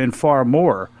better and far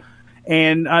more.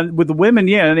 And with the women,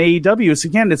 in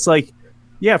AEW, it's like,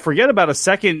 forget about a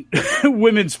second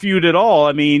women's feud at all.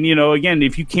 I mean, again,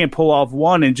 if you can't pull off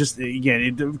one, and just,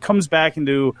 again, it comes back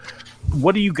into,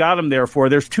 what do you got them there for?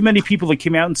 There's too many people that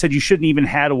came out and said you shouldn't even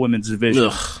had a women's division.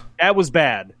 Ugh. That was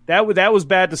bad. That was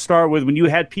bad to start with, when you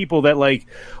had people that, like,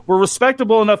 were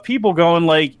respectable enough people going,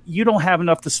 like, you don't have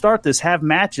enough to start this. Have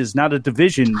matches, not a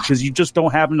division, because you just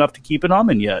don't have enough to keep it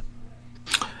humming yet.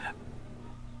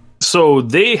 So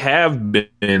they have been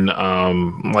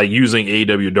using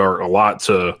AEW Dark a lot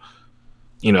to,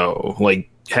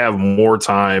 like, have more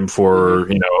time for,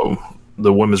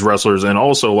 the women's wrestlers, and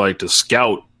also, like, to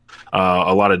scout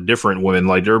a lot of different women.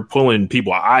 Like, they're pulling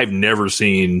people I've never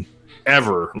seen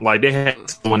ever. Like, they had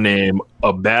someone named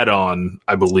Abaddon,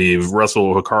 I believe,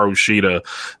 wrestle Hikaru Shida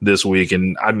this week.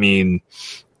 And I mean,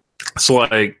 it's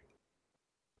like,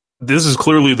 this is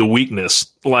clearly the weakness.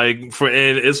 And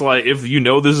it's like, if you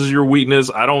know this is your weakness,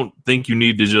 I don't think you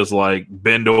need to just like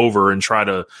bend over and try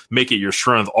to make it your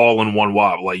strength all in one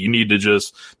whop. Like, you need to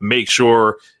just make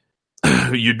sure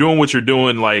you're doing what you're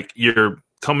doing. Like, you're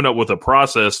coming up with a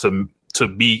process to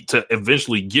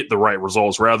eventually get the right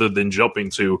results, rather than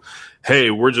jumping to, hey,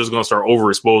 we're just going to start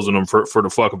overexposing them for the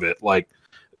fuck of it. Like,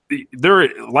 they're,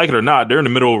 like it or not, they're in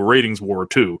the middle of a ratings war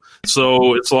too.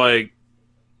 So it's like,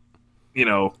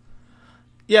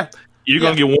 yeah, you're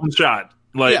going to get one shot.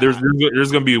 Like, there's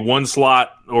going to be one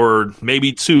slot or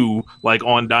maybe two, like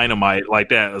on Dynamite, like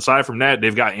that. Aside from that,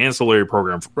 they've got ancillary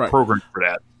programs for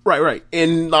that. Right.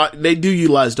 And they do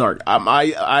utilize Dark.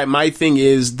 My thing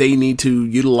is, they need to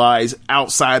utilize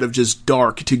outside of just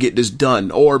Dark to get this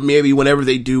done. Or maybe whenever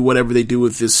they do whatever they do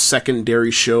with this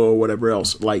secondary show or whatever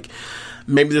else. Like,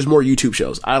 maybe there's more YouTube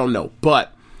shows. I don't know.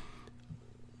 But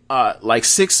like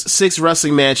six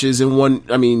wrestling matches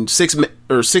in six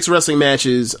wrestling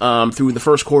matches through the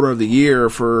first quarter of the year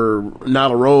for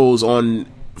Nyla Rose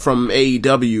from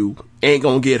AEW ain't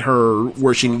gonna get her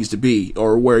where she needs to be,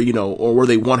 or where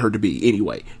they want her to be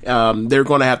anyway. They're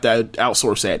gonna have to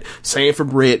outsource that. Same for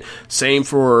Britt. Same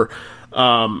for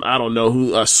I don't know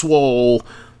who, Swole.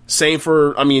 Same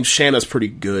for, Shanna's pretty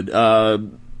good.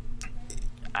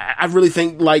 I really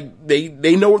think like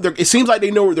they know it seems like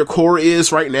they know what their core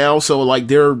is right now, so like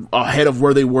they're ahead of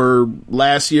where they were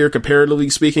last year, comparatively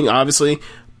speaking, obviously.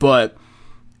 But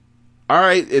all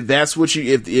right, if that's what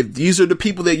if these are the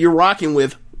people that you're rocking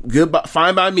with, good,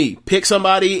 fine by me. Pick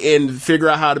somebody and figure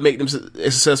out how to make them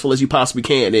as successful as you possibly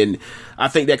can. And I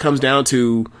think that comes down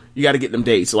to, you got to get them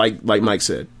dates, like Mike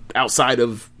said, outside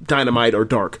of Dynamite or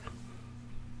Dark.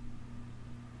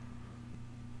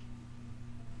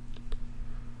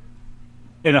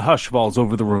 And a hush falls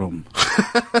over the room.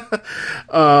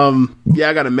 Yeah,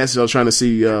 I got a message. I was trying to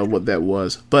see what that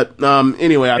was. But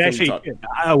anyway,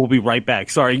 I will be right back.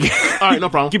 Sorry. All right, no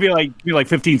problem. Give me like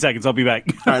 15 seconds. I'll be back.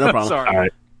 All right, no problem. Sorry. All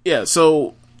right. Yeah,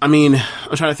 so, I'm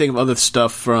trying to think of other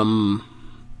stuff from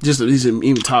just that he's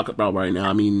even talk about right now.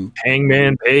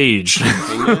 Hangman Page.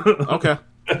 Hangman? Okay.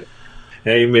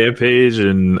 Hangman Page,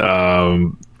 and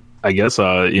I guess he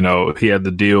had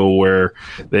the deal where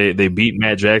they beat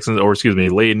Nick Jackson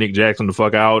the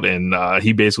fuck out, and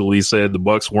he basically said the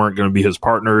Bucks weren't going to be his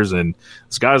partners, and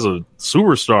this guy's a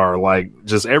superstar. Like,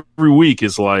 just every week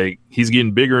it's like he's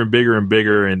getting bigger and bigger and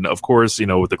bigger, and of course,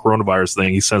 with the coronavirus thing,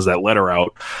 he sends that letter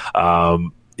out.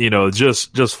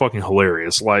 Just fucking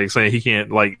hilarious. Like, saying he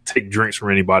can't like take drinks from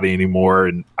anybody anymore,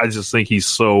 and I just think he's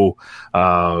so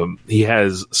he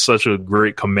has such a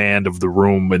great command of the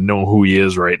room and know who he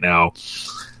is right now.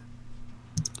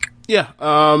 Yeah,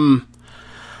 I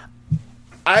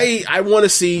want to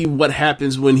see what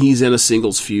happens when he's in a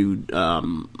singles feud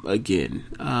again.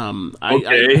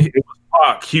 It was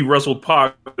Pac. He wrestled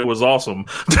Pac. It was awesome.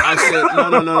 I said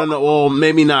no. Well,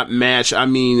 maybe not match.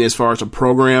 As far as a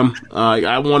program,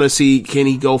 I want to see, can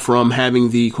he go from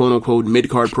having the quote unquote mid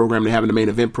card program to having the main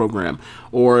event program,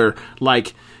 or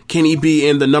like, can he be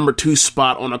in the number 2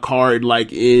 spot on a card,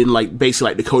 like in like basically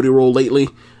like the Cody role lately?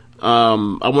 I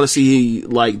want to see,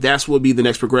 like, that's what would be the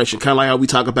next progression. Kind of like how we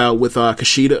talk about with not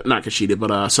Kushida,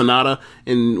 but Sonata,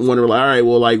 and wonder, like, all right,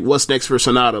 well, like, what's next for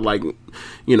Sonata? Like,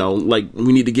 like,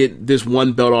 we need to get this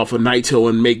one belt off of Naito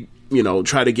and make,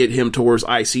 try to get him towards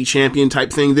IC champion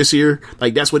type thing this year.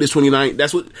 Like, that's what his 29,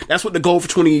 that's what the goal for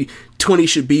 2020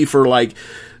 should be for, like,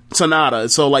 Sonata.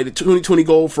 So, like, the 2020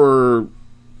 goal for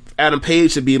Adam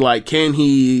Page should be, like, can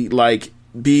he, like,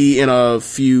 be in a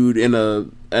feud, in a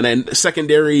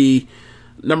secondary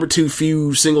number 2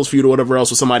 feud, singles feud, or whatever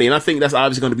else with somebody. And I think that's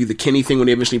obviously going to be the Kenny thing when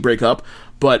they eventually break up.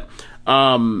 But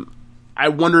I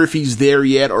wonder if he's there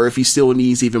yet, or if he still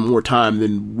needs even more time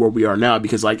than where we are now.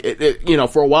 Because, like,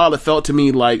 for a while it felt to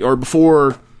me like, or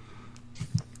before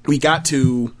we got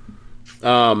to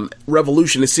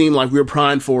Revolution, it seemed like we were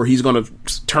primed for he's going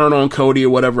to turn on Cody or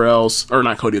whatever else, or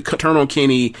not Cody, turn on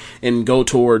Kenny and go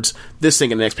towards this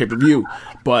thing in the next pay-per-view.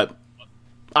 But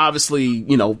obviously,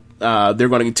 they're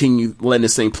going to continue letting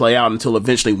this thing play out until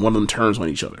eventually one of them turns on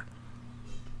each other.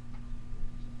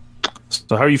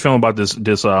 So how are you feeling about this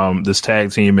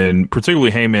tag team, and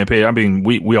particularly Hangman Page?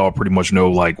 We all pretty much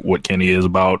know like what Kenny is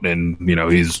about, and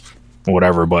he's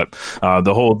whatever. But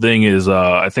the whole thing is,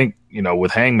 I think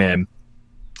with Hangman,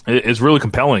 it's really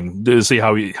compelling to see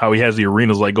how he has the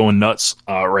arenas like going nuts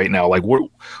right now. Like,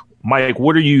 Mike,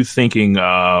 what are you thinking?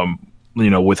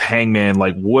 With Hangman,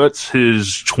 like, what's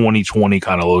his 2020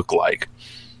 kind of look like?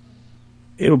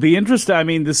 It'll be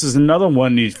interesting. This is another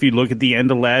one. If you look at the end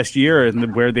of last year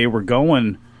and where they were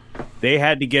going, they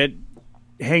had to get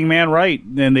Hangman right,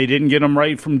 and they didn't get him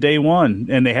right from day one,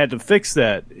 and they had to fix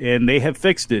that, and they have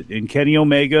fixed it. And Kenny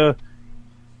Omega,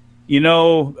 a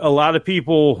lot of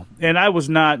people, and I was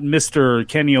not Mr.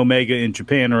 Kenny Omega in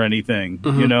Japan or anything.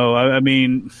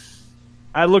 Mm-hmm.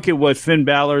 I look at what Finn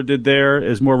Balor did there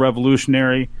as more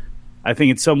revolutionary. I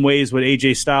think in some ways what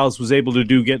AJ Styles was able to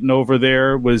do getting over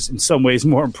there was in some ways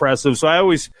more impressive. So I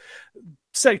always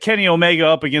set Kenny Omega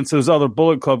up against those other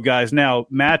Bullet Club guys. Now,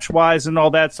 match-wise and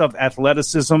all that stuff,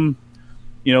 athleticism,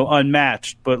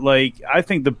 unmatched. But, I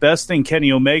think the best thing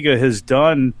Kenny Omega has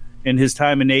done in his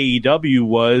time in AEW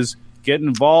was get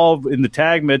involved in the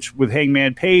tag match with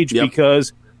Hangman Page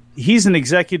because he's an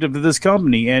executive of this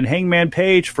company. And Hangman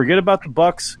Page, forget about the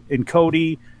Bucks and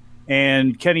Cody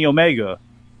and Kenny Omega.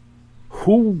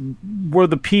 Who were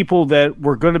the people that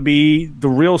were going to be the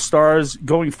real stars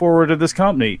going forward of this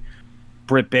company?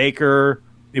 Britt Baker.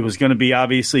 It was going to be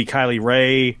obviously Kylie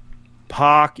Ray,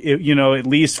 Pac. At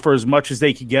least for as much as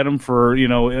they could get him for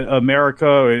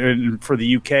America and for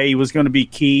the UK, he was going to be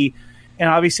key. And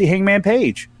obviously Hangman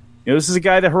Page. This is a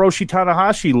guy that Hiroshi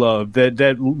Tanahashi loved.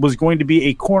 That was going to be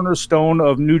a cornerstone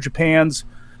of New Japan's,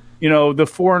 the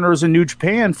foreigners in New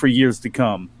Japan for years to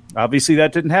come. Obviously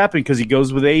that didn't happen because he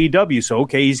goes with AEW. So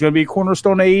okay, he's going to be a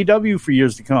cornerstone of AEW for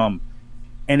years to come,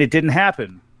 and it didn't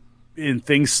happen. And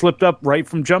things slipped up right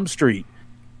from Jump Street.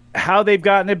 How they've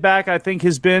gotten it back, I think,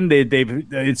 has been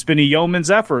it's been a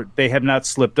yeoman's effort. They have not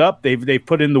slipped up. They've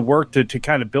put in the work to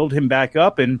kind of build him back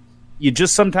up, and you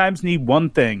just sometimes need one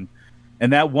thing,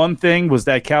 and that one thing was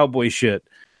that cowboy shit.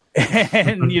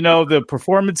 And the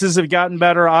performances have gotten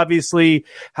better. Obviously,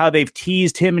 how they've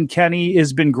teased him and Kenny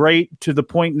has been great to the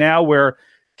point now where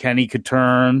Kenny could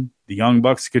turn, the Young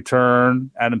Bucks could turn,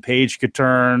 Adam Page could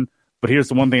turn. But here's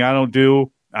the one thing I don't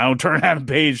do. I don't turn Adam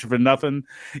Page for nothing,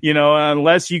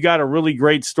 unless you got a really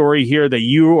great story here that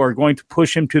you are going to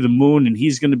push him to the moon and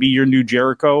he's going to be your new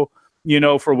Jericho,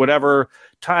 for whatever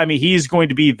time he's going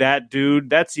to be that dude.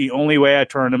 That's the only way I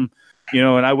turn him,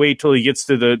 and I wait till he gets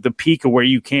to the peak of where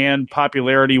you can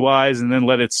popularity wise and then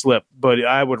let it slip. But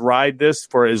I would ride this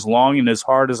for as long and as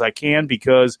hard as I can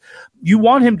because you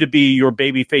want him to be your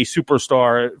babyface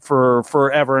superstar for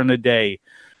forever and a day.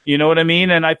 You know what I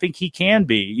mean? And I think he can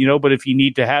be, but if you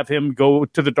need to have him go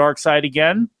to the dark side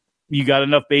again, you got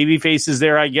enough baby faces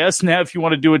there, I guess, now if you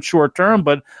want to do it short term,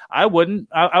 but I wouldn't.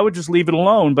 I would just leave it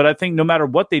alone. But I think no matter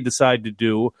what they decide to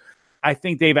do, I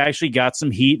think they've actually got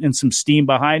some heat and some steam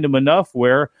behind them enough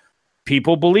where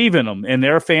people believe in him and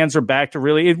their fans are back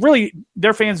to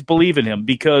their fans believe in him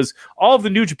because all of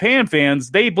the New Japan fans,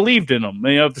 they believed in him.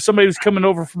 If somebody was coming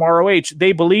over from ROH,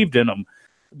 they believed in him.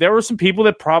 There were some people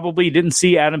that probably didn't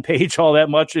see Adam Page all that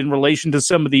much in relation to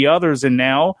some of the others, and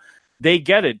now they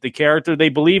get it. The character, they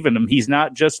believe in him. He's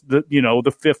not just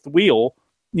the fifth wheel,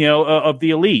 of the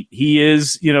elite. He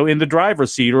is, in the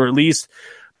driver's seat, or at least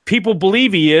people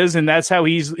believe he is, and that's how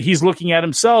he's looking at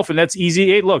himself, and that's easy.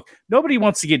 Hey, look, nobody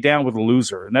wants to get down with a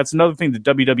loser, and that's another thing that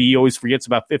WWE always forgets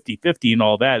about 50-50 and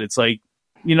all that. It's like,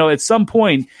 at some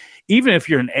point, even if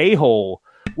you're an a-hole,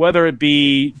 whether it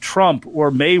be Trump or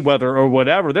Mayweather or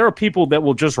whatever, there are people that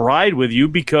will just ride with you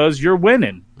because you're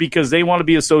winning, because they want to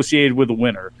be associated with a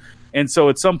winner. And so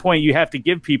at some point you have to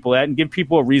give people that and give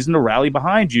people a reason to rally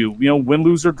behind you. Win,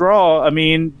 lose, or draw. I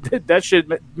mean, that shit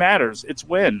matters. It's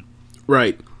win.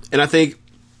 Right. And I think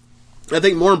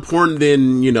more important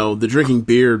than, the drinking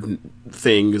beer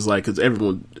thing is because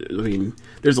everyone,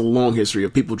 there's a long history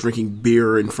of people drinking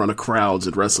beer in front of crowds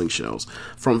at wrestling shows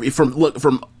from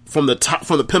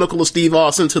the pinnacle of Steve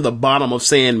Austin to the bottom of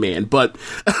Sandman. But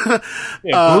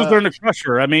Bruiser and the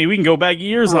Crusher. I mean, we can go back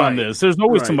years on this. There's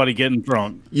always somebody getting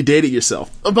drunk. You dated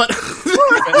yourself, but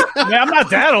man, I'm not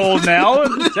that old now.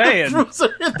 I'm just saying.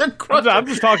 Bruiser and the Crusher. I'm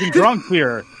just talking drunk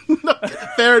here. No,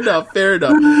 fair enough.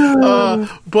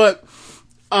 But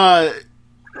I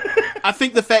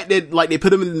think the fact that they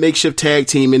put him in the makeshift tag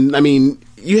team, and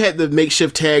you had the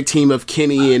makeshift tag team of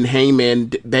Kenny and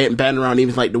Hangman batting around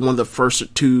even the one of the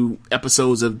first two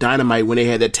episodes of Dynamite when they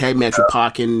had that tag match with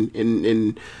Pac and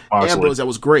Ambrose. That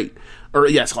was great. Or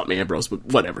it's called Ambrose, but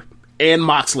whatever. And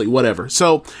Moxley, whatever.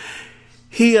 So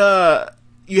you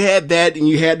had that, and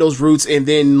you had those roots, and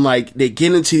then they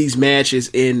get into these matches,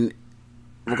 and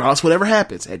regardless of whatever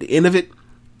happens, at the end of it,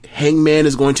 Hangman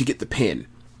is going to get the pin.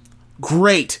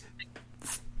 Great.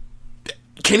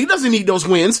 Kenny doesn't need those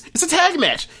wins. It's a tag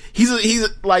match. He's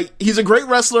a great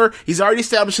wrestler. He's already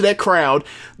established to that crowd.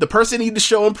 The person he needed to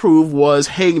show and prove was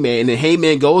Hangman, and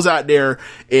Hangman goes out there,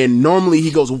 and normally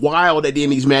he goes wild at the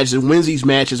end of these matches and wins these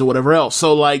matches or whatever else.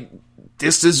 So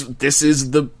this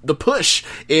is the push,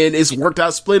 and it's worked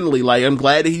out splendidly. Like, I'm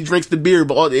glad that he drinks the beer,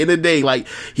 but at the end of the day, like,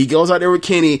 he goes out there with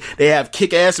Kenny, they have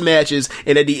kick-ass matches,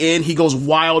 and at the end, he goes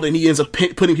wild and he ends up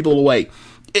putting people away.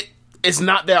 It's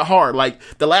not that hard. Like,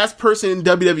 the last person in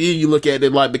WWE you look at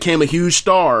that, like, became a huge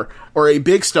star or a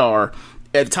big star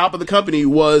at the top of the company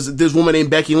was this woman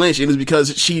named Becky Lynch. It was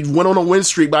because she went on a win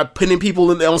streak by pinning people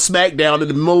on SmackDown in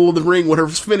the middle of the ring with her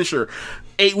finisher.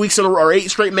 8 weeks in a row, or 8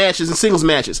 straight matches and singles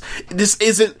matches. This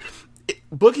isn't...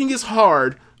 Booking is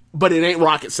hard, but it ain't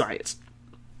rocket science.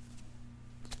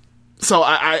 So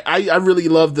I really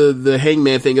love the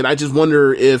Hangman thing, and I just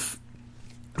wonder if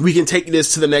we can take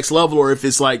this to the next level, or if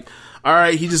it's like, all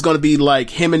right, he's just going to be like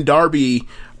him and Darby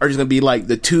are just going to be like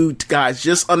the two guys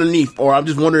just underneath, or I'm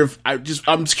just wondering if I'm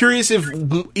just curious if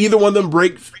either one of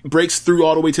them breaks through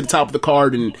all the way to the top of the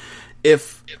card, and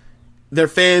if their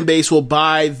fan base will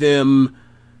buy them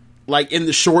like in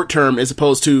the short term as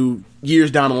opposed to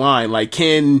years down the line. Like,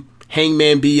 can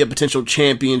Hangman be a potential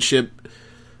championship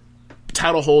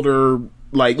title holder,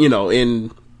 like, you know,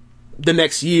 in the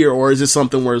next year, or is this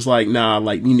something where it's like, nah,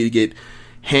 like, you need to get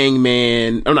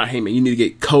Hangman, or not Hangman, you need to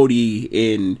get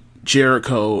Cody and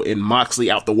Jericho and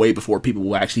Moxley out the way before people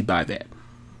will actually buy that?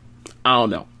 I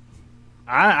don't know.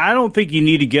 I don't think you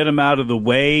need to get them out of the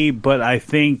way, but I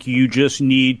think you just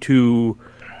need to...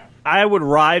 I would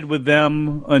ride with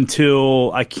them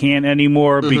until I can't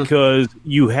anymore, because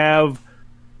you have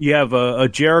a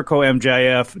Jericho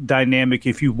MJF dynamic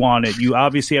if you want it. You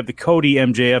obviously have the Cody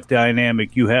MJF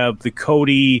dynamic. You have the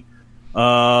Cody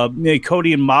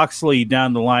and Moxley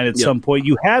down the line at some point.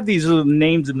 You have these other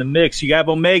names in the mix. You have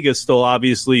Omega still,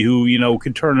 obviously, who, you know,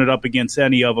 can turn it up against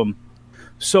any of them.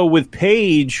 So with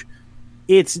Page,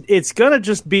 it's going to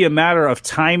just be a matter of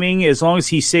timing, as long as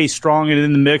he stays strong and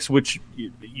in the mix, which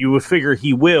you would figure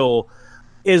he will.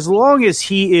 As long as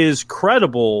he is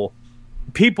credible,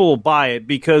 people will buy it,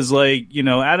 because, like, you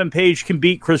know, Adam Page can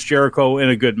beat Chris Jericho in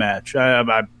a good match.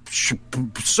 I'm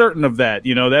certain of that.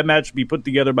 You know, that match would be put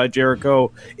together by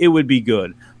Jericho. It would be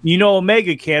good. You know,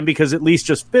 Omega can, because at least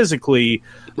just physically,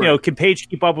 you know, can Page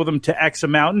keep up with him to X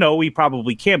amount? No, he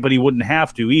probably can't, but he wouldn't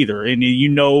have to either. And you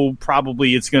know,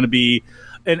 probably it's going to be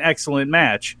an excellent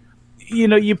match. You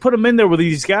know, you put them in there with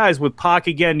these guys, with Pac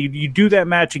again, you do that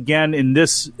match again in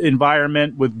this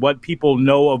environment with what people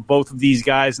know of both of these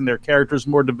guys and their characters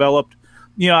more developed.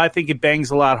 You know, I think it bangs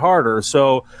a lot harder.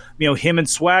 So, you know, him and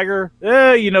Swagger,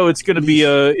 you know, it's going to be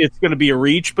a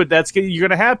reach, but you're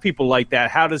going to have people like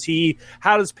that. How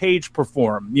does Page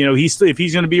perform? You know, if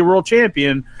he's going to be a world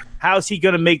champion, how's he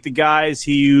going to make the guys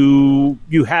you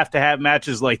have to have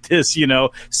matches like this? You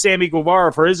know, Sammy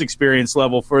Guevara, for his experience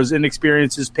level, for as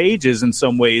inexperienced as Page is in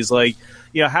some ways, like,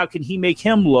 you know, how can he make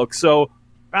him look? So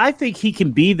I think he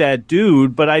can be that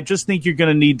dude, but I just think you're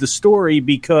going to need the story,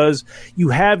 because you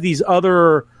have these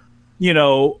other, you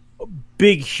know,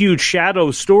 big, huge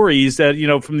shadow stories that, you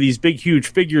know, from these big, huge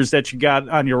figures that you got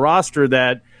on your roster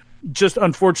that just,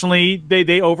 unfortunately,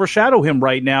 they overshadow him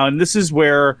right now. And this is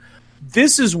where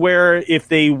if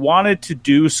they wanted to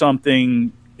do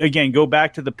something, again, go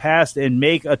back to the past and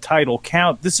make a title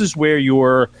count, this is where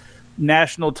your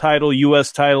national title,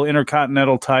 U.S. title,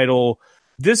 intercontinental title,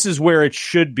 this is where it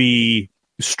should be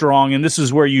strong, and this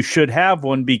is where you should have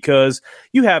one, because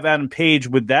you have Adam Page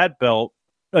with that belt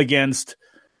against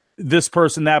this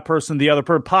person, that person, the other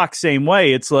person. Pac, same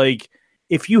way. It's like,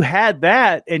 if you had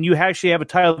that and you actually have a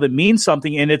title that means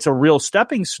something and it's a real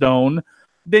stepping stone,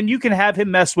 then you can have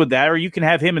him mess with that, or you can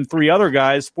have him and 4 other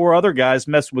guys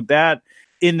mess with that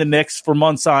in the mix for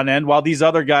months on end, while these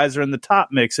other guys are in the top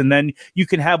mix. And then you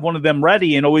can have one of them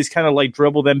ready and always kind of like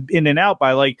dribble them in and out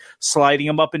by like sliding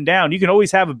them up and down. You can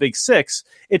always have a big 6.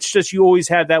 It's just you always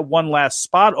have that one last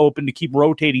spot open to keep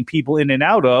rotating people in and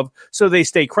out of, so they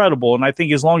stay credible. And I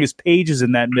think as long as Page is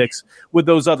in that mix with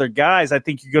those other guys, I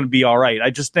think you're going to be all right.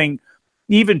 I just think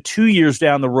even 2 years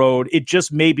down the road, it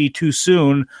just may be too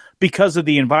soon because of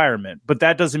the environment. But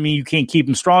that doesn't mean you can't keep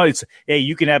them strong. It's, hey,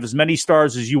 you can have as many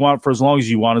stars as you want for as long as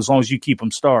you want, as long as you keep them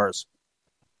stars.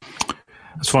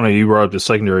 It's funny you brought up the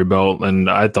secondary belt, and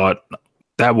I thought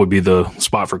that would be the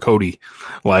spot for Cody.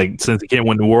 Like, since he can't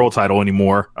win the world title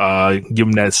anymore, give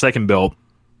him that second belt.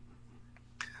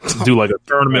 Do like a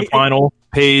tournament final,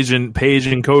 Page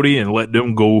and Cody, and let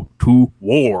them go to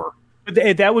war.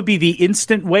 That would be the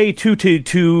instant way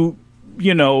to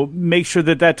you know, make sure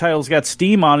that title's got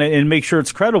steam on it and make sure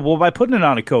it's credible by putting it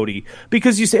on a Cody.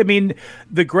 Because you say, I mean,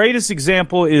 the greatest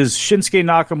example is Shinsuke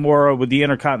Nakamura with the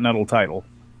Intercontinental title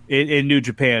in New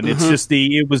Japan. Mm-hmm. It's just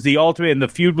it was the ultimate, and the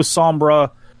feud with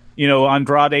Sombra, you know,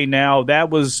 Andrade now, that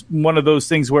was one of those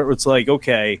things where it's like,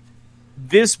 okay,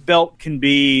 this belt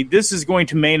this is going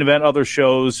to main event other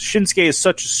shows. Shinsuke is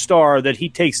such a star that he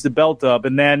takes the belt up,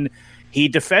 and then he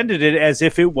defended it as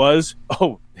if it was,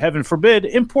 heaven forbid,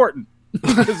 important.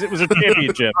 Because it was a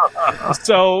championship.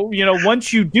 So,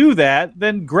 once you do that,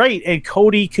 then great. And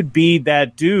Cody could be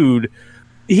that dude.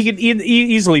 He could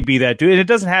easily be that dude. And it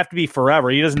doesn't have to be forever.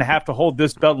 He doesn't have to hold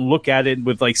this belt and look at it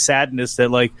with sadness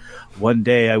that one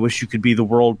day I wish you could be the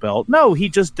world belt. No, he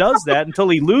just does that until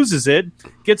he loses it,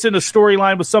 gets in a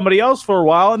storyline with somebody else for a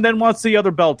while, and then wants the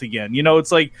other belt again.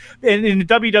 It's like in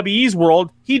WWE's world,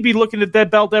 he'd be looking at that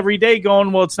belt every day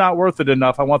going, well, it's not worth it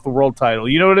enough. I want the world title.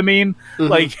 You know what I mean?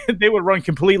 Mm-hmm. They would run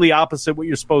completely opposite what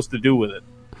you're supposed to do with it.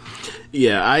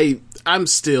 Yeah, I'm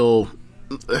still...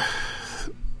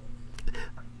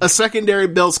 A secondary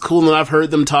belt's cool, and I've heard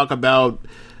them talk about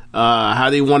how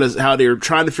they're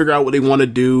trying to figure out what they want to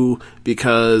do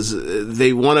because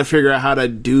they want to figure out how to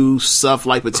do stuff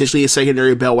like potentially a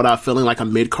secondary belt without feeling like a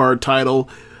mid-card title,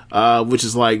 which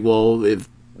is best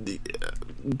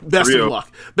of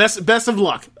luck. Best of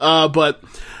luck. But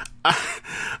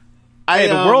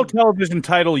the world television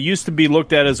title used to be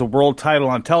looked at as a world title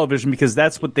on television because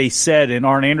that's what they said, and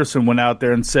Arn Anderson went out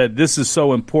there and said, this is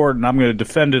so important, I'm going to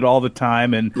defend it all the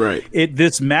time, and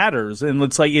this matters. And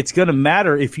it's going to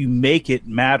matter if you make it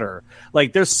matter.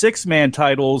 There's 6-man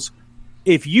titles.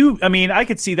 I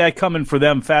could see that coming for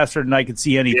them faster than I could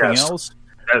see anything else.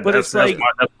 But that's what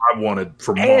I wanted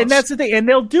for months. And that's the thing. And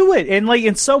they'll do it. And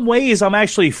in some ways, I'm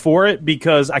actually for it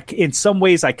because in some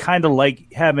ways I kind of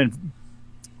like having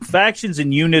factions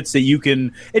and units that you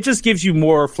can. It just gives you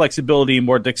more flexibility and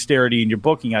more dexterity in your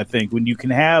booking, I think, when you can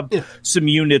have some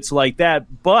units like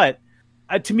that. But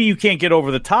to me, you can't get over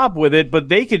the top with it. But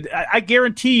they could. I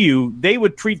guarantee you, they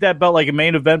would treat that belt like a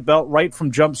main event belt right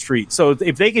from Jump Street. So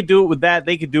if they could do it with that,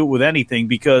 they could do it with anything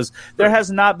because there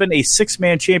has not been a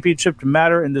 6-man championship to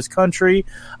matter in this country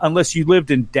unless you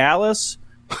lived in Dallas.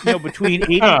 Between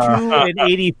 82 and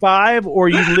 85, or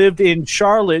you lived in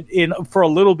Charlotte for a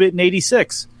little bit in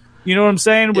 86. You know what I'm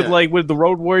saying? With the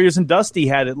Road Warriors and Dusty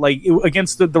had it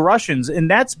against the Russians,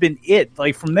 and that's been it.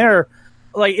 From there,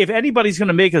 if anybody's going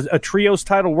to make a trios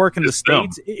title work in the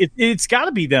States, it's got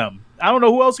to be them. I don't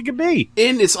know who else it could be.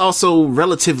 And it's also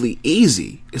relatively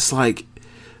easy. It's given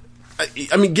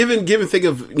think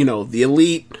of the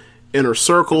Elite, Inner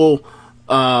Circle,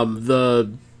 the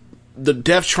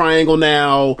Death Triangle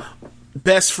now,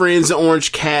 Best Friends,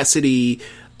 Orange Cassidy.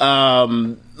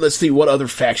 Let's see what other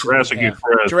factions. Jurassic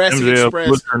Express,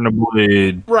 and the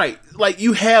Blade. Right,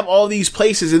 you have all these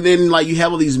places, and then you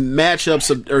have all these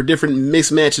matchups or different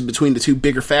mixed matches between the two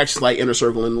bigger factions, like Inner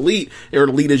Circle and Elite, or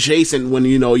Elite adjacent. When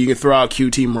you can throw out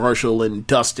QT Marshall and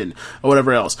Dustin or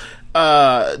whatever else.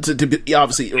 To be,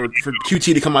 obviously, or for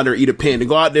QT to come out there and eat a pin, to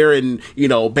go out there and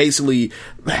basically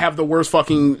have the worst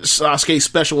fucking Sasuke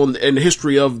special in the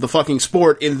history of the fucking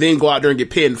sport, and then go out there and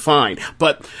get pinned. Fine,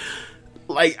 but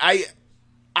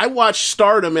I watch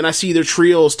Stardom and I see their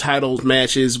trios titles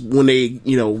matches when they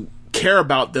care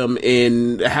about them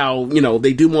and how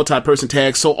they do multi-person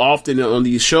tags so often on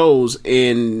these shows,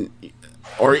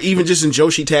 or even just in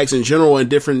Joshi tags in general and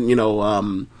different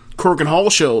Korakuen Hall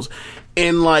shows.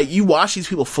 And you watch these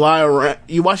people fly around.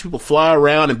 You watch people fly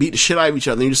around and beat the shit out of each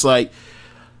other. And you're just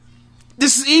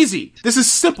this is easy. This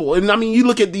is simple. And you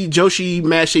look at the Joshi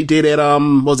match they did at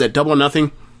what was that, Double or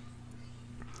Nothing?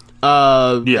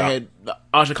 Had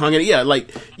Asha Kong in it. Yeah,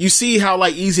 you see how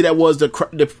easy that was to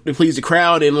please the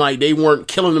crowd, and they weren't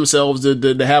killing themselves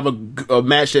to have a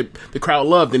match that the crowd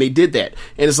loved, and they did that.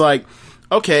 And it's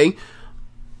okay,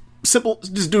 simple.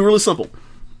 Just do really simple.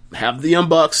 Have the Young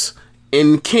Bucks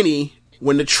and Kenny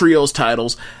win the trios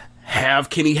titles. Have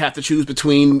Kenny have to choose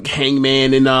between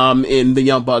Hangman and the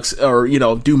Young Bucks, or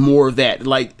do more of that.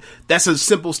 That's a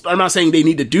simple. I'm not saying they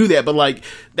need to do that, but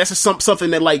that's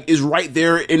something that is right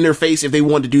there in their face if they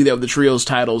want to do that with the trios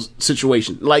titles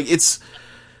situation.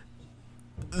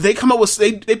 They come up with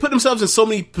they put themselves in so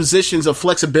many positions of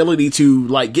flexibility to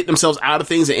get themselves out of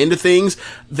things and into things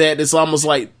that it's almost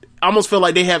I almost feel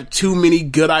like they have too many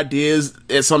good ideas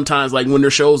at sometimes, when their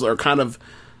shows are kind of.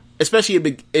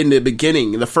 Especially in the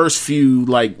beginning, the first few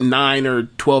 9 or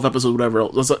 12 episodes, whatever.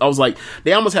 I was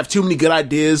they almost have too many good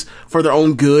ideas for their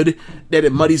own good that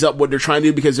it muddies up what they're trying to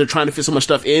do because they're trying to fit so much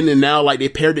stuff in, and now they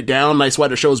pared it down. That's why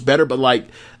their show is better. But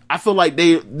I feel like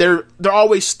they're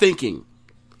always thinking.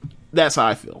 That's how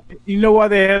I feel. You know why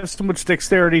they have so much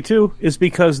dexterity too? Is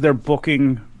because they're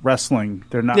booking wrestling.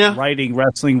 They're not writing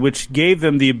wrestling, which gave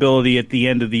them the ability at the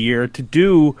end of the year to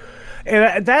do.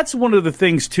 And that's one of the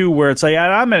things, too, where it's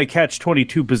I'm in a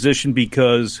catch-22 position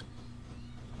because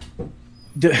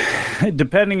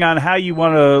depending on how you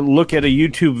want to look at a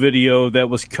YouTube video that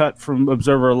was cut from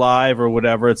Observer Live or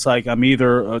whatever, it's like I'm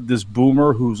either this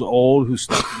boomer who's old, who's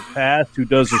stuck in the past, who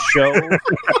does a show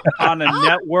on a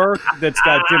network that's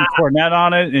got Jim Cornette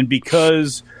on it, and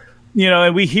because,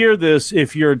 and we hear this,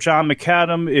 if you're John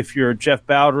McAdam, if you're Jeff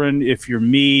Bowdren, if you're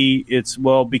me, it's,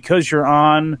 well, because you're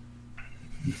on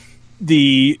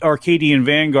the Arcadian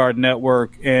Vanguard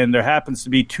network and there happens to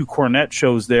be 2 Cornette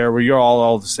shows there where you're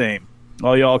all the same.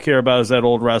 All y'all care about is that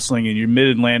old wrestling and your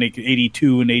Mid-Atlantic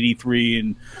 82 and 83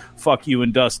 and fuck you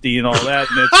and Dusty and all that.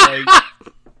 And it's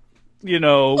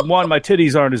like, one, my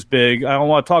titties aren't as big. I don't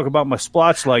want to talk about my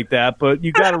splotch like that. But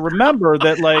you got to remember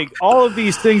that, like, all of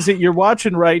these things that you're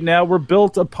watching right now were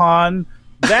built upon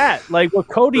that. Like, what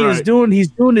Cody is doing, he's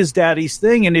doing his daddy's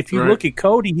thing. And if you look at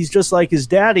Cody, he's just like his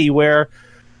daddy, where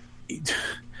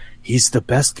he's the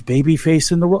best baby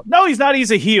face in the world. No, he's not.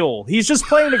 He's a heel. He's just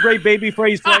playing a great baby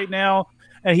face right now,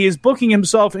 and he is booking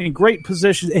himself in great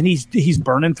positions, and he's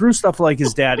burning through stuff like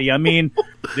his daddy. I mean,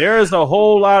 there is a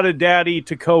whole lot of daddy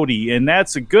to Cody, and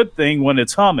that's a good thing when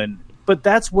it's humming. But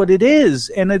that's what it is,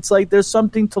 and it's like there's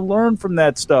something to learn from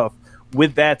that stuff.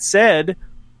 With that said,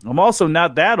 I'm also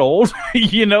not that old.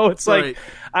 It's like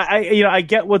I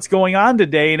get what's going on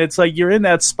today, and it's like you're in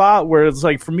that spot where it's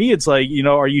like, for me, it's like,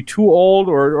 are you too old,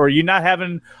 or are you not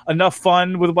having enough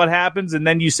fun with what happens? And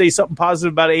then you say something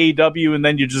positive about AEW, and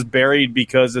then you're just buried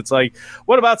because it's like,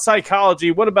 what about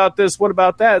psychology? What about this? What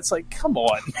about that? It's like, come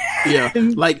on. Yeah,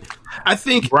 like I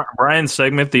think Brian's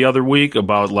segment the other week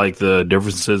about like the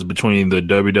differences between the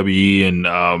WWE and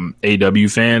AEW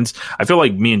fans. I feel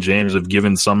like me and James have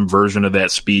given some version of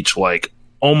that speech like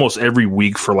almost every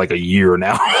week for like a year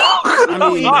now. I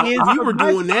mean, you were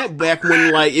doing that back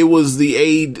when like it was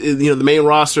the the main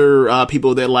roster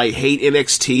people that like hate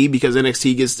NXT because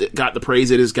NXT got the praise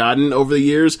it has gotten over the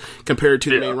years compared to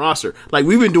the main roster. Like,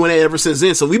 we've been doing that ever since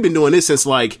then. So we've been doing this since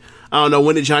like, I don't know,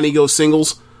 when did Johnny go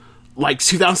singles? Like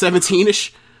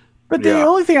 2017-ish. But the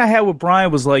only thing I had with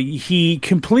Brian was like he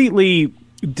completely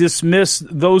dismiss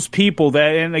those people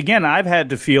that, and again, I've had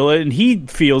to feel it, and he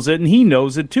feels it, and he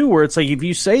knows it too, where it's like, if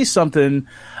you say something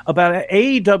about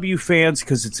AEW fans,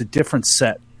 because it's a different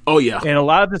set. Oh, yeah. And a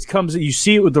lot of this comes, you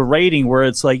see it with the rating, where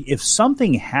it's like, if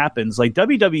something happens, like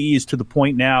WWE is to the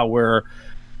point now where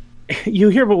you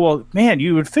hear, well, man,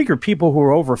 you would figure people who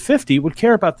are over 50 would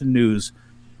care about the news.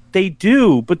 They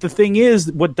do, but the thing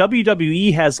is, what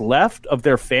WWE has left of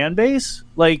their fan base,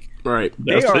 like,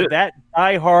 they are that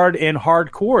diehard and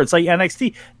hardcore. It's like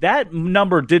NXT. That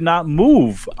number did not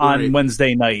move on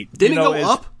Wednesday night. Didn't it go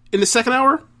up in the second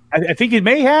hour? I think it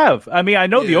may have. I mean, I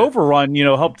know the overrun,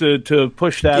 helped to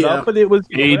push that up, but it was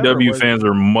AEW fans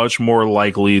are much more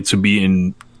likely to be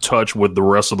in touch with the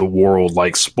rest of the world,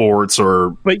 like sports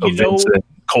or events and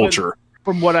culture.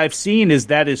 From what I've seen,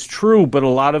 that is true, but a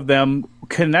lot of them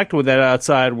connect with that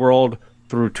outside world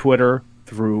through Twitter,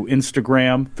 through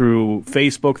Instagram, through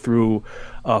Facebook, through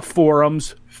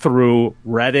forums, through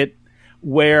Reddit,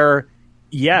 where,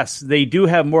 yes, they do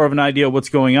have more of an idea of what's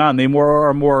going on.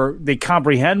 They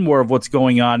comprehend more of what's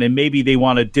going on, and maybe they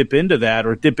want to dip into that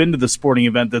or dip into the sporting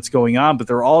event that's going on, but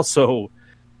they're also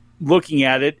looking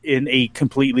at it in a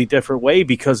completely different way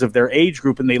because of their age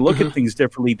group, and they look at things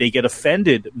differently. They get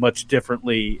offended much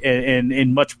differently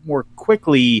and much more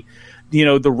quickly.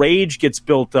 The rage gets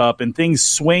built up and things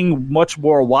swing much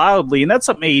more wildly. And that's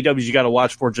something AEW you got to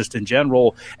watch for just in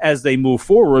general as they move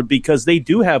forward, because they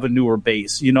do have a newer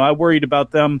base. I worried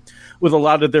about them with a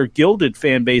lot of their gilded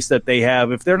fan base that they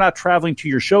have. If they're not traveling to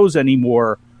your shows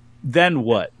anymore, then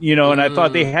what? And I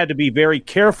thought they had to be very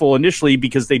careful initially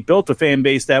because they built a fan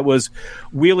base that was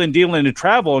wheeling, dealing to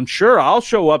travel. And sure, I'll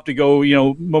show up to go,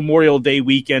 Memorial Day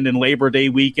weekend and Labor Day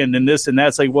weekend and this and that.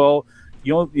 It's like, well,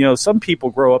 some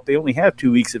people grow up, they only have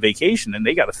 2 weeks of vacation and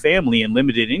they got a family and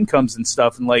limited incomes and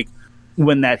stuff. And like,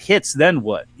 when that hits, then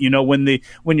what?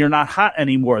 When you're not hot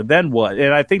anymore, then what?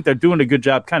 And I think they're doing a good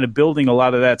job kind of building a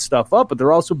lot of that stuff up, but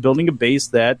they're also building a base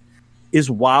that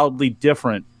is wildly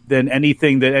different than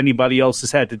anything that anybody else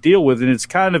has had to deal with. And it's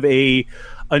kind of a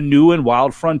new and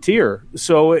wild frontier.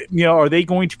 So, are they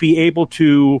going to be able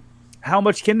to, how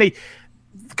much can they,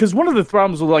 because one of the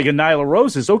problems with like a Nyla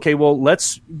Rose is, okay, well,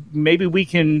 maybe we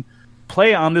can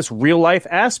play on this real life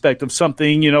aspect of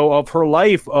something, of her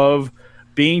life of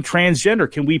being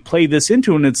transgender. Can we play this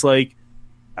into? And it's like,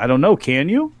 I don't know. Can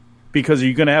you? Because are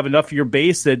you going to have enough of your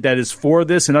base that is for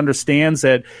this and understands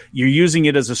that you're using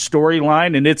it as a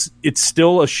storyline and it's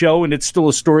still a show and it's still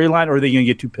a storyline, or are they going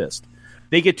to get too pissed?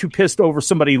 they get too pissed over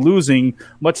somebody losing,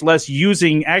 much less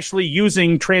actually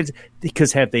using trans.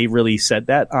 Because have they really said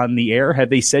that on the air? Have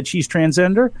they said she's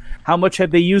transgender? How much have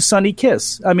they used Sonny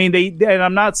Kiss? I mean, and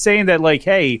I'm not saying that like,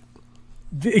 hey,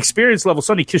 the experience level,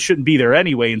 Sonny Kiss shouldn't be there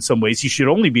anyway. In some ways, he should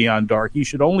only be on Dark. He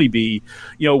should only be,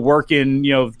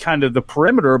 working, kind of the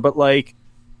perimeter. But like,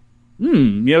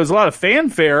 there's a lot of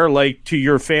fanfare like to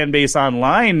your fan base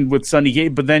online with Sonny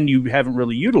Kiss, but then you haven't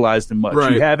really utilized him much.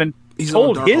 Right. You haven't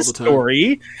told his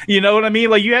story. You know what I mean?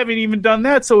 Like you haven't even done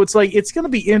that. So it's like it's going to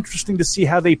be interesting to see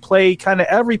how they play kind of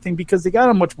everything because they got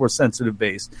a much more sensitive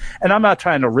base. And I'm not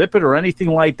trying to rip it or anything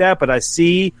like that, but I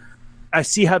see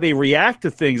how they react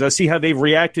to things. I see how they've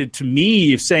reacted to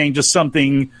me saying just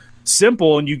something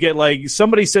simple, and you get like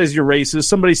somebody says you're racist,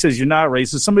 somebody says you're not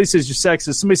racist, somebody says you're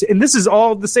sexist, and this is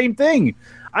all the same thing.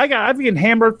 I've been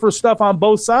hammered for stuff on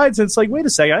both sides, and it's like, wait a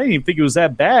second, I didn't even think it was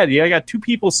that bad. I got two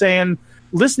people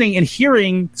listening and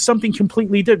hearing something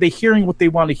completely different. They're hearing what they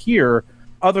want to hear,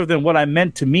 other than what I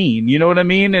meant to mean. You know what I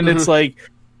mean? And it's like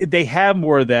they have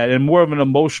more of that and more of an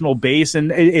emotional base,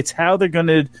 and it's how they're going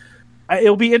to.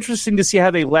 It'll be interesting to see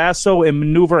how they lasso and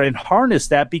maneuver and harness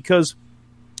that, because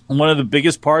one of the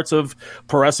biggest parts of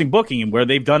pro wrestling booking and where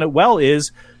they've done it well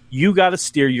is you got to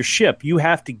steer your ship. You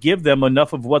have to give them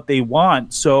enough of what they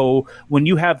want. So when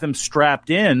you have them strapped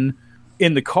in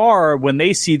the car, when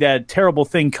they see that terrible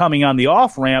thing coming on the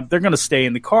off ramp, they're going to stay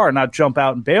in the car and not jump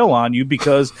out and bail on you,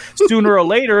 because sooner or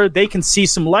later they can see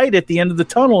some light at the end of the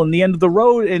tunnel and the end of the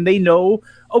road, and they know,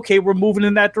 okay, we're moving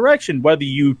in that direction. Whether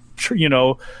you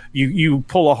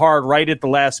pull a hard right at the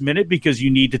last minute because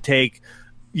you need to take,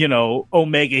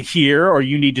 Omega here, or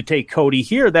you need to take Cody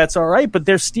here, that's all right. But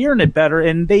they're steering it better,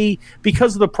 and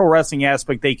because of the pro wrestling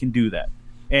aspect, they can do that.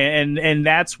 And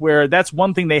that's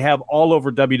one thing they have all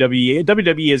over WWE.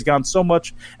 WWE has gone so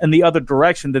much in the other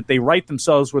direction that they write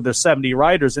themselves with their 70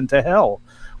 riders into hell.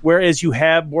 Whereas you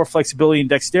have more flexibility and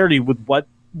dexterity with what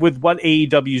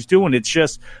AEW is doing. It's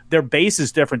just their base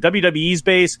is different. WWE's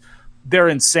base, they're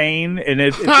insane, and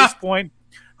at this point,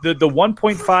 the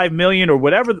 1.5 million or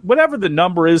whatever the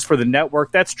number is for the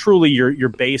network, that's truly your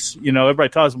base. Everybody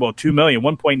talks about 2 million,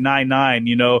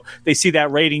 1.99. They see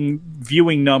that rating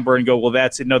viewing number and go, well,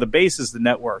 that's it. No, the base is the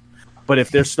network. But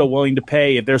if they're still willing to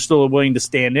pay, if they're still willing to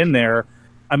stand in there,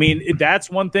 I mean, that's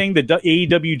one thing that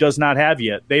AEW does not have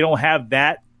yet. They don't have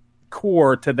that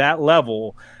core to that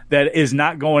level that is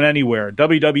not going anywhere.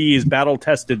 WWE is battle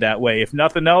tested that way. If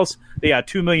nothing else, they got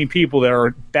 2 million people that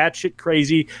are batshit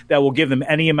crazy that will give them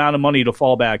any amount of money to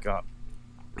fall back on.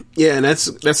 Yeah, and that's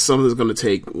something that's going to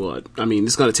take what? I mean,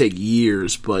 it's going to take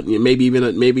years, but maybe even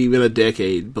a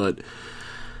decade. But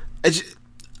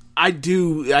I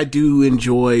do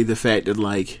enjoy the fact that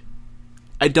like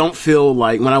I don't feel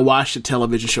like when I watch the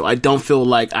television show, I don't feel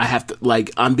like I have to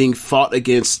like I'm being fought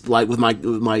against like with my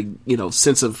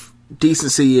sense of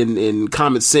decency and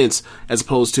common sense, as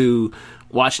opposed to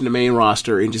watching the main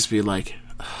roster and just be like,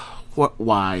 what?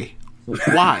 Why? And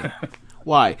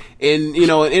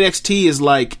NXT is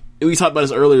like, we talked about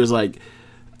this earlier. Is like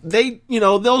they'll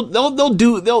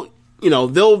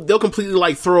completely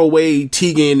like throw away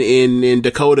Tegan in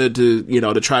Dakota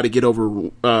to try to get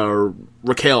over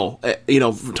Raquel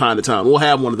from time to time. We'll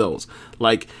have one of those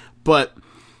but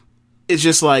it's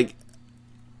just like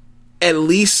at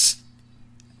least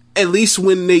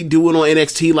when they do it on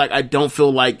NXT, like I don't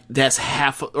feel like that's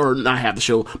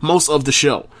most of the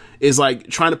show is like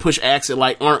trying to push acts that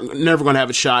like aren't never going to have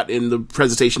a shot in the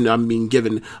presentation that I'm being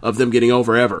given of them getting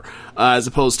over ever, as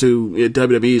opposed to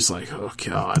WWE's like, oh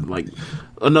god, like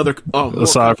another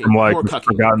aside from the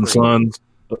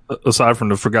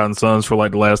Forgotten Sons for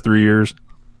like the last 3 years.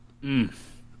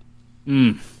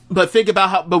 But think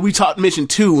about but we mentioned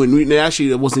 2, and actually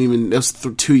it wasn't even, it was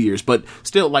 2 years, but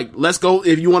still, like, let's go,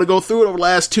 if you want to go through it over the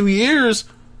last 2 years,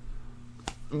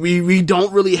 we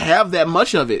don't really have that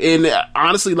much of it. And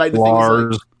honestly, like, the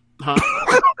Lars. thing is,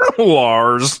 like,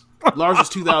 Lars was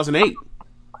 2008.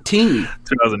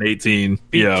 2018.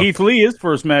 Yeah. Keith Lee, his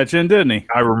first match in, didn't he?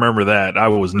 I remember that. I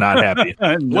was not happy.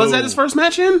 No. Was that his first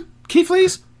match in? Keith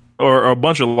Lee's? Or a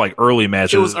bunch of like early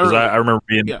matches. It was early. I remember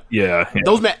being those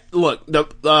look,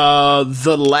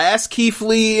 the last Keith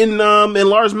Lee and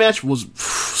Lars match was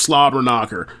slobber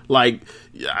knocker. Like,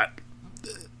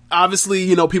 obviously,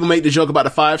 people make the joke about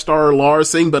the 5-star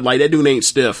Lars thing, but like that dude ain't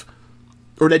stiff,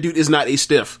 or that dude is not a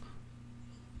stiff.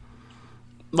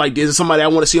 Like, is it somebody I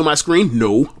want to see on my screen?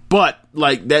 No, but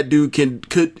like that dude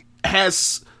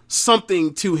has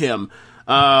something to him.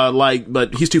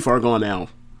 But he's too far gone now.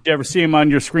 Did you ever see him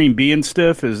on your screen being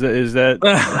stiff? Is that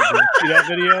see that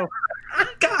video?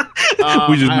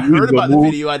 I heard about the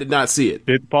video. I did not see it.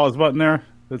 Hit the pause button there.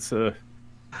 That's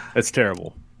That's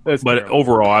terrible. But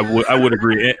overall, I would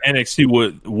agree.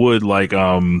 NXT would like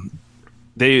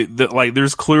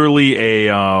there's clearly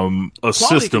a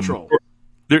system.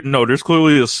 There's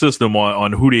clearly a system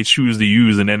on who they choose to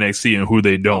use in NXT and who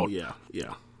they don't. Oh,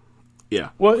 yeah.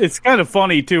 Well, it's kind of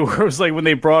funny too. Where it was like when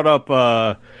they brought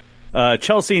up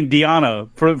Chelsea and Diana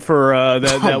for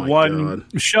that one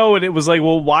show, and it was like,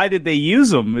 well, why did they use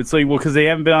them? It's like, well, because they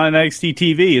haven't been on NXT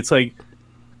TV. It's like,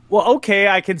 well, okay,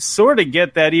 I can sort of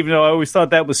get that, even though I always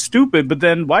thought that was stupid. But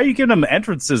then why are you giving them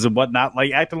entrances and whatnot,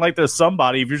 like acting like they're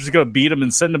somebody if you're just going to beat them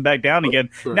and send them back down again?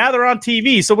 Right. Now they're on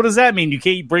TV, so what does that mean? You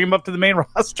can't bring them up to the main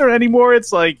roster anymore?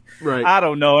 It's like, right. I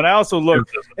don't know. And I also look,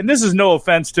 and this is no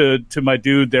offense to my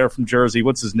dude there from Jersey.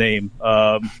 What's his name?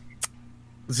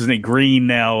 What's his name? Green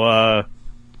now.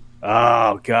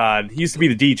 Oh, God. He used to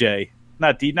be the DJ.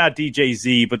 Not DJ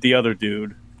Z, but the other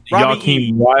dude. Robbie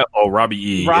E.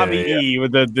 Robbie E.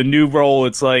 With the new role.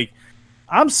 It's like,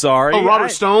 I'm sorry. Oh,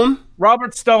 Robert Stone?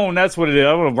 Robert Stone, that's what it is.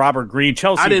 I don't know, Robert Green,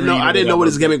 Chelsea Green. I didn't know what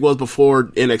his gimmick was before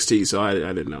NXT, so I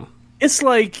didn't know. It's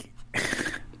like,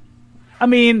 I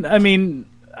mean, I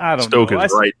don't Stoke know. Stoke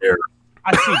is right there.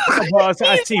 I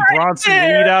see Bronson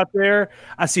Reed out there.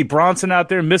 I see Bronson out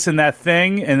there missing that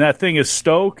thing, and that thing is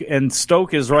Stoke, and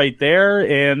Stoke is right there.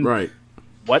 And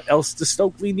what else does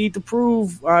Stokely need to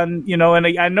prove on,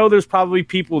 and I know there's probably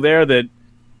people there that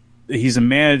he's a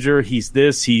manager, he's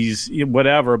this, he's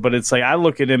whatever, but it's like I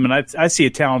look at him and I see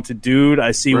a talented dude.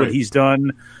 I see what he's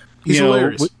done. He's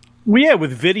hilarious.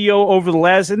 With video over the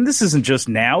last, and this isn't just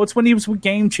now, it's when he was with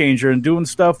Game Changer and doing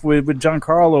stuff with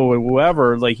Giancarlo or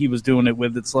whoever, like he was doing it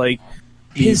with. It's like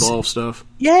Evolve stuff.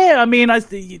 Yeah, I mean, I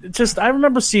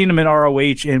remember seeing him in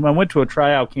ROH, and I went to a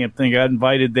tryout camp thing. I got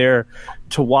invited there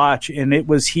to watch, and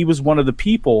he was one of the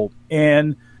people,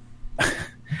 and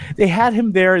they had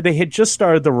him there. They had just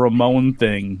started the Ramon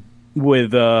thing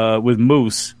with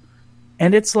Moose,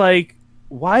 and it's like,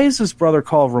 why is his brother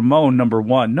called Ramon? Number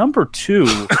one, number two.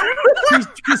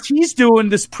 He's doing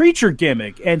this preacher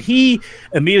gimmick, and he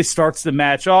immediately starts the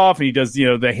match off, and he does,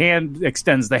 the hand,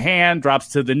 extends the hand, drops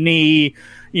to the knee,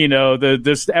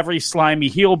 there's every slimy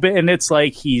heel bit, and it's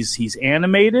like he's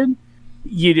animated.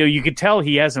 You could tell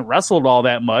he hasn't wrestled all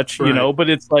that much, but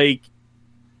it's like,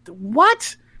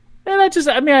 what? And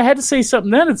I had to say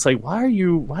something then. It's like, why are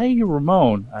you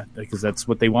Ramon? Because that's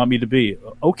what they want me to be.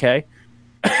 Okay.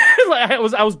 I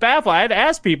was baffled. I had to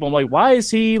ask people. I'm like, why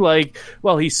is he like?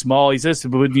 Well, he's small. He's this,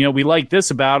 but we like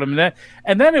this about him.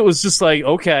 And then it was just like,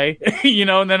 okay,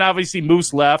 And then obviously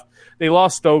Moose left. They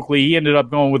lost Stokely. He ended up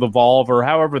going with Evolve or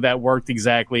however that worked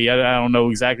exactly. I don't know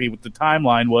exactly what the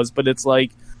timeline was, but it's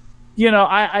like,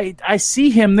 I see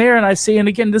him there, and I say, and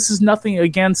again, this is nothing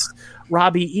against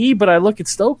Robbie E, but I look at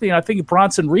Stokely and I think of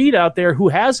Bronson Reed out there who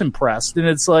has impressed, and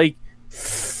it's like,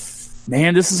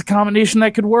 man, this is a combination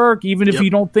that could work, even if you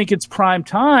don't think it's prime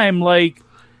time. Like,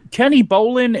 Kenny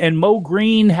Bolin and Mo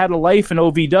Green had a life in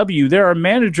OVW. There are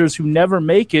managers who never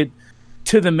make it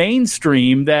to the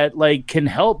mainstream that, like, can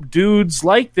help dudes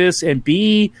like this and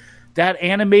be that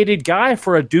animated guy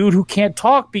for a dude who can't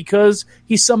talk because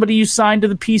he's somebody you signed to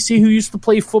the PC who used to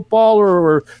play football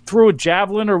or throw a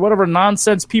javelin or whatever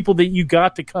nonsense people that you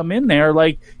got to come in there.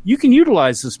 Like, you can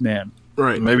utilize this man.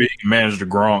 Right. Maybe he can manage the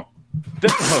Gronk.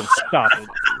 Stop it.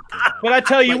 But I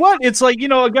tell you what, it's like,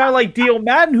 a guy like Dio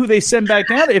Madden who they send back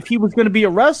down if he was going to be a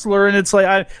wrestler, and it's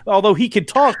like, although he could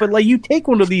talk, but like you take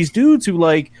one of these dudes who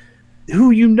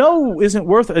isn't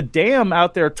worth a damn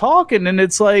out there talking, and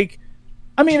it's like,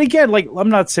 I mean, again, like, I'm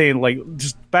not saying, like,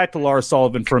 just back to Lars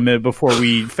Sullivan for a minute before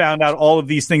we found out all of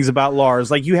these things about Lars.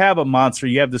 Like, you have a monster,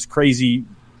 you have this crazy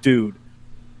dude,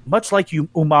 much like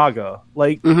Umaga,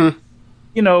 like. Mm-hmm.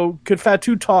 Could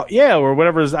Fatu talk? Yeah, or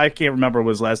whatever. I can't remember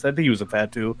what his last. I think he was a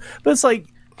Fatu. But it's like,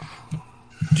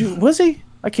 dude, was he?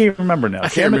 I can't remember now. I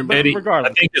can't remember. Eddie,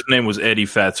 regardless. I think his name was Eddie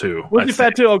Fatu. Was he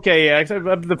Fatu? Okay,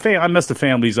 yeah. I messed the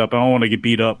families up. I don't want to get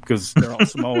beat up because they're all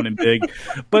Samoan and big.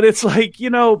 But it's like,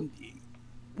 well,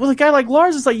 a guy like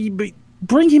Lars is like,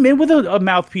 bring him in with a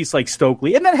mouthpiece like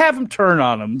Stokely, and then have him turn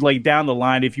on him, like, down the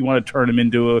line if you want to turn him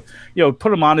into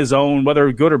put him on his own,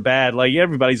 whether good or bad. Like,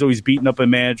 everybody's always beating up a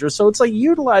manager. So it's like,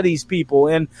 utilize these people,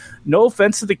 and no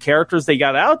offense to the characters they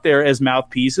got out there as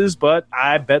mouthpieces, but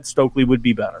I bet Stokely would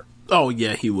be better. Oh,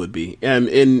 yeah, he would be. And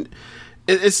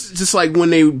it's just like when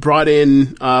they brought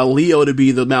in Leo to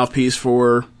be the mouthpiece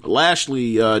for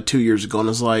Lashley 2 years ago, and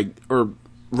it's like, or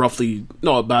roughly,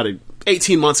 no, about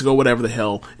 18 months ago, whatever the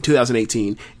hell,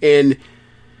 2018, and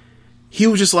he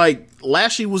was just like,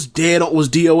 Lashley was dead, was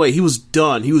DOA, he was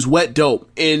done, he was wet dope,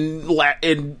 and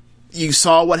you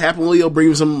saw what happened with Leo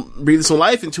breathing some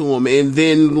life into him, and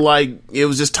then like it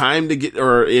was just time to get,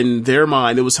 or in their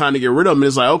mind, it was time to get rid of him. And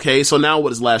it's like, okay, so now what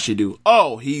does Lashley do?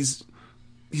 Oh, he's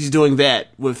doing that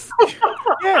with.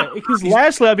 Yeah, because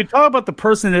Lashley, I've been talking about the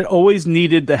person that always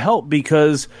needed the help,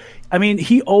 because, I mean,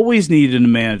 he always needed a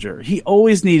manager. He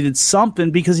always needed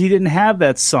something because he didn't have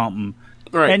that something.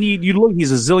 Right. And you look,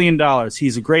 he's $1 zillion.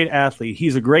 He's a great athlete.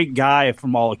 He's a great guy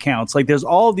from all accounts. Like, there's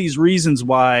all these reasons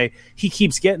why he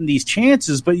keeps getting these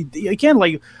chances. But again,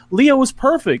 like, Leo was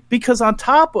perfect because on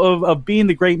top of being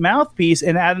the great mouthpiece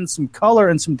and adding some color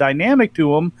and some dynamic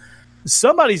to him,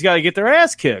 somebody's got to get their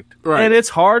ass kicked. Right. And it's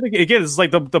hard. Again, it's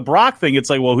like the Brock thing. It's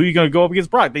like, well, who are you going to go up against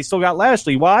Brock? They still got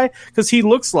Lashley. Why? Because he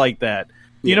looks like that.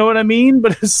 You know what I mean?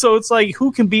 But so it's like,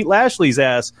 who can beat Lashley's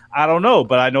ass? I don't know,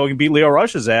 but I know he can beat Leo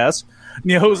Rush's ass.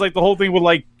 You know, it was like the whole thing with,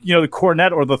 like, you know, the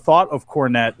Cornette, or the thought of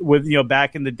Cornette with, you know,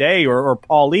 back in the day, or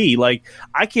Paul Lee. Like,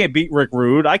 I can't beat Rick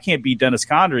Rude. I can't beat Dennis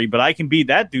Condrey, but I can beat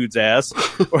that dude's ass.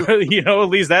 Or, you know, at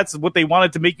least that's what they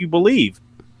wanted to make you believe.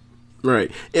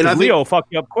 Right. And I think Leo fuck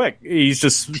you up quick. He's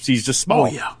just small. Oh,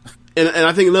 yeah. And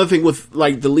I think another thing with,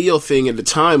 like, the Leo thing at the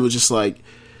time was just, like,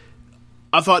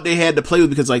 I thought they had to play with,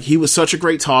 because, like, he was such a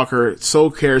great talker, so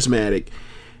charismatic.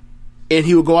 And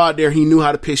he would go out there, he knew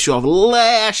how to piss you off.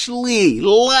 Lashley.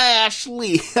 But,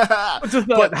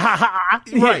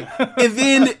 right. And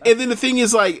then the thing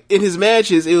is, like, in his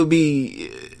matches, it would be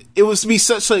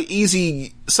such an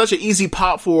easy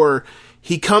pop for,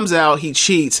 he comes out, he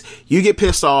cheats, you get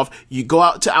pissed off, you go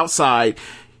out to outside,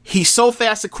 he's so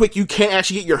fast and quick you can't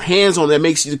actually get your hands on him. That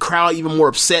makes the crowd even more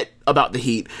upset about the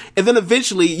heat. And then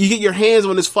eventually you get your hands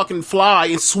on this fucking fly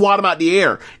and swat him out the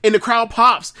air, and the crowd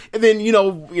pops. And then, you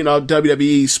know,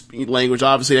 WWE language,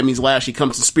 obviously that means Lashley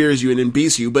comes and spears you and then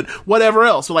beats you, but whatever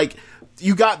else. So, like,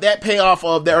 you got that payoff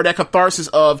of that, or that catharsis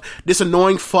of this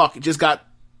annoying fuck just got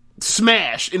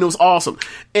smashed, and it was awesome.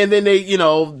 And then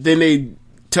they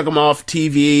took him off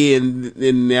TV, and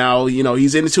now, you know,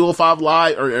 he's in the 205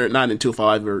 Live, or not in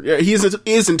 205, or he is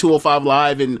in 205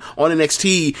 Live and on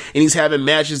NXT, and he's having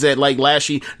matches that, like,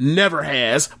 Lashley never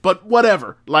has, but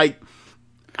whatever. Like,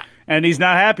 and he's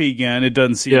not happy again, it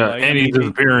doesn't seem like. And he's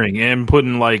disappearing and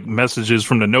putting, like, messages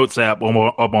from the Notes app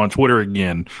up on Twitter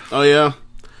again. Oh, yeah?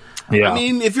 Yeah. I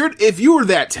mean, if you were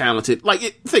that talented, like,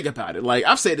 think about it. Like,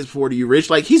 I've said this before to you, Rich,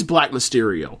 like, he's Black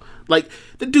Mysterio. Like,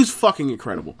 the dude's fucking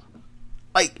incredible.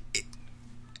 Like,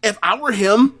 if I were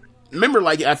him, remember,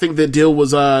 like, I think the deal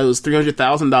was, it was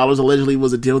 $300,000 allegedly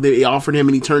was a deal they offered him,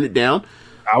 and he turned it down.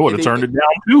 I would have turned it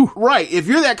down too. Right. If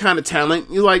you're that kind of talent,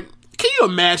 you're like, can you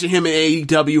imagine him in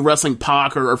AEW wrestling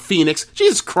Pac or Phoenix?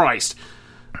 Jesus Christ.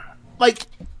 Like,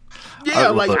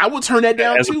 yeah, I would turn that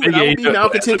down too, and I would be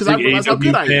malcontent because I realize how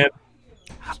good I am.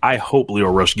 I hope Leo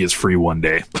Rush gets free one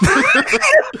day.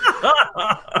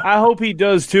 I hope he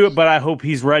does too, but I hope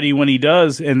he's ready when he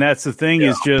does. And that's the thing,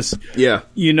 is just,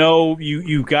 you know,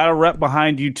 you got a rep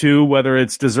behind you too, whether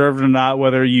it's deserved or not,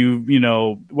 whether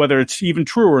whether it's even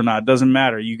true or not, doesn't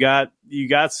matter. You got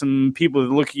some people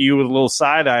that look at you with a little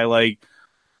side eye, like,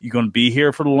 you going to be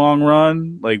here for the long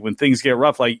run? Like, when things get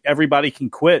rough, like, everybody can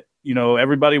quit. You know,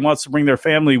 everybody wants to bring their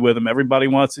family with them. Everybody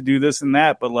wants to do this and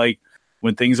that, but, like,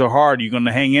 when things are hard, you're going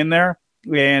to hang in there.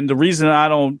 And the reason I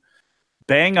don't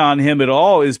bang on him at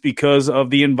all is because of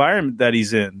the environment that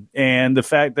he's in and the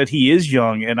fact that he is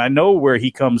young, and I know where he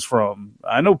comes from.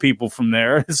 I know people from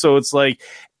there. So it's like,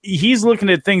 he's looking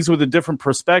at things with a different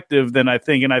perspective than I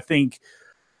think. And I think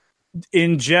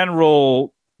in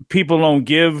general, people don't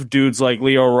give dudes like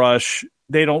Leo Rush,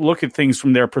 they don't look at things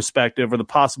from their perspective or the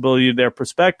possibility of their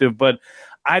perspective. But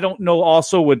I don't know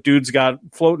also what dude's got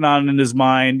floating on in his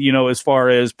mind, you know, as far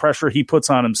as pressure he puts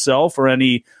on himself or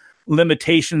any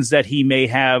limitations that he may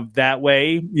have that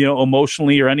way, you know,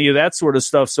 emotionally or any of that sort of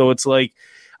stuff. So it's like,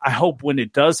 I hope when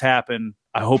it does happen,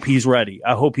 I hope he's ready.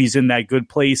 I hope he's in that good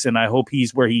place, and I hope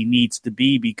he's where he needs to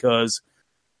be, because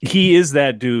he is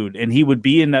that dude, and he would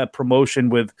be in that promotion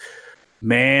with,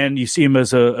 man, you see him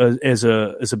as a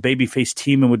babyface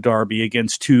teaming with Darby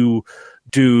against two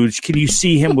dudes. Can you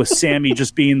see him with Sammy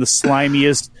just being the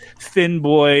slimiest thin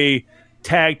boy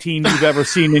tag team you've ever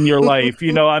seen in your life?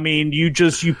 You know, I mean, you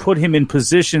put him in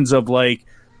positions of, like,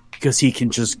 because he can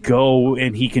just go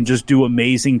and he can just do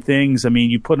amazing things. I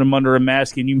mean, you put him under a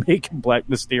mask and you make him Black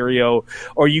Mysterio,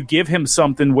 or you give him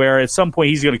something where at some point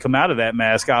he's going to come out of that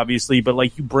mask, obviously, but,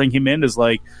 like, you bring him in as,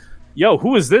 like, yo,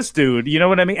 who is this dude? You know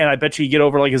what I mean? And I bet you get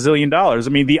over like $1 zillion. I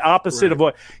mean, the opposite of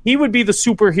what he would be, the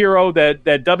superhero that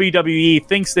WWE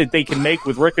thinks that they can make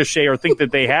with Ricochet or think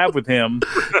that they have with him.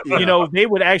 You know, they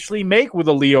would actually make with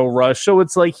a Leo Rush. So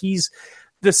it's like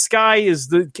the sky is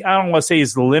I don't want to say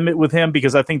is the limit with him,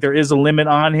 because I think there is a limit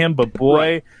on him, but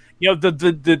boy,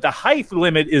 the height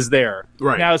limit is there.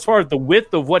 Right. Now, as far as the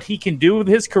width of what he can do with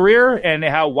his career and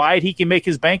how wide he can make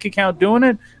his bank account doing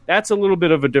it, that's a little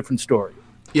bit of a different story.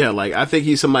 Yeah, like, I think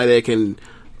he's somebody that can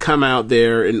come out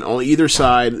there and on either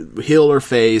side, heel or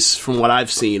face, from what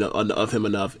I've seen of him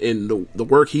enough in the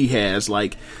work he has.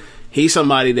 Like, he's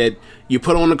somebody that you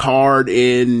put on the card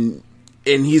and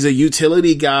he's a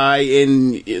utility guy,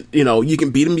 and you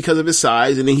can beat him because of his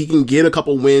size, and then he can get a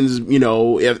couple wins,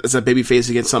 as a babyface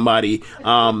against somebody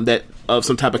that of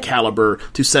some type of caliber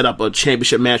to set up a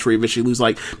championship match where you eventually lose.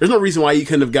 Like, there's no reason why you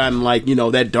couldn't have gotten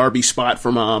that Darby spot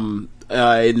from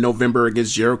in November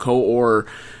against Jericho, or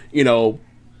I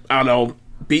don't know,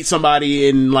 beat somebody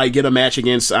and get a match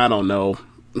against, I don't know.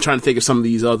 I'm trying to think of some of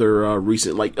these other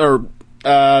recent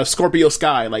Scorpio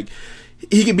Sky. Like,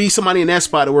 he could be somebody in that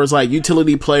spot where it's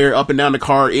utility player up and down the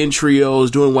card in trios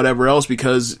doing whatever else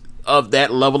because of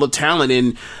that level of talent.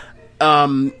 And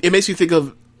it makes me think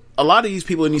of a lot of these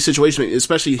people in these situations,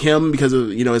 especially him because of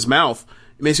his mouth.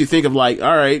 It makes me think of all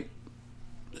right,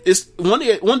 it's one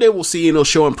day we'll see and he'll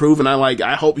show improve, and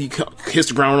I hope he hits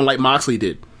the ground like Moxley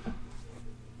did.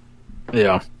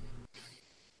 Yeah.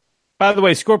 By the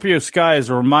way, Scorpio Sky is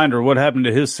a reminder of what happened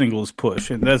to his singles push,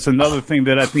 and that's another thing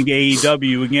that I think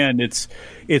AEW, again,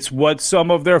 it's what some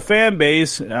of their fan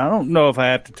base. I don't know if I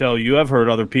have to tell you. I've heard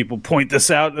other people point this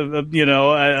out. A lot of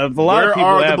people. Where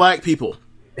are the black people?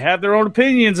 Have their own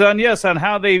opinions on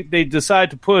how they decide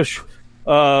to push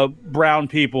brown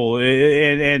people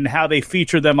and how they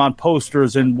feature them on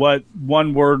posters, and what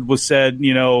one word was said,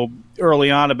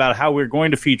 early on about how we're going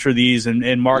to feature these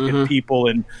and market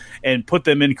people and put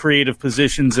them in creative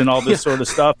positions and all this sort of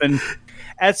stuff. And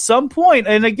at some point,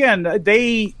 and again,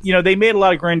 they made a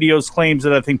lot of grandiose claims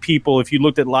that I think people, if you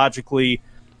looked at logically,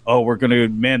 we're going to,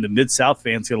 the Mid-South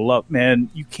fans going to love,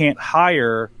 you can't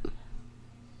hire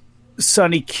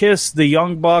Sonny Kiss, the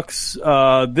Young Bucks,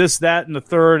 this, that, and the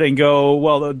third, and go,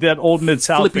 well, that old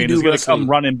Mid-South fan is going to come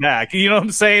running back. You know what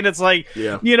I'm saying? It's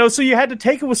so you had to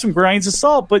take it with some grains of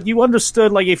salt, but you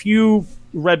understood, if you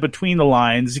read between the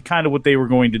lines, kind of what they were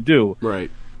going to do. Right.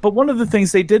 But one of the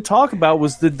things they did talk about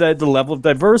was the level of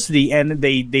diversity, and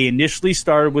they initially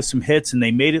started with some hits, and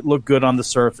they made it look good on the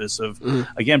surface of,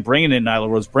 again, bringing in Nyla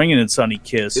Rose, bringing in Sonny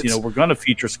Kiss. We're going to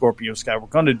feature Scorpio Sky. We're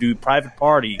going to do Private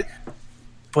Party.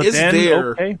 But it's then, there.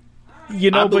 Okay.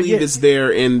 I believe it's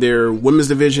there in their women's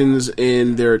divisions,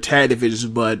 in their tag divisions,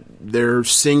 but their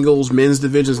singles men's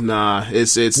divisions, nah.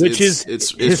 It's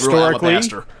real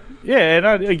alabaster. Yeah,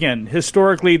 and again,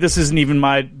 historically, this isn't even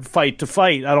my fight to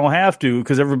fight. I don't have to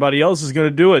because everybody else is going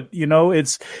to do it.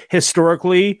 It's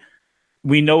historically,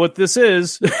 we know what this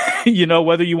is.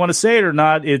 Whether you want to say it or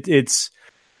not, it's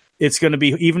going to be,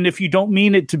 even if you don't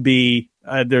mean it to be.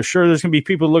 There's going to be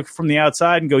people who look from the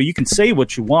outside and go, you can say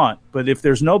what you want, but if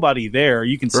there's nobody there,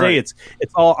 you can say it's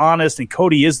all honest and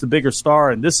Cody is the bigger star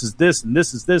and this is this and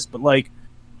this is this. But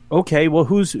okay, well,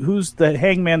 who's the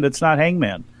Hangman that's not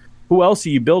Hangman? Who else are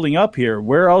you building up here?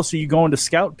 Where else are you going to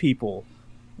scout people?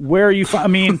 Where are you?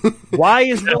 Why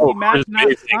is Willie Mack not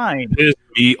signed? Pissed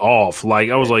me off.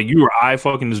 I was you were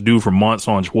eye-fucking this dude for months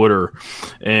on Twitter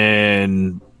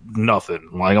and nothing.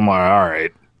 I'm all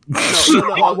right.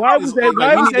 Why was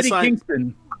Eddie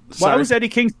Kingston? Why was Eddie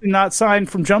Kingston not signed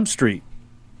from Jump Street?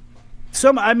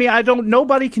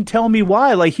 Nobody can tell me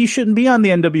why. He shouldn't be on the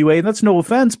NWA, and that's no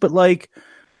offense, but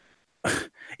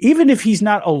even if he's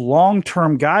not a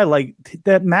long-term guy,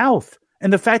 that mouth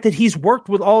and the fact that he's worked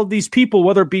with all of these people,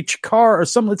 whether it be Chikara or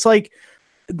something, it's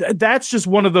that's just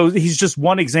one of those. He's just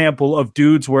one example of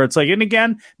dudes where it's and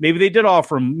again, maybe they did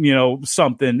offer him,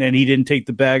 something, and he didn't take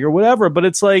the bag or whatever, but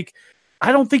it's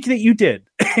I don't think that you did,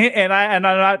 and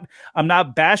I'm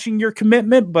not bashing your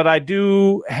commitment, but I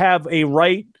do have a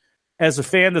right as a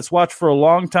fan that's watched for a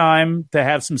long time to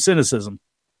have some cynicism.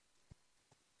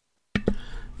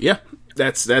 Yeah,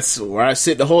 that's where I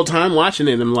sit the whole time watching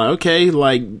it. I'm okay,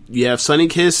 you have Sonny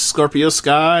Kiss, Scorpio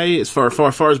Sky, as far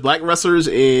as black wrestlers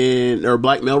or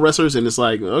black male wrestlers, and it's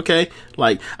okay,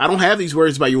 I don't have these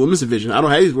worries about your women's division. I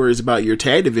don't have these worries about your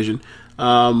tag division.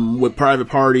 With Private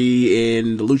Party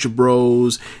and the Lucha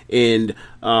Bros and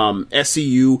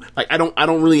SCU, I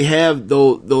don't really have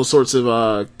those sorts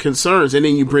of concerns. And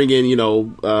then you bring in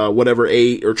whatever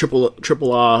A or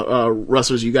triple A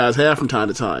wrestlers you guys have from time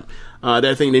to time.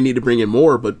 I think they need to bring in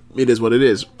more, but it is what it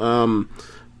is.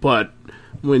 But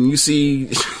when you see,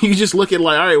 you just look at all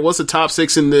right, what's the top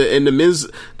 6 in the men's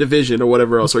division or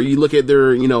whatever else, or you look at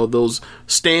their those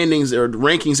standings or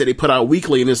rankings that they put out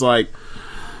weekly, and it's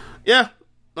yeah,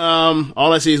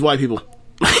 all I see is white people.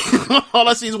 all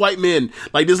I see is white men.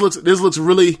 Like this looks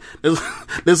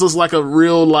like a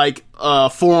real like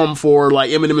forum for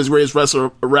like Eminem is greatest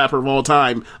rapper of all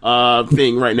time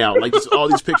thing right now. Like just all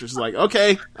these pictures. It's like,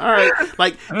 okay, all right.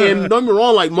 Like, and don't get me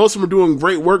wrong, like most of them are doing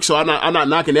great work, so I'm not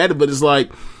knocking at it, but it's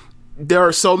like there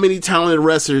are so many talented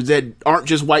wrestlers that aren't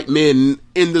just white men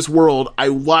in this world. I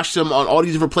watch them on all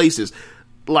these different places.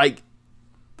 Like,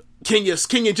 can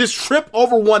you just trip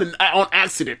over one on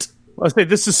accident? I say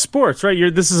this is sports,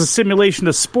 right? This is a simulation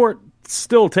of sport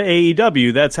still to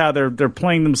AEW. That's how they're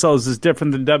playing themselves as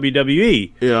different than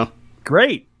WWE. Yeah,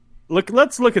 great.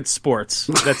 Let's look at sports.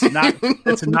 That's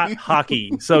not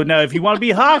hockey. So now, if you want to be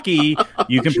hockey,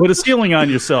 you can put a ceiling on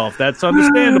yourself. That's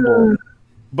understandable.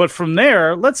 But from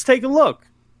there, let's take a look.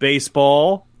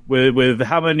 Baseball with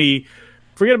how many?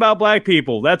 Forget about black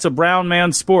people. That's a brown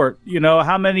man sport. You know,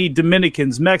 how many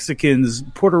Dominicans, Mexicans,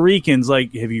 Puerto Ricans,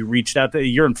 like, have you reached out to,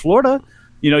 you're in Florida?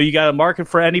 You know, you got a market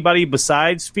for anybody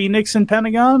besides Phoenix and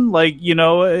Pentagon? Like, you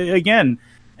know, again,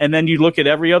 and then you look at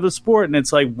every other sport and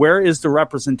it's like, where is the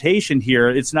representation here?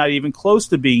 It's not even close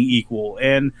to being equal.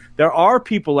 And there are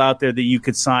people out there that you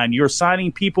could sign. You're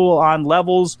signing people on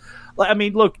levels. I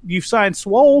mean, look, you've signed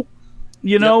Swole,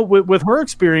 you know, with her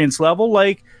experience level,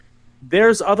 like,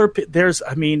 AR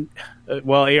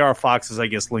Fox is, I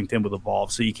guess, linked in with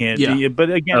Evolve, so you can't. Yeah. But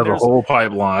again, there's a whole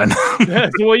pipeline.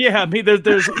 Well, yeah, I mean,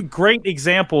 there's great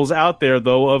examples out there,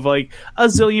 though, of like a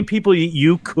zillion people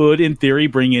you could, in theory,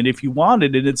 bring in if you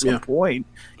wanted, and at some point,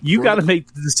 you got to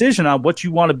make the decision on what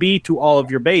you want to be to all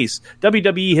of your base.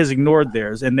 WWE has ignored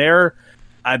theirs, and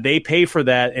they pay for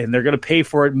that, and they're going to pay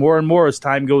for it more and more as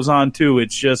time goes on too.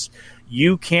 It's just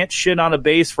you can't shit on a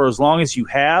base for as long as you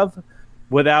have.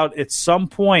 Without at some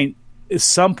point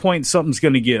something's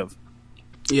going to give.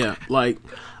 Yeah, like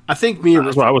I think me and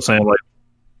that's what I was saying. Like,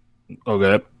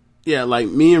 okay, yeah, like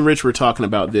me and Rich were talking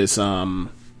about this. At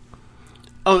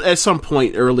some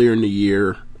point earlier in the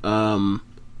year, I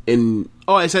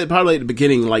said probably at the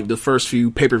beginning, like the first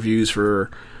few pay-per-views for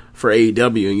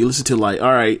AEW, and you listen to like,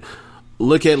 all right,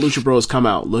 look at Lucha Bros come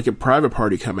out, look at Private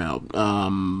Party come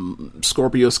out,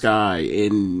 Scorpio Sky,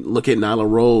 and look at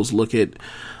Nyla Rose, look at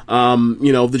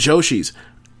the Joshis,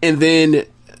 and then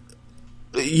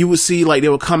you would see like they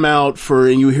would come out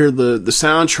and you hear the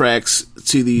soundtracks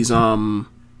to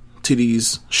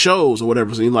these shows or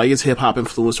whatever. So like it's hip hop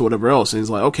influence or whatever else, and it's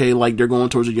like, okay, like they're going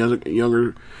towards a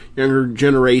younger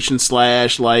generation /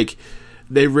 like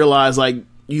they realize, like,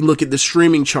 you look at the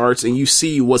streaming charts and you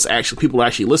see what's actually people are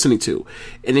actually listening to,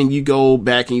 and then you go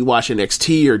back and you watch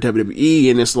NXT or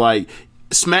WWE, and it's like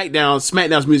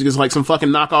SmackDown's music is like some fucking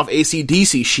knockoff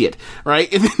AC/DC shit,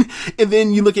 right? And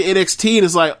then you look at NXT and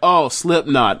it's like, oh,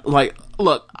 Slipknot. Like,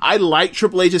 look, I like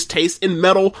Triple H's taste in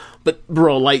metal, but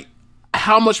bro, like,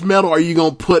 how much metal are you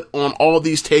gonna put on all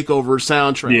these takeover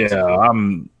soundtracks?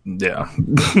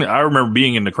 I remember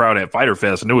being in the crowd at Fyter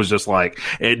Fest, and it was just like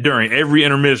during every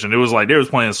intermission, it was like they was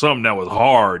playing something that was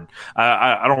hard.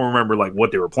 I don't remember like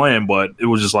what they were playing, but it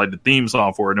was just like the theme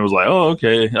song for it, and it was like, oh,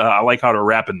 okay, I like how they're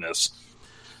rapping this.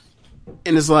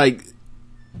 And it's like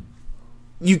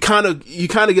you kind of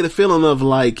get a feeling of,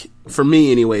 like, for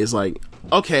me anyways, like,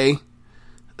 okay,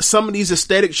 some of these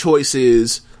aesthetic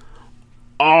choices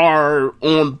are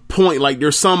on point. Like,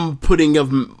 there's some putting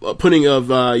of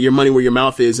your money where your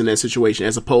mouth is in that situation,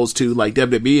 as opposed to like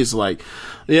WWE is like,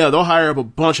 yeah, they'll hire up a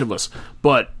bunch of us,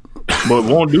 but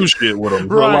won't do shit with them.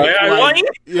 Right?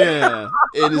 Yeah.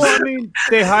 I mean,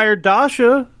 they hired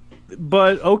Dasha.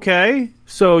 But okay,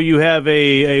 so you have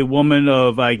a woman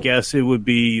of, I guess it would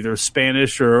be either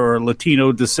Spanish or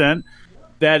Latino descent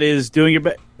that is doing your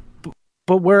best.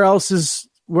 But where else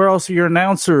are your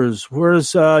announcers?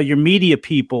 Where's your media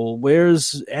people?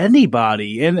 Where's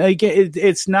anybody? And again,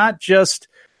 it's not just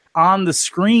on the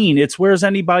screen. It's where's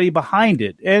anybody behind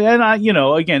it? And I,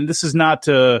 again, this is not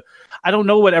to. I don't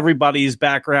know what everybody's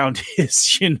background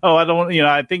is.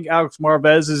 I think Alex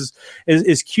Marvez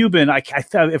is Cuban.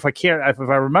 If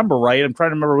I remember right, I'm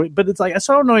trying to remember, but it's like, I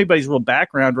don't know anybody's real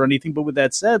background or anything. But with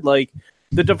that said, like,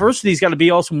 the diversity's got to be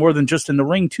also more than just in the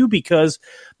ring too, because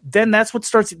then that's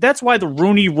why the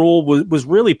Rooney Rule was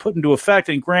really put into effect.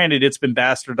 And granted, it's been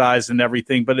bastardized and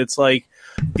everything, but it's like,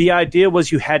 the idea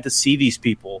was you had to see these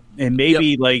people, and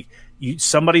maybe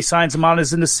somebody signs them on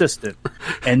as an assistant,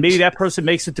 and maybe that person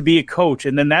makes it to be a coach,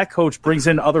 and then that coach brings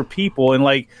in other people. And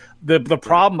like the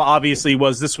problem obviously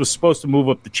was this was supposed to move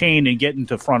up the chain and get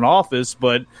into front office,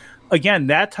 but again,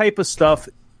 that type of stuff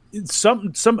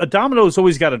a domino's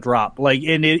always got to drop, like,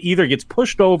 and it either gets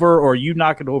pushed over or you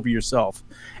knock it over yourself.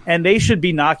 And they should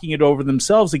be knocking it over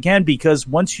themselves again, because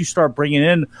once you start bringing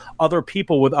in other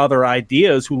people with other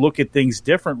ideas who look at things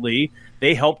differently,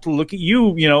 they help to look at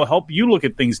you, help you look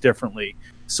at things differently.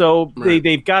 So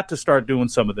they've got to start doing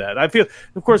some of that. I feel,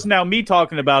 of course, now me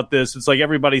talking about this, it's like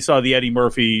everybody saw the Eddie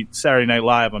Murphy Saturday Night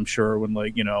Live, I'm sure, when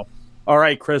all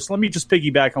right, Chris, let me just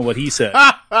piggyback on what he said.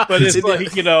 But it's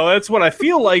like, that's what I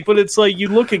feel like. But it's like, you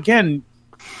look again,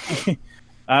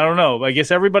 I don't know. I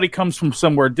guess everybody comes from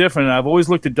somewhere different. And I've always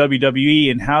looked at WWE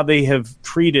and how they have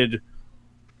treated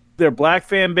their black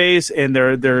fan base and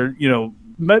their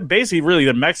basically really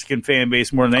the Mexican fan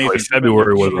base more than anything.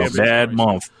 February was a bad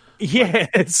month. Yeah,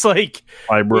 it's like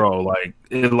bro,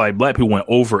 black people went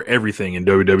over everything in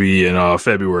WWE in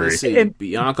February. And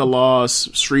Bianca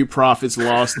lost, Street Profits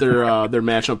lost their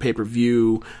match on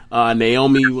pay-per-view.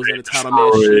 Naomi was in a title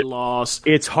match, she lost.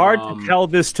 It's hard to tell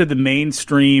this to the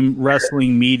mainstream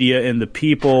wrestling media and the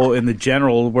people in the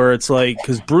general, where it's like,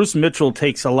 because Bruce Mitchell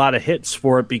takes a lot of hits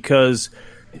for it, because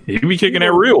he be kicking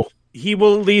that real. He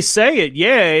will at least say it,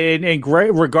 yeah, and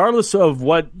regardless of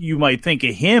what you might think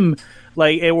of him,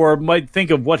 or might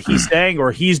think of what he's saying,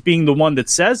 or he's being the one that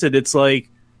says it, it's like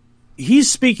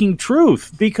he's speaking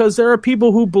truth, because there are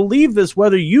people who believe this,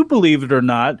 whether you believe it or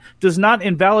not, does not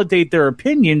invalidate their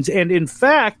opinions. And in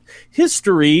fact,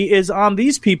 history is on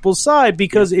these people's side,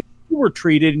 because if you were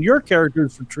treated and your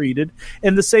characters were treated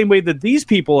in the same way that these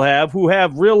people have, who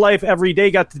have real life every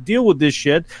day, got to deal with this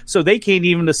shit, so they can't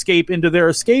even escape into their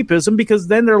escapism, because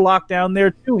then they're locked down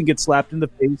there too and get slapped in the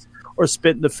face or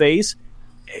spit in the face.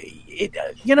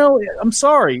 I'm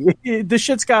sorry. This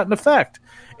shit's got an effect.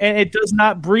 And it does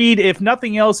not breed, if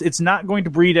nothing else, it's not going to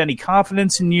breed any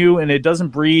confidence in you, and it doesn't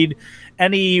breed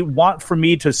any want for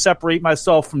me to separate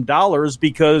myself from dollars,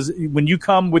 because when you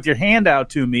come with your hand out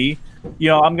to me,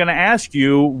 I'm going to ask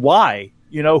you why.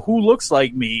 Who looks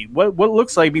like me? What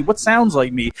looks like me? What sounds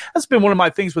like me? That's been one of my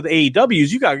things with AEW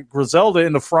is you got Griselda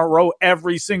in the front row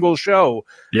every single show.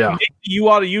 Yeah. Maybe you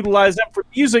ought to utilize them for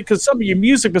music, because some of your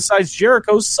music besides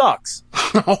Jericho sucks.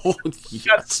 Oh,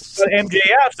 yes.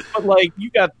 You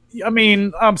got MJF,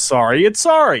 but I'm sorry. It's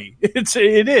sorry.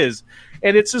 It is.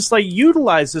 And it's just like,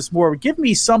 utilize this more. Give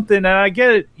me something, and I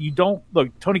get it. You don't, look,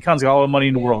 Tony Khan's got all the money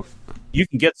in the world. You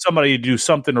can get somebody to do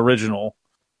something original.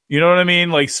 You know what I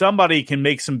mean? Like, somebody can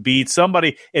make some beats.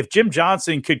 If Jim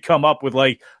Johnson could come up with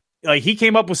like he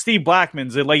came up with Steve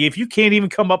Blackman's, if you can't even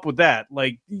come up with that,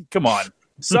 come on,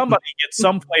 somebody get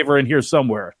some flavor in here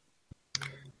somewhere.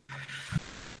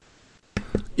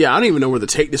 Yeah, I don't even know where to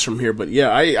take this from here, but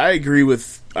yeah, I agree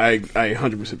with, I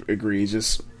 100% agree.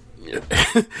 Just,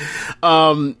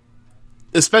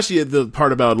 especially the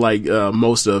part about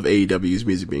most of AEW's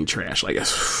music being trash.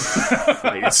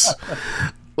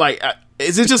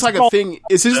 Is it just like a thing?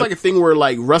 Is it just like a thing where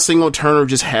wrestling alternative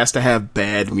just has to have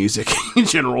bad music in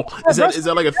general? Is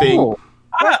that like a thing?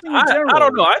 I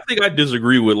don't know. I think I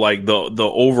disagree with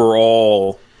the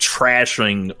overall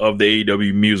trashing of the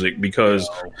AEW music, because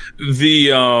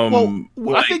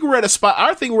I think we're at a spot.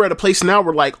 I think we're at a place now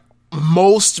where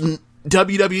most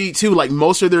WWE too,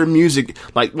 most of their music,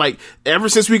 ever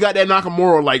since we got that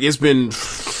Nakamura,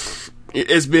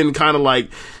 it's been kind of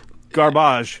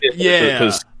garbage. Yeah.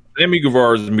 Because Sammy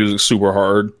Guevara's music is super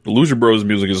hard. The Lucha Bros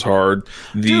music is hard.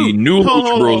 The new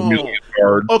Lucha Bros music is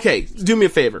hard. Okay, do me a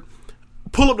favor.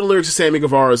 Pull up the lyrics of Sammy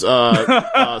Guevara's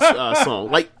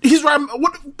song. He's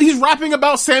rapping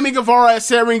about Sammy Guevara as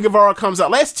Sammy Guevara comes out.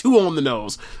 That's too on the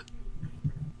nose.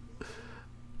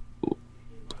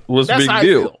 What's the big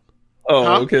deal?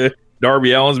 Oh, okay.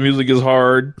 Darby Allin's music is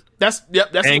hard. That's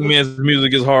Hangman's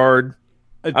music is hard.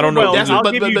 I don't know. That's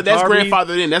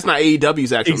grandfathered in. That's not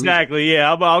AEW's actual exactly. Music.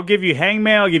 Yeah, I'll give you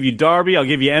Hangman. I'll give you Darby. I'll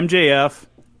give you MJF.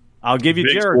 I'll give you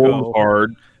Jericho. Is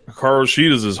hard. Carl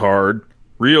Sheetas is hard.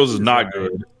 Rios is not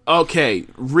good. Okay,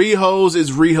 Rios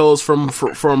is Rios from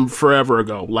forever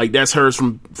ago. That's hers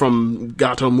from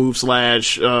Gato Move /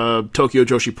 Tokyo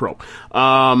Joshi Pro.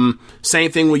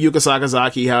 Same thing with Yuka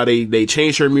Sakazaki. How they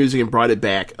changed her music and brought it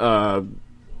back.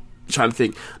 Trying to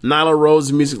think. Nyla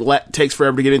Rose's music takes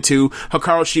forever to get into.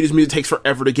 Hikaru Shida's music takes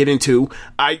forever to get into.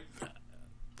 I'm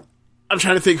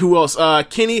trying to think who else.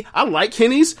 Kenny. I like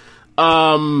Kenny's.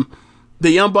 The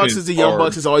Young Bucks is the Young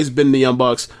Bucks. Has always been the Young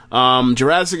Bucks.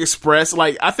 Jurassic Express.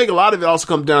 I think a lot of it also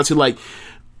comes down to I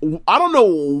don't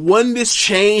know when this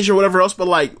changed or whatever else,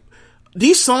 but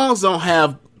these songs don't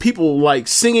have people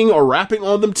singing or rapping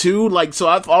on them too. So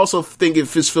I also think it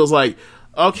just feels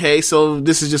okay, so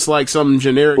this is just some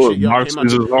generic shit. Marxist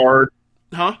is hard.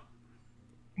 Huh?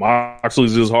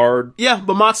 Moxley's is hard. Yeah,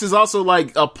 but Mox is also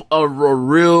like a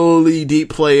really deep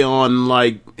play on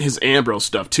like his Ambrose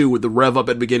stuff too, with the rev up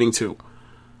at the beginning too.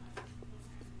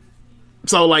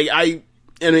 So like I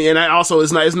also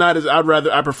it's not as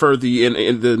I prefer the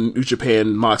New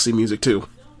Japan Moxley music too.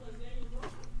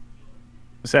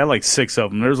 So I had like 6 of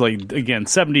them. There's like, again,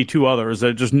 72 others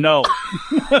that just no.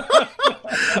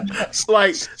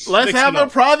 Like, let's have a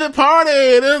private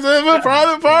party. Let's have a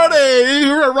private party.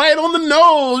 You're right on the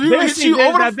nose. You hit you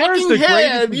over the fucking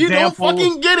head. You don't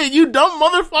fucking get it. You dumb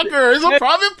motherfucker. It's a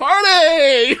private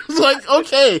party. It's like,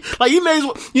 okay. Like, you may as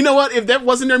well, you know what? If that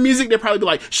wasn't their music, they'd probably be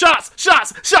like, shots,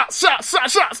 shots, shots, shots,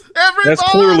 shots, shots.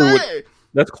 Everybody.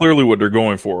 That's clearly what they're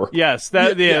going for. Yes,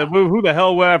 who the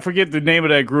hell? I forget the name of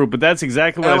that group, but that's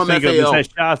exactly what I think of. Is that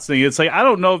shots thing? It's like I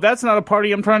don't know. That's not a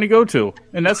party I'm trying to go to,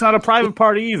 and that's not a private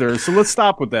party either. So let's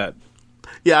stop with that.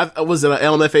 Yeah, was it an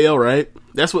LMFAO, right?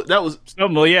 That's what that was.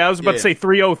 Yeah, I was about to say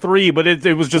 303, but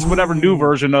it was just whatever new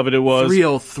version of it was.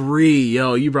 303,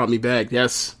 yo, you brought me back.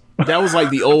 Yes, that was like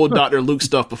the old Dr. Luke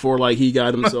stuff before like he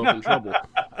got himself in trouble.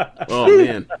 Oh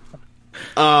man.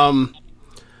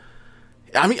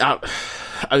 I mean,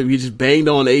 we just banged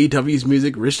on AEW's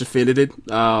music. Rich defended it.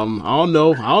 I don't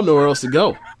know where else to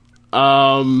go.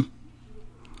 Well,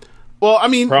 I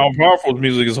mean, Proud Powerful's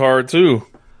music is hard too.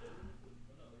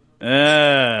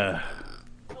 It's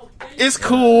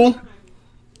cool.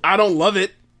 I don't love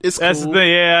it. It's cool. That's the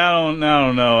thing. Yeah, I don't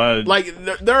know. Like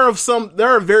there are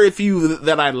very few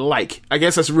that I like. I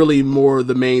guess that's really more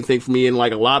the main thing for me. And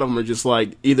like a lot of them are just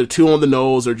like either too on the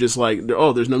nose or just like,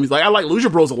 oh, there's no music. Like I like Lucha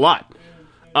Bros a lot.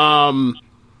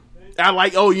 I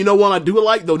like, you know one I do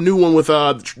like? The new one with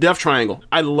Death Triangle.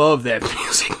 I love that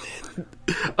music.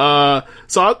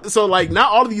 So like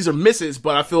not all of these are misses,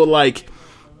 but I feel like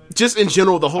just in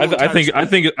general the whole I think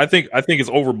it's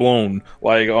overblown.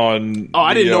 Like on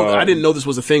I didn't know this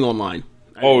was a thing online.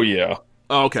 Yeah.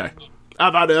 Oh, okay.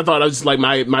 I thought it was just like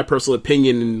my personal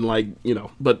opinion and like, you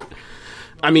know, but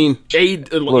I mean,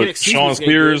 look, Sean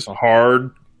Spears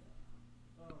hard.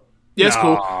 Yeah, it's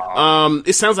cool.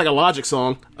 It sounds like a Logic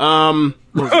song.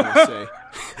 What was I gonna say?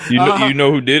 You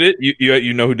know who did it?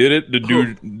 You know who did it? The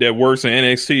dude that works in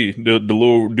NXT, the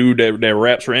little dude that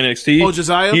raps for NXT. Oh,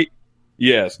 Josiah.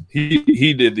 Yes,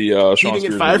 he did the. He didn't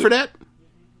get fired for that.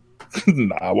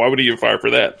 Nah, why would he get fired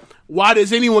for that? Why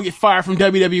does anyone get fired from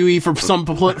WWE for for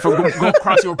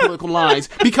crossing over political lines?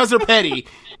 Because they're petty.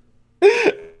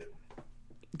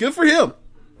 Good for him.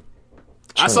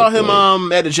 I saw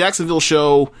him at the Jacksonville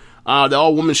show. The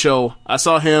all-woman show. I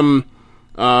saw him.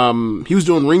 He was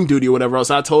doing ring duty or whatever else.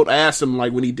 I asked him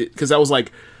like when he did, because that was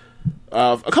like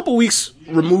a couple weeks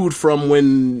removed from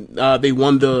when they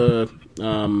won the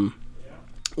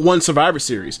Survivor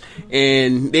Series,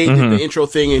 and they did the intro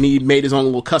thing, and he made his own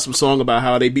little custom song about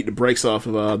how they beat the brakes off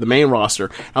of the main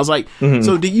roster. I was like,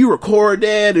 so did you record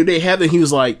that? Did they have it? He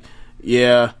was like,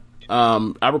 yeah,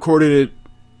 I recorded it.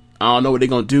 I don't know what they're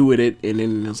gonna do with it, and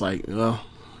then it was like, well.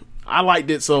 I liked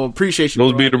it, so appreciate you.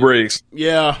 Those be the breaks.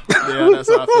 Yeah, that's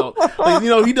how I felt. Like, you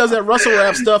know, he does that Russell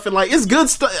rap stuff, and like it's good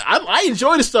stuff. I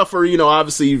enjoy the stuff for, you know,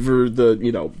 obviously for the,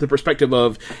 you know, the perspective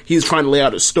of he's trying to lay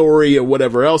out a story or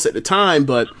whatever else at the time.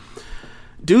 But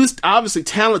dude's obviously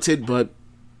talented, but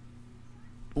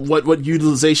what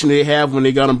utilization they have when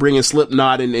they got him bringing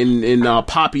Slipknot and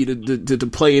Poppy to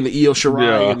play in the Io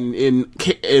Shirai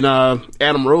and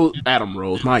Adam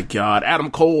Rose, my God, Adam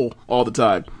Cole all the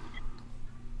time.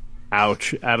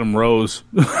 Ouch, Adam Rose.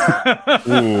 Ooh,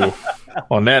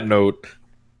 on that note.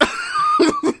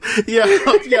 yeah,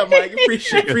 Mike,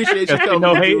 appreciate you coming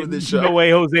to do this show. No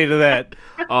way Jose to that.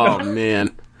 Oh,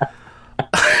 man.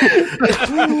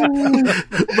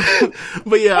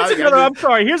 but yeah, I'm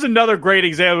sorry. Here's another great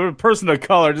example. A person of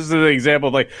color. This is an example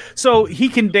of like, so he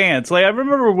can dance. Like I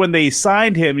remember when they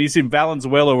signed him, you see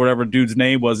Valenzuela or whatever dude's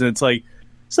name was, and it's like,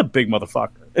 it's a big motherfucker.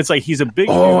 It's like he's a big.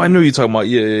 Oh, dude. I knew you talking about.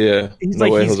 Yeah. He's no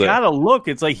like he's got a look.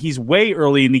 It's like he's way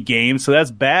early in the game, so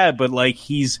that's bad. But like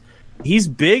he's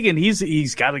big and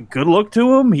he's got a good look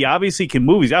to him. He obviously can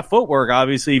move. He's got footwork.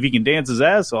 Obviously, if he can dance his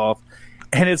ass off.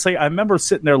 And it's like I remember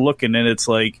sitting there looking, and it's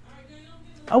like,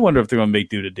 I wonder if they're gonna make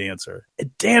dude a dancer.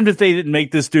 Damned if they didn't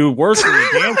make this dude worse than a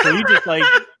dancer. He just like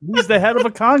he's the head of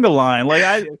a conga line. Like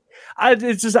I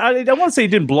don't want to say it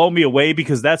didn't blow me away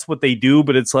because that's what they do,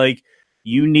 but it's like.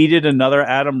 You needed another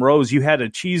Adam Rose. You had a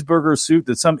cheeseburger suit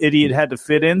that some idiot had to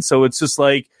fit in. So it's just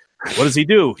like, what does he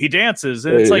do? He dances.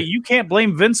 And it's like, you can't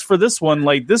blame Vince for this one.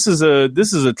 Like, this is a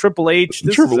Triple H.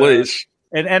 Triple H.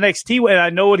 And NXT. And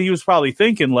I know what he was probably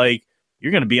thinking. Like,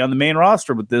 you're going to be on the main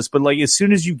roster with this. But like, as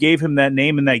soon as you gave him that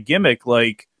name and that gimmick,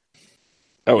 like,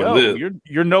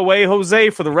 You're no way Jose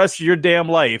for the rest of your damn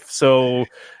life. So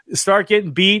start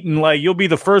getting beat, and like you'll be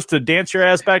the first to dance your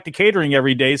ass back to catering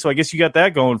every day. So I guess you got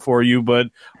that going for you, but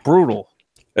brutal.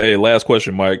 Hey, last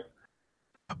question, Mike.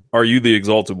 Are you the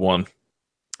exalted one?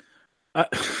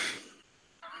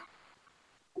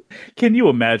 Can you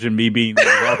imagine me being the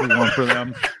exalted one for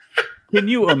them? Can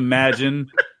you imagine?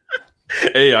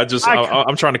 Hey, I'm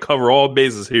trying to cover all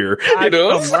bases here.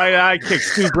 I kick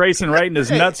Stu Grayson right in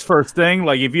his nuts first thing.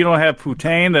 Like, if you don't have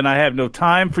poutine, then I have no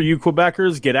time for you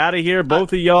Quebecers. Get out of here,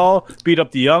 both of y'all. Beat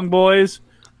up the young boys.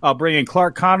 I'll bring in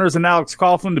Clark Connors and Alex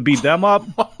Coughlin to beat them up.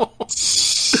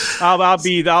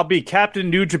 I'll be Captain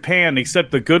New Japan,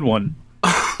 except the good one.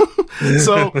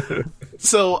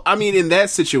 So I mean, in that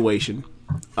situation,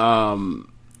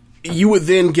 you would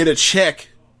then get a check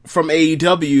from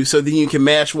AEW, so then you can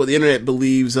match what the internet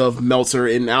believes of Meltzer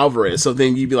and Alvarez. So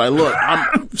then you'd be like, look,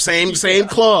 I'm same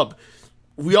club.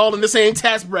 We all in the same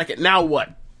tax bracket. Now what?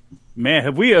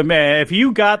 Man, if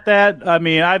you got that, I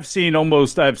mean, I've seen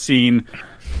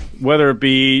whether it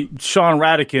be Sean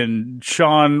Radican,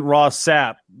 Sean Ross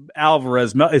Sapp,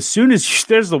 Alvarez, as soon as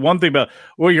there's the one thing about,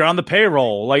 well, you're on the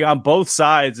payroll, like on both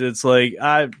sides, it's like,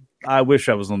 I wish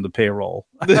I was on the payroll.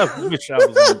 I wish I was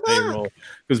on the payroll,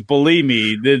 because believe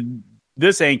me,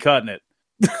 this ain't cutting it.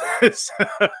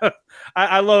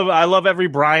 I love every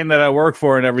Brian that I work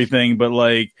for and everything, but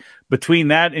like between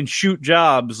that and shoot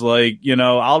jobs, like, you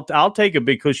know, I'll take a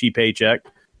big cushy paycheck.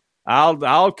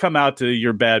 I'll come out to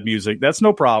your bad music. That's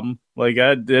no problem. Like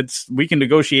we can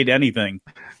negotiate anything.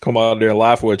 Come out there and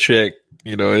laugh for a check.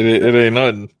 You know, it ain't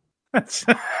nothing.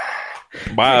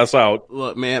 Buy us out.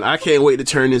 Look, man, I can't wait to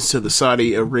turn this to the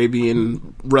Saudi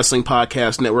Arabian Wrestling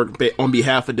Podcast Network on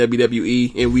behalf of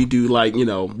WWE, and we do, like, you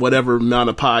know, whatever amount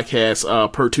of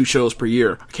podcasts per 2 shows per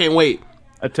year. I can't wait.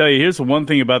 I tell you, here's the one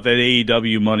thing about that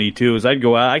AEW money too, is I'd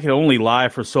go out, I could only lie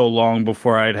for so long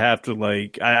before I'd have to,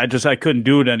 like, I couldn't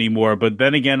do it anymore. But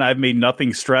then again, I've made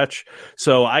nothing stretch,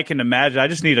 so I can imagine I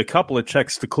just need a couple of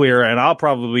checks to clear, and I'll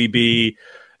probably be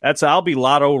I'll be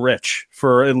lotto rich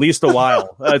for at least a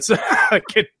while.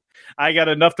 I got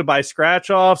enough to buy scratch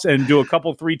offs and do a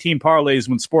couple 3-team parlays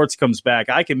when sports comes back.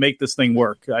 I can make this thing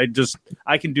work.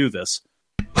 I can do this.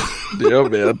 Yeah,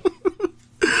 man.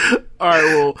 All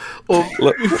right, well,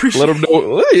 let them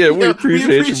know. Yeah, we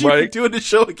appreciate you, Mike. You doing the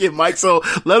show again, Mike. So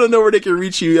let them know where they can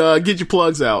reach you. Get your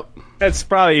plugs out. That's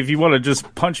probably, if you want to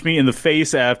just punch me in the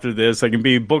face after this, I can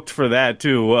be booked for that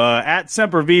too. At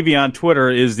SemperVive on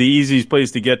Twitter is the easiest place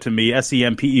to get to me.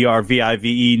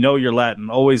 SemperVive. Know your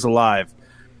Latin. Always alive.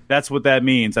 That's what that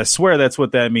means. I swear that's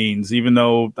what that means, even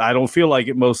though I don't feel like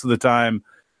it most of the time.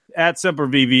 At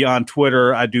SemperVive on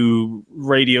Twitter, I do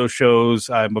radio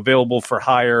shows. I'm available for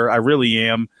hire. I really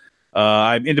am.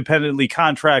 I'm independently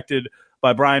contracted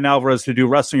by Brian Alvarez to do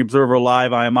Wrestling Observer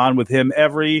Live. I am on with him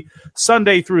every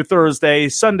Sunday through Thursday,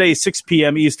 Sunday 6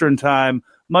 p.m. Eastern Time,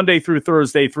 Monday through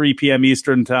Thursday 3 p.m.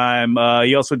 Eastern Time.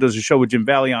 He also does a show with Jim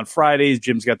Valley on Fridays.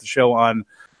 Jim's got the show on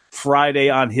Friday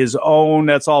on his own.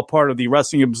 That's all part of the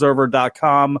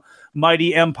WrestlingObserver.com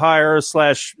Mighty Empire /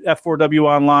 F4W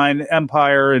Online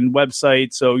Empire and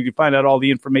website. So you can find out all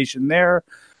the information there.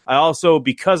 I also,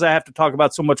 because I have to talk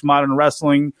about so much modern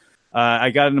wrestling, I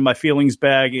got into my feelings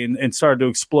bag and started to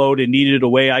explode and needed a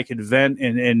way I could vent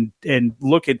and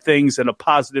look at things in a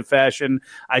positive fashion.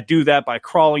 I do that by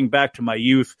crawling back to my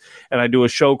youth, and I do a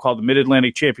show called the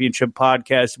Mid-Atlantic Championship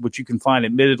Podcast, which you can find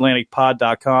at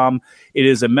midatlanticpod.com. It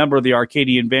is a member of the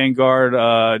Arcadian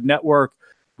Vanguard network.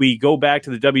 We go back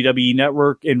to the WWE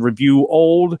Network and review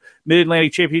old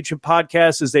Mid-Atlantic Championship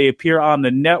podcasts as they appear on the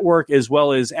network, as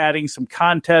well as adding some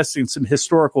contests and some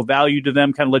historical value to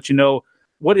them, kind of let you know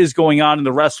what is going on in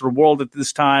the rest of the world at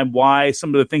this time, why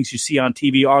some of the things you see on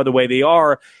TV are the way they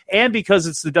are, and because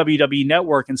it's the WWE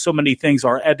Network and so many things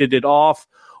are edited off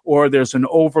or there's an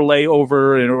overlay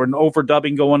over or an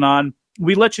overdubbing going on,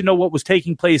 we let you know what was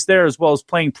taking place there, as well as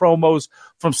playing promos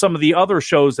from some of the other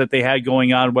shows that they had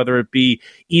going on, whether it be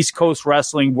East Coast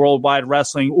Wrestling, Worldwide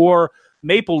Wrestling, or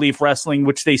Maple Leaf Wrestling,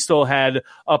 which they still had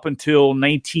up until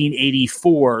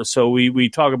 1984. So we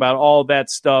talk about all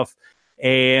that stuff.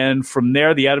 And from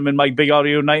there, the Adam and Mike Big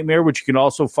Audio Nightmare, which you can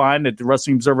also find at the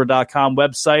WrestlingObserver.com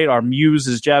website. Our muse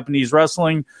is Japanese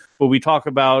wrestling, but we talk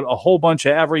about a whole bunch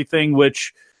of everything,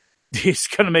 which is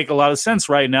going to make a lot of sense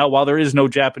right now while there is no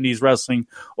Japanese wrestling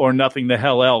or nothing the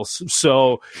hell else.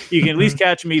 So you can at least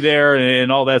catch me there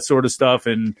and all that sort of stuff.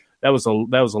 And that was a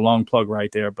long plug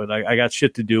right there, but I got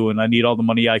shit to do and I need all the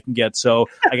money I can get. So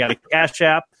I got a Cash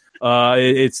App.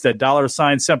 It's the $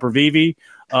 SemperVive.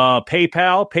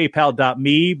 PayPal,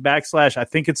 paypal.me / I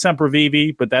think it's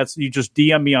SemperVive, but you just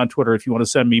DM me on Twitter if you want to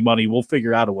send me money. We'll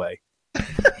figure out a way.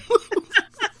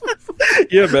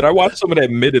 Yeah, man, I watched some of that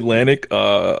Mid-Atlantic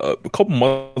a couple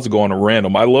months ago on a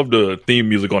random. I love the theme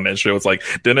music on that show. It's like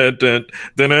dun dun dun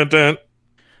dun dun.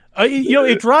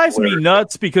 It drives me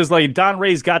nuts because like Don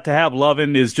Ray's Got to Have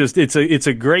Lovin' is just it's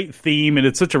a great theme and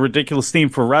it's such a ridiculous theme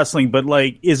for wrestling, but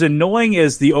like as annoying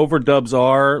as the overdubs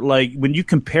are, like when you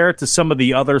compare it to some of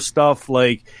the other stuff,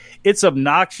 like it's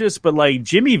obnoxious, but like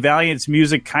Jimmy Valiant's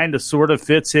music kind of sort of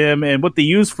fits him, and what they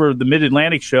use for the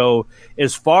Mid-Atlantic show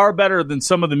is far better than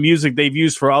some of the music they've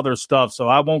used for other stuff, so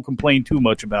I won't complain too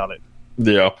much about it.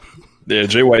 Yeah,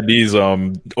 JYD's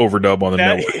overdub on the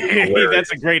network.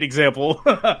 That's a great example.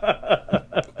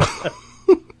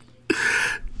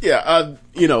 Yeah,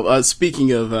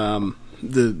 speaking of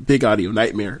the Big Audio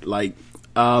Nightmare, like,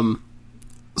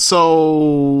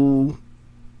 so,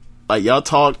 like, y'all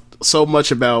talked so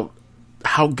much about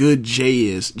how good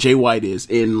Jay White is,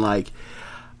 and like,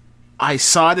 I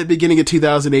saw it at the beginning of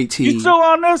 2018. You still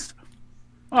on this?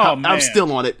 Oh, man. I'm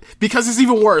still on it because it's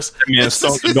even worse. Yeah,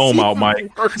 stunk the dome out,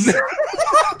 Mike.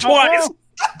 Twice.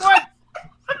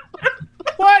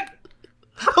 What?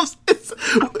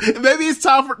 Maybe it's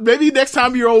time for. Maybe next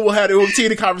time you're on, we'll continue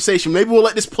the conversation. Maybe we'll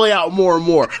let this play out more and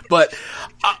more. But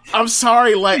I'm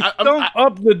sorry, like,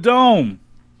 up the dome.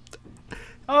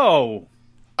 Oh.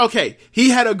 Okay, he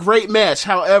had a great match.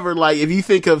 However, like, if you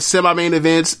think of semi-main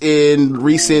events in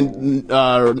recent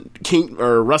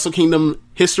Wrestle Kingdom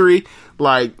history,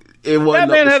 like, it wasn't.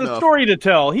 That man had a story to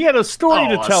tell. He had a story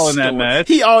to tell in that match.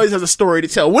 He always has a story to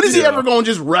tell. When is he ever going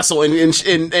to just wrestle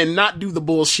and not do the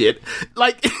bullshit?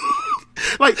 Like,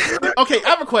 like, okay, I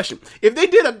have a question. If they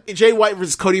did a Jay White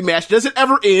versus Cody match, does it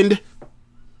ever end?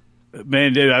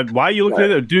 Man, why are you looking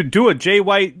at it? Do a Jay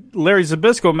White Larry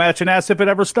Zbyszko match and ask if it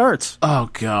ever starts. Oh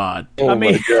God! I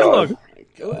mean,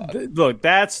 look,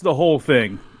 that's the whole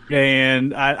thing.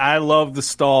 And I love the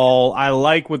stall. I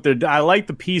like what I like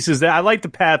the pieces I like the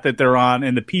path that they're on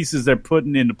and the pieces they're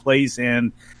putting into place.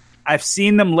 And I've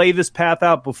seen them lay this path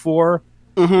out before,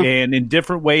 and in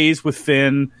different ways with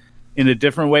Finn, in a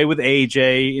different way with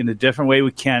AJ, in a different way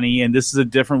with Kenny, and this is a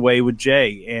different way with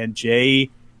Jay. And Jay.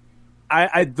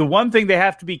 The one thing they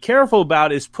have to be careful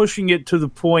about is pushing it to the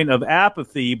point of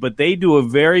apathy, but they do a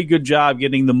very good job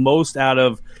getting the most out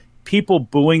of people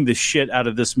booing the shit out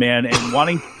of this man and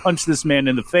wanting to punch this man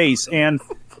in the face. And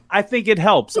I think it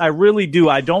helps. I really do.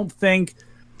 I don't think,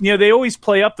 they always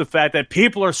play up the fact that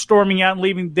people are storming out and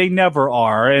leaving. They never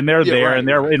are. And they're there right, and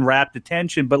they're in rapt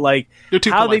attention. But like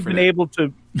how they've been able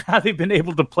to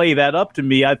play that up to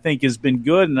me, I think has been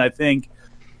good. And I think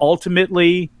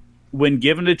ultimately, when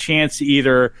given a chance to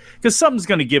either, because something's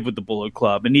going to give with the Bullet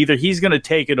Club, and either he's going to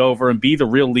take it over and be the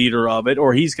real leader of it,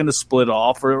 or he's going to split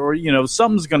off, or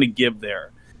something's going to give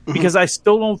there. Because I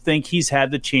still don't think he's had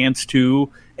the chance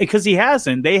to, because he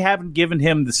hasn't. They haven't given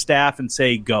him the staff and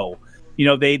say, go.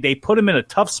 They put him in a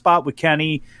tough spot with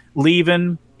Kenny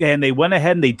leaving, and they went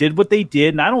ahead and they did what they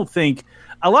did, and I don't think,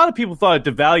 a lot of people thought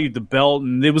it devalued the belt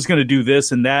and it was going to do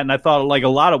this and that. And I thought, like, a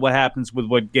lot of what happens with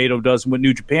what Gato does and what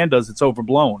New Japan does, it's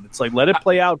overblown. It's like, let it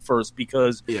play out first,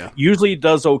 because usually it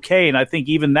does okay. And I think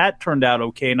even that turned out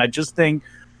okay. And I just think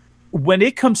when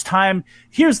it comes time,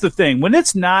 here's the thing, when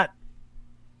it's time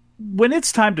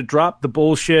to drop the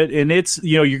bullshit and it's,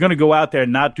 you're going to go out there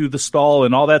and not do the stall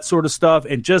and all that sort of stuff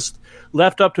and just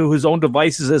left up to his own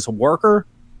devices as a worker,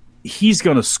 he's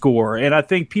going to score. And I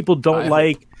think people don't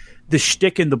like the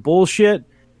shtick and the bullshit,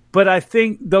 but I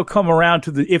think they'll come around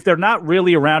to if they're not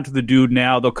really around to the dude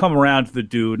now, they'll come around to the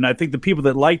dude. And I think the people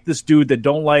that like this dude, that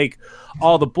don't like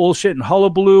all the bullshit and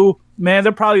hullabaloo, man,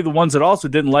 they're probably the ones that also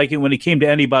didn't like it when it came to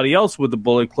anybody else with the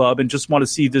Bullet Club and just want to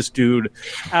see this dude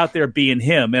out there being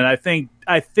him. And I think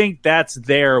that's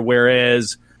there.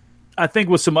 Whereas I think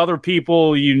with some other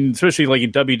people, especially like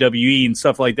in WWE and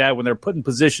stuff like that, when they're put in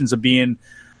positions of being,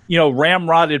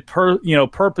 ramrodded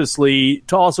purposely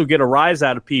to also get a rise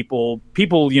out of people,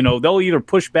 they'll either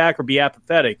push back or be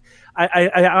apathetic.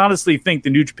 I honestly think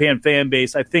the New Japan fan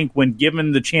base, I think when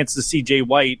given the chance to see Jay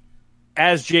White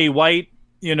as Jay White,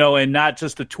 and not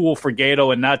just a tool for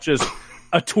Gato and not just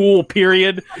a tool,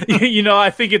 period, I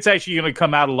think it's actually going to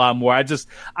come out a lot more. I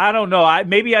don't know.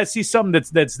 Maybe I see something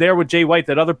that's there with Jay White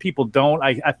that other people don't.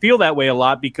 I feel that way a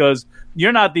lot because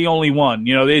you're not the only one.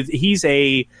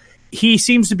 He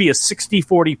seems to be a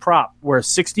 60-40 prop, where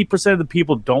 60% of the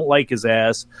people don't like his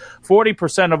ass.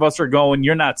 40% of us are going,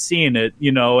 you're not seeing it,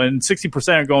 and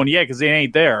 60% are going, yeah, because they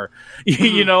ain't there.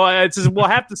 It's just, we'll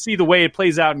have to see the way it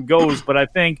plays out and goes, but I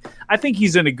think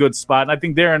he's in a good spot, and I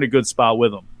think they're in a good spot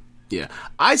with him. Yeah,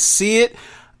 I see it,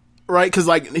 right, because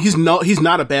like he's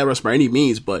not a bad wrestler by any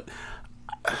means, but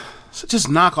So just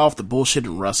knock off the bullshit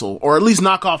and wrestle, or at least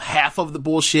knock off half of the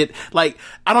bullshit. Like,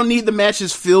 I don't need the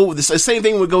matches filled with this. The same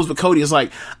thing goes with Cody. It's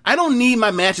like, I don't need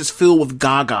my matches filled with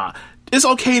gaga. It's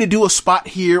okay to do a spot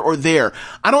here or there.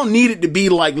 I don't need it to be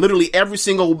like literally every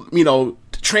single,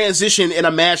 transition in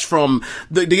a match from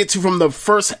the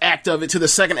first act of it to the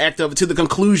second act of it to the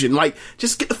conclusion. Like,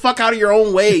 just get the fuck out of your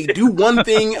own way. Do one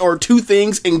thing or two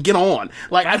things and get on.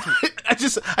 Like, I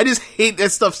just hate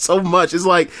that stuff so much. It's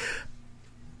like,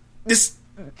 this,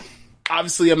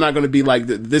 obviously I'm not going to be like,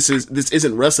 this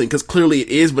isn't wrestling, because clearly it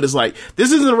is, but it's like,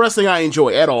 this isn't the wrestling I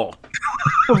enjoy at all.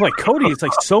 Like Cody, it's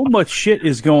like so much shit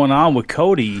is going on with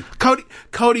Cody's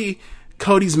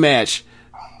match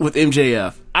with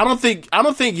MJF. I don't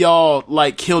think y'all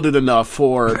like killed it enough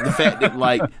for the fact that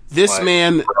like this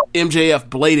man MJF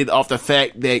bladed off the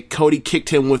fact that Cody kicked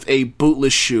him with a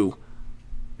bootless shoe.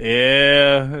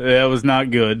 Yeah, that was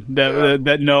not good.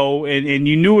 And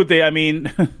you knew what they. I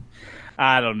mean,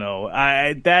 I don't know.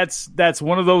 That's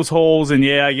one of those holes, and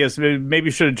yeah, I guess maybe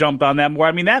should have jumped on that more.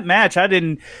 I mean, that match, I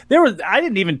didn't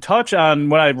even touch on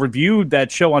when I reviewed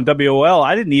that show on WOL.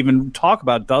 I didn't even talk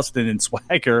about Dustin and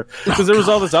Swagger because there was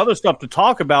all this other stuff to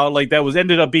talk about, like that was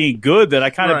ended up being good. That I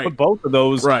kind of put both of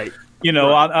those, on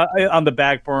the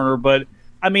back burner. But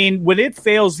I mean, when it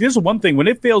fails, here's one thing: when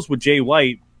it fails with Jay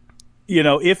White.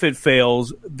 If it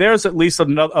fails, there's at least a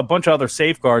bunch of other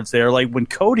safeguards there. Like when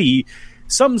Cody,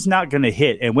 something's not going to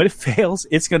hit, and when it fails,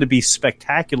 it's going to be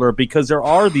spectacular because there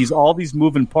are all these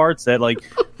moving parts that, like,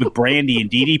 with Brandy and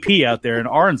DDP out there and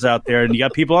Arn's out there, and you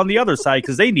got people on the other side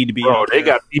because they need to be. Bro, they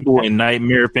got people in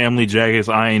Nightmare Family jackets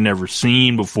I ain't never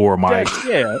seen before, Mike.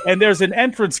 Yeah, and there's an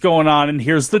entrance going on, and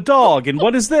here's the dog, and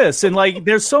what is this? And like,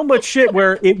 there's so much shit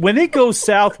where when it goes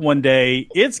south one day,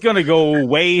 it's going to go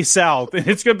way south, and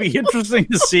it's going to be interesting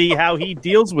to see how he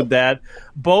deals with that,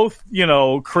 both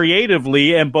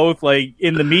creatively and both like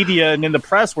in the media and in the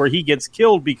press where he gets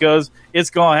killed, because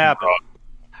it's going to happen.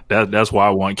 That's why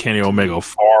I want Kenny Omega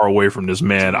far away from this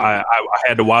man. I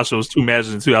had to watch those two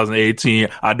matches in 2018.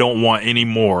 I don't want any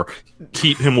more.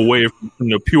 Keep him away from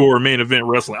the pure main event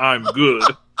wrestling. I'm good.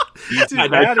 He's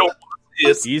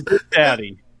the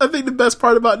daddy. I think the best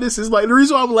part about this is, like, the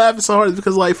reason why I'm laughing so hard is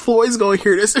because, like, Floyd's going to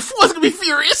hear this and Floyd's going to be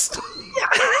furious.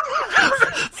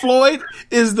 Floyd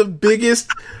is the biggest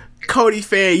Cody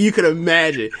fan you could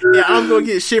imagine. Yeah, I'm going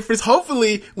to get shit for this.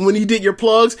 Hopefully, when you did your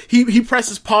plugs, he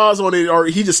presses pause on it, or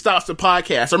he just stops the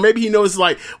podcast. Or maybe he knows,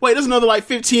 like, wait, there's another, like,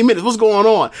 15 minutes. What's going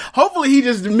on? Hopefully, he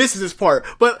just misses this part.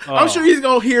 But I'm sure he's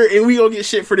going to hear it, and we going to get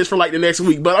shit for this for, like, the next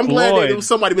week. But I'm glad that there was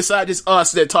somebody besides just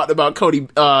us that talked about Cody in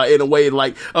a way,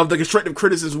 like, of the constructive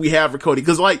criticism we have for Cody.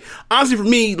 Because, like, honestly, for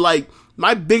me, like,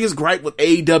 my biggest gripe with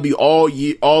AEW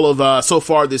all of so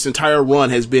far this entire run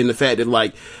has been the fact that,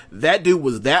 like, that dude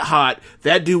was that hot,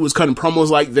 that dude was cutting promos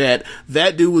like that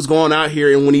dude was going out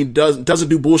here, and when he doesn't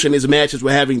do bullshit in his matches,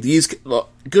 we're having these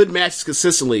good matches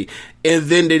consistently, and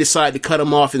then they decide to cut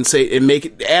him off and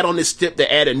add on this step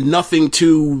that added nothing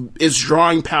to his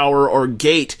drawing power or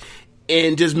gait,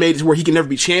 and just made it to where he can never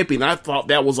be champion. I thought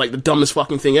that was like the dumbest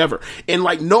fucking thing ever. And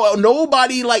like,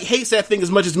 nobody like hates that thing as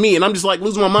much as me. And I'm just like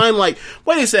losing my mind. Like,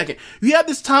 wait a second. You have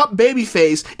this top baby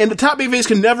face, and the top baby face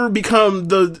can never become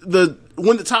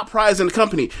win the top prize in the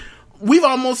company. We've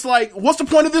almost like, what's the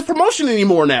point of this promotion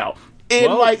anymore now?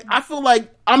 And like, I feel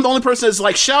like I'm the only person that's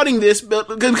like shouting this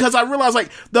because I realize like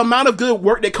the amount of good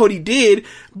work that Cody did,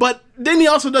 but then he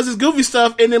also does his goofy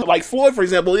stuff. And then like Floyd, for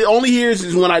example, it only hears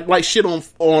is when I like shit on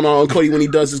Cody when he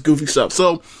does his goofy stuff.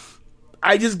 So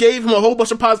I just gave him a whole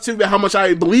bunch of positivity about how much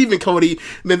I believe in Cody,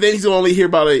 and then he's gonna only hear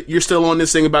about it. You're still on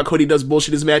this thing about Cody does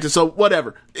bullshit his matches. So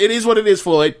whatever. It is what it is,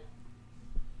 Floyd.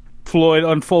 Floyd,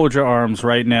 unfold your arms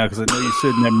right now, because I know you're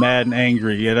sitting there mad and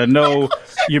angry, and I know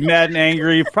you're mad and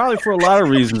angry probably for a lot of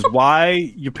reasons.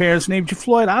 Why your parents named you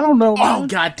Floyd, I don't know. Man. Oh,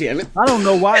 God damn it! I don't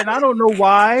know why, and I don't know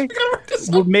why.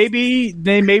 Well, maybe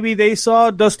they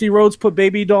saw Dusty Rhodes put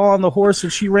Baby Doll on the horse,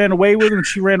 and she ran away with him, and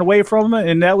she ran away from him,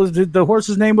 and that was the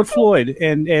horse's name was Floyd,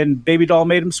 and Baby Doll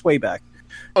made him sway back.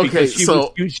 Okay, she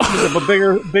was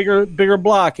a bigger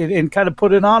block and kind of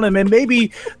put it on him, and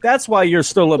maybe that's why you're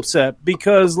still upset,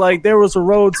 because like there was a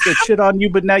Rhodes that shit on you,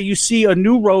 but now you see a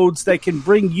new Rhodes that can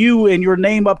bring you and your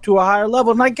name up to a higher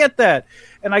level, and I get that,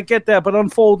 but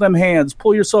unfold them hands,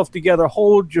 pull yourself together,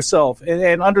 hold yourself,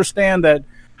 and understand that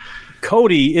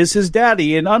Cody is his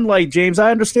daddy. And unlike James,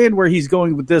 I understand where he's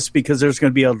going with this, because there's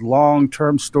going to be a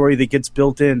long-term story that gets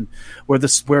built in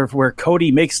where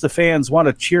Cody makes the fans want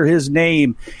to cheer his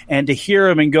name and to hear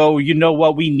him and go, you know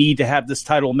what, we need to have this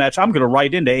title match. I'm going to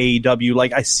write into AEW.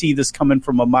 Like, I see this coming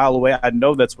from a mile away. I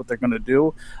know that's what they're going to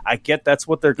do. I get that's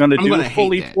what they're going to do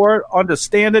fully for it,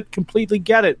 understand it, completely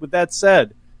get it. With that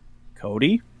said,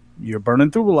 Cody, you're burning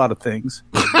through a lot of things.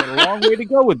 You've got a long way to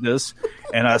go with this,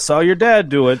 and I saw your dad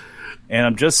do it, and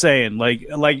I'm just saying, like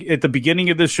at the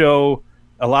beginning of the show,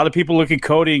 a lot of people look at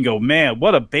Cody and go, man,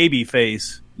 what a baby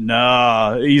face.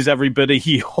 Nah, he's every bit a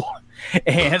heel.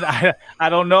 And I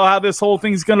don't know how this whole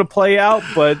thing's going to play out,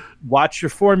 but watch your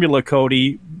formula,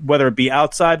 Cody, whether it be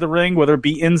outside the ring, whether it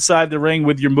be inside the ring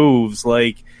with your moves.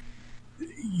 Like,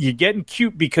 you're getting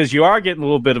cute because you are getting a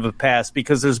little bit of a pass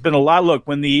because there's been a lot. Look,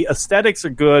 when the aesthetics are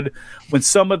good, when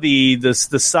some of the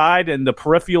side and the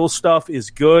peripheral stuff is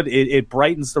good, it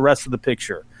brightens the rest of the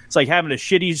picture. It's like having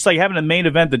it's like having a main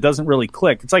event that doesn't really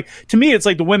click. It's like, to me, it's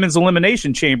like the Women's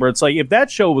Elimination Chamber. It's like if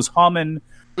that show was humming,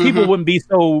 people wouldn't be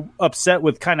so upset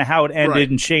with kind of how it ended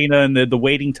and Shayna and the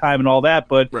waiting time and all that,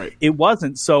 but it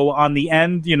wasn't. So on the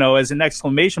end, as an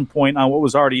exclamation point on what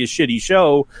was already a shitty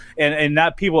show and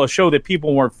not a show that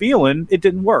people weren't feeling, it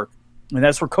didn't work. And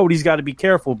that's where Cody's got to be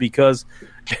careful because,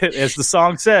 as the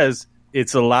song says,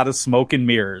 it's a lot of smoke and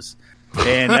mirrors.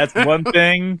 And that's one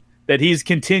thing that he's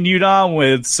continued on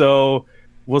with. So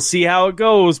we'll see how it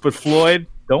goes. But Floyd,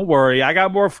 don't worry. I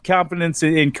got more confidence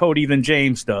in Cody than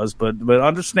James does. But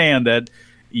understand that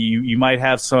you might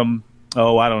have some,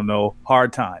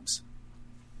 hard times.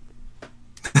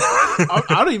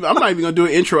 I'm not even going to do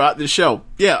an intro out this show.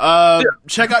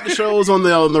 Check out the shows on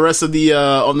the rest of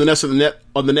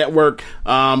the network.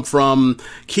 From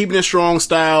Keeping It Strong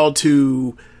Style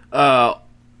to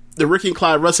the Ricky and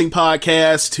Clyde Wrestling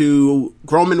Podcast to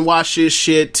Grown Men Watch This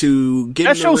Shit to Get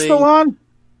that in the show's Ring. Still on?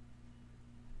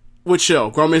 Which show?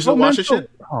 Grown Men Watch This Shit?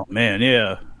 Oh man,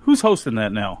 yeah. Who's hosting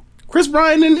that now? Chris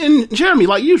Bryan and Jeremy,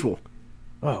 like usual.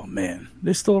 Oh man,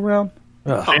 they're still around?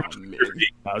 Okay,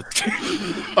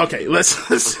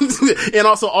 let's and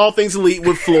also All Things Elite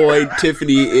with Floyd,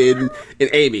 Tiffany, and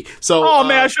Amy. So,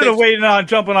 man, I should have waited on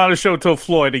jumping on the show till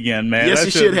Floyd again, man. Yes,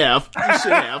 you should have. You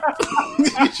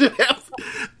should have.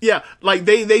 Yeah, like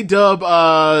they dub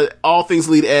All Things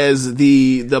Elite as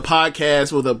the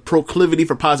podcast with a proclivity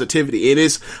for positivity. It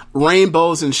is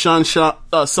rainbows and sunshine,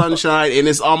 and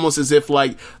it's almost as if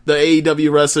like the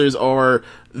AEW wrestlers are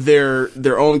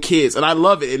their own kids, and I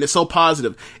love it, and it's so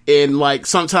positive. And like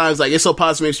sometimes, like it's so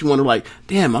positive, makes you wonder, like,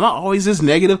 damn, am I always this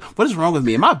negative? What is wrong with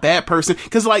me? Am I a bad person?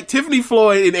 Because like Tiffany,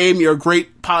 Floyd, and Amy are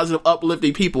great, positive,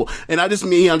 uplifting people, and I'm just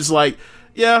like,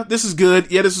 yeah, this is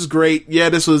good. Yeah, this is great. Yeah,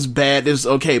 this was bad. This is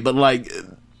okay, but like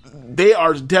they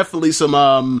are definitely some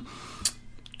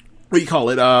what do you call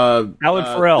it? Alan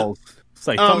Farrell. It's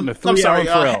like talking to three Alan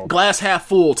Farrell. Glass half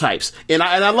full types, and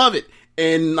I love it.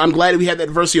 And I'm glad we had that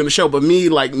diversity on the show. But me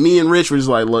and Rich were just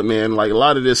like, look, man, like a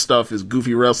lot of this stuff is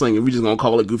goofy wrestling, and we just gonna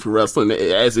call it goofy wrestling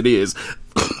as it is.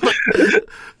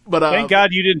 But thank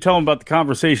God you didn't tell him about the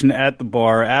conversation at the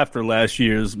bar after last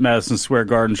year's Madison Square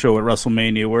Garden show at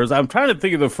WrestleMania. Whereas I'm trying to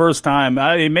think of the first time,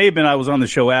 it may have been I was on the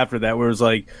show after that, where it was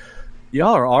like,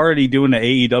 y'all are already doing an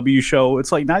AEW show.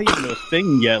 It's like not even a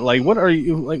thing yet. Like, what are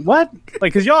you like? What?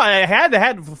 Like, because y'all had to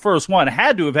have the first one.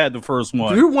 Had to have had the first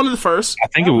one. We were one of the first. I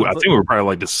think we were probably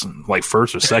like this, like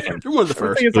first or second. We were one of the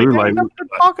first. It's like, nothing to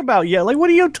talk about yet. Like, what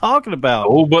are you talking about?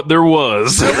 Oh, but there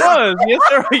was. There was. Yes,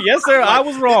 sir. Yes, sir. I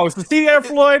was wrong. So, see there,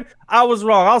 Floyd? I was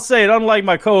wrong. I'll say it. Unlike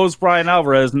my co-host, Brian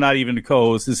Alvarez, not even the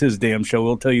co-host. It's his damn show.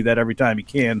 He'll tell you that every time he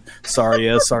can. Sorry,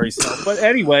 yes, sorry, self. But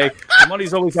anyway, the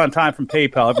money's always on time from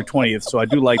PayPal every 20th, so I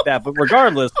do like that. But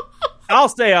regardless, I'll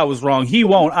say I was wrong. He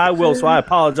won't. I will. So I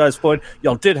apologize, Floyd.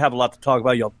 Y'all did have a lot to talk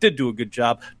about. Y'all did do a good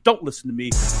job. Don't listen to me.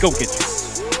 Go get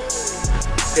yours.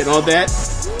 And on that,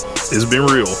 it's been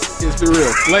real. It's been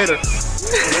real. Later.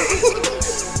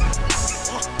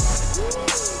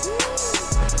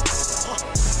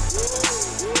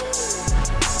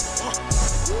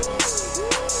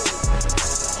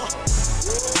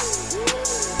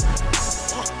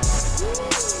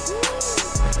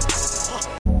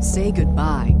 Say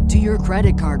goodbye to your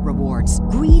credit card rewards.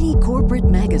 Greedy corporate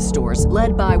mega stores,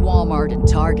 led by Walmart and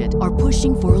Target, are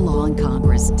pushing for a law in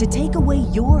Congress to take away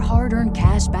your hard-earned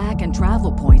cash back and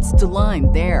travel points to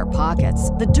line their pockets.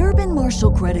 The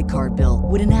Durbin-Marshall credit card bill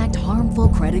would enact harmful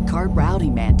credit card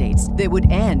routing mandates that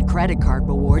would end credit card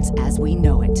rewards as we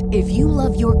know it. If you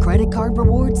love your credit card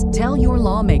rewards, tell your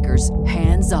lawmakers,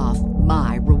 hands off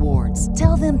my rewards.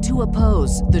 Tell them to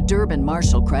oppose the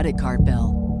Durbin-Marshall credit card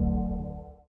bill.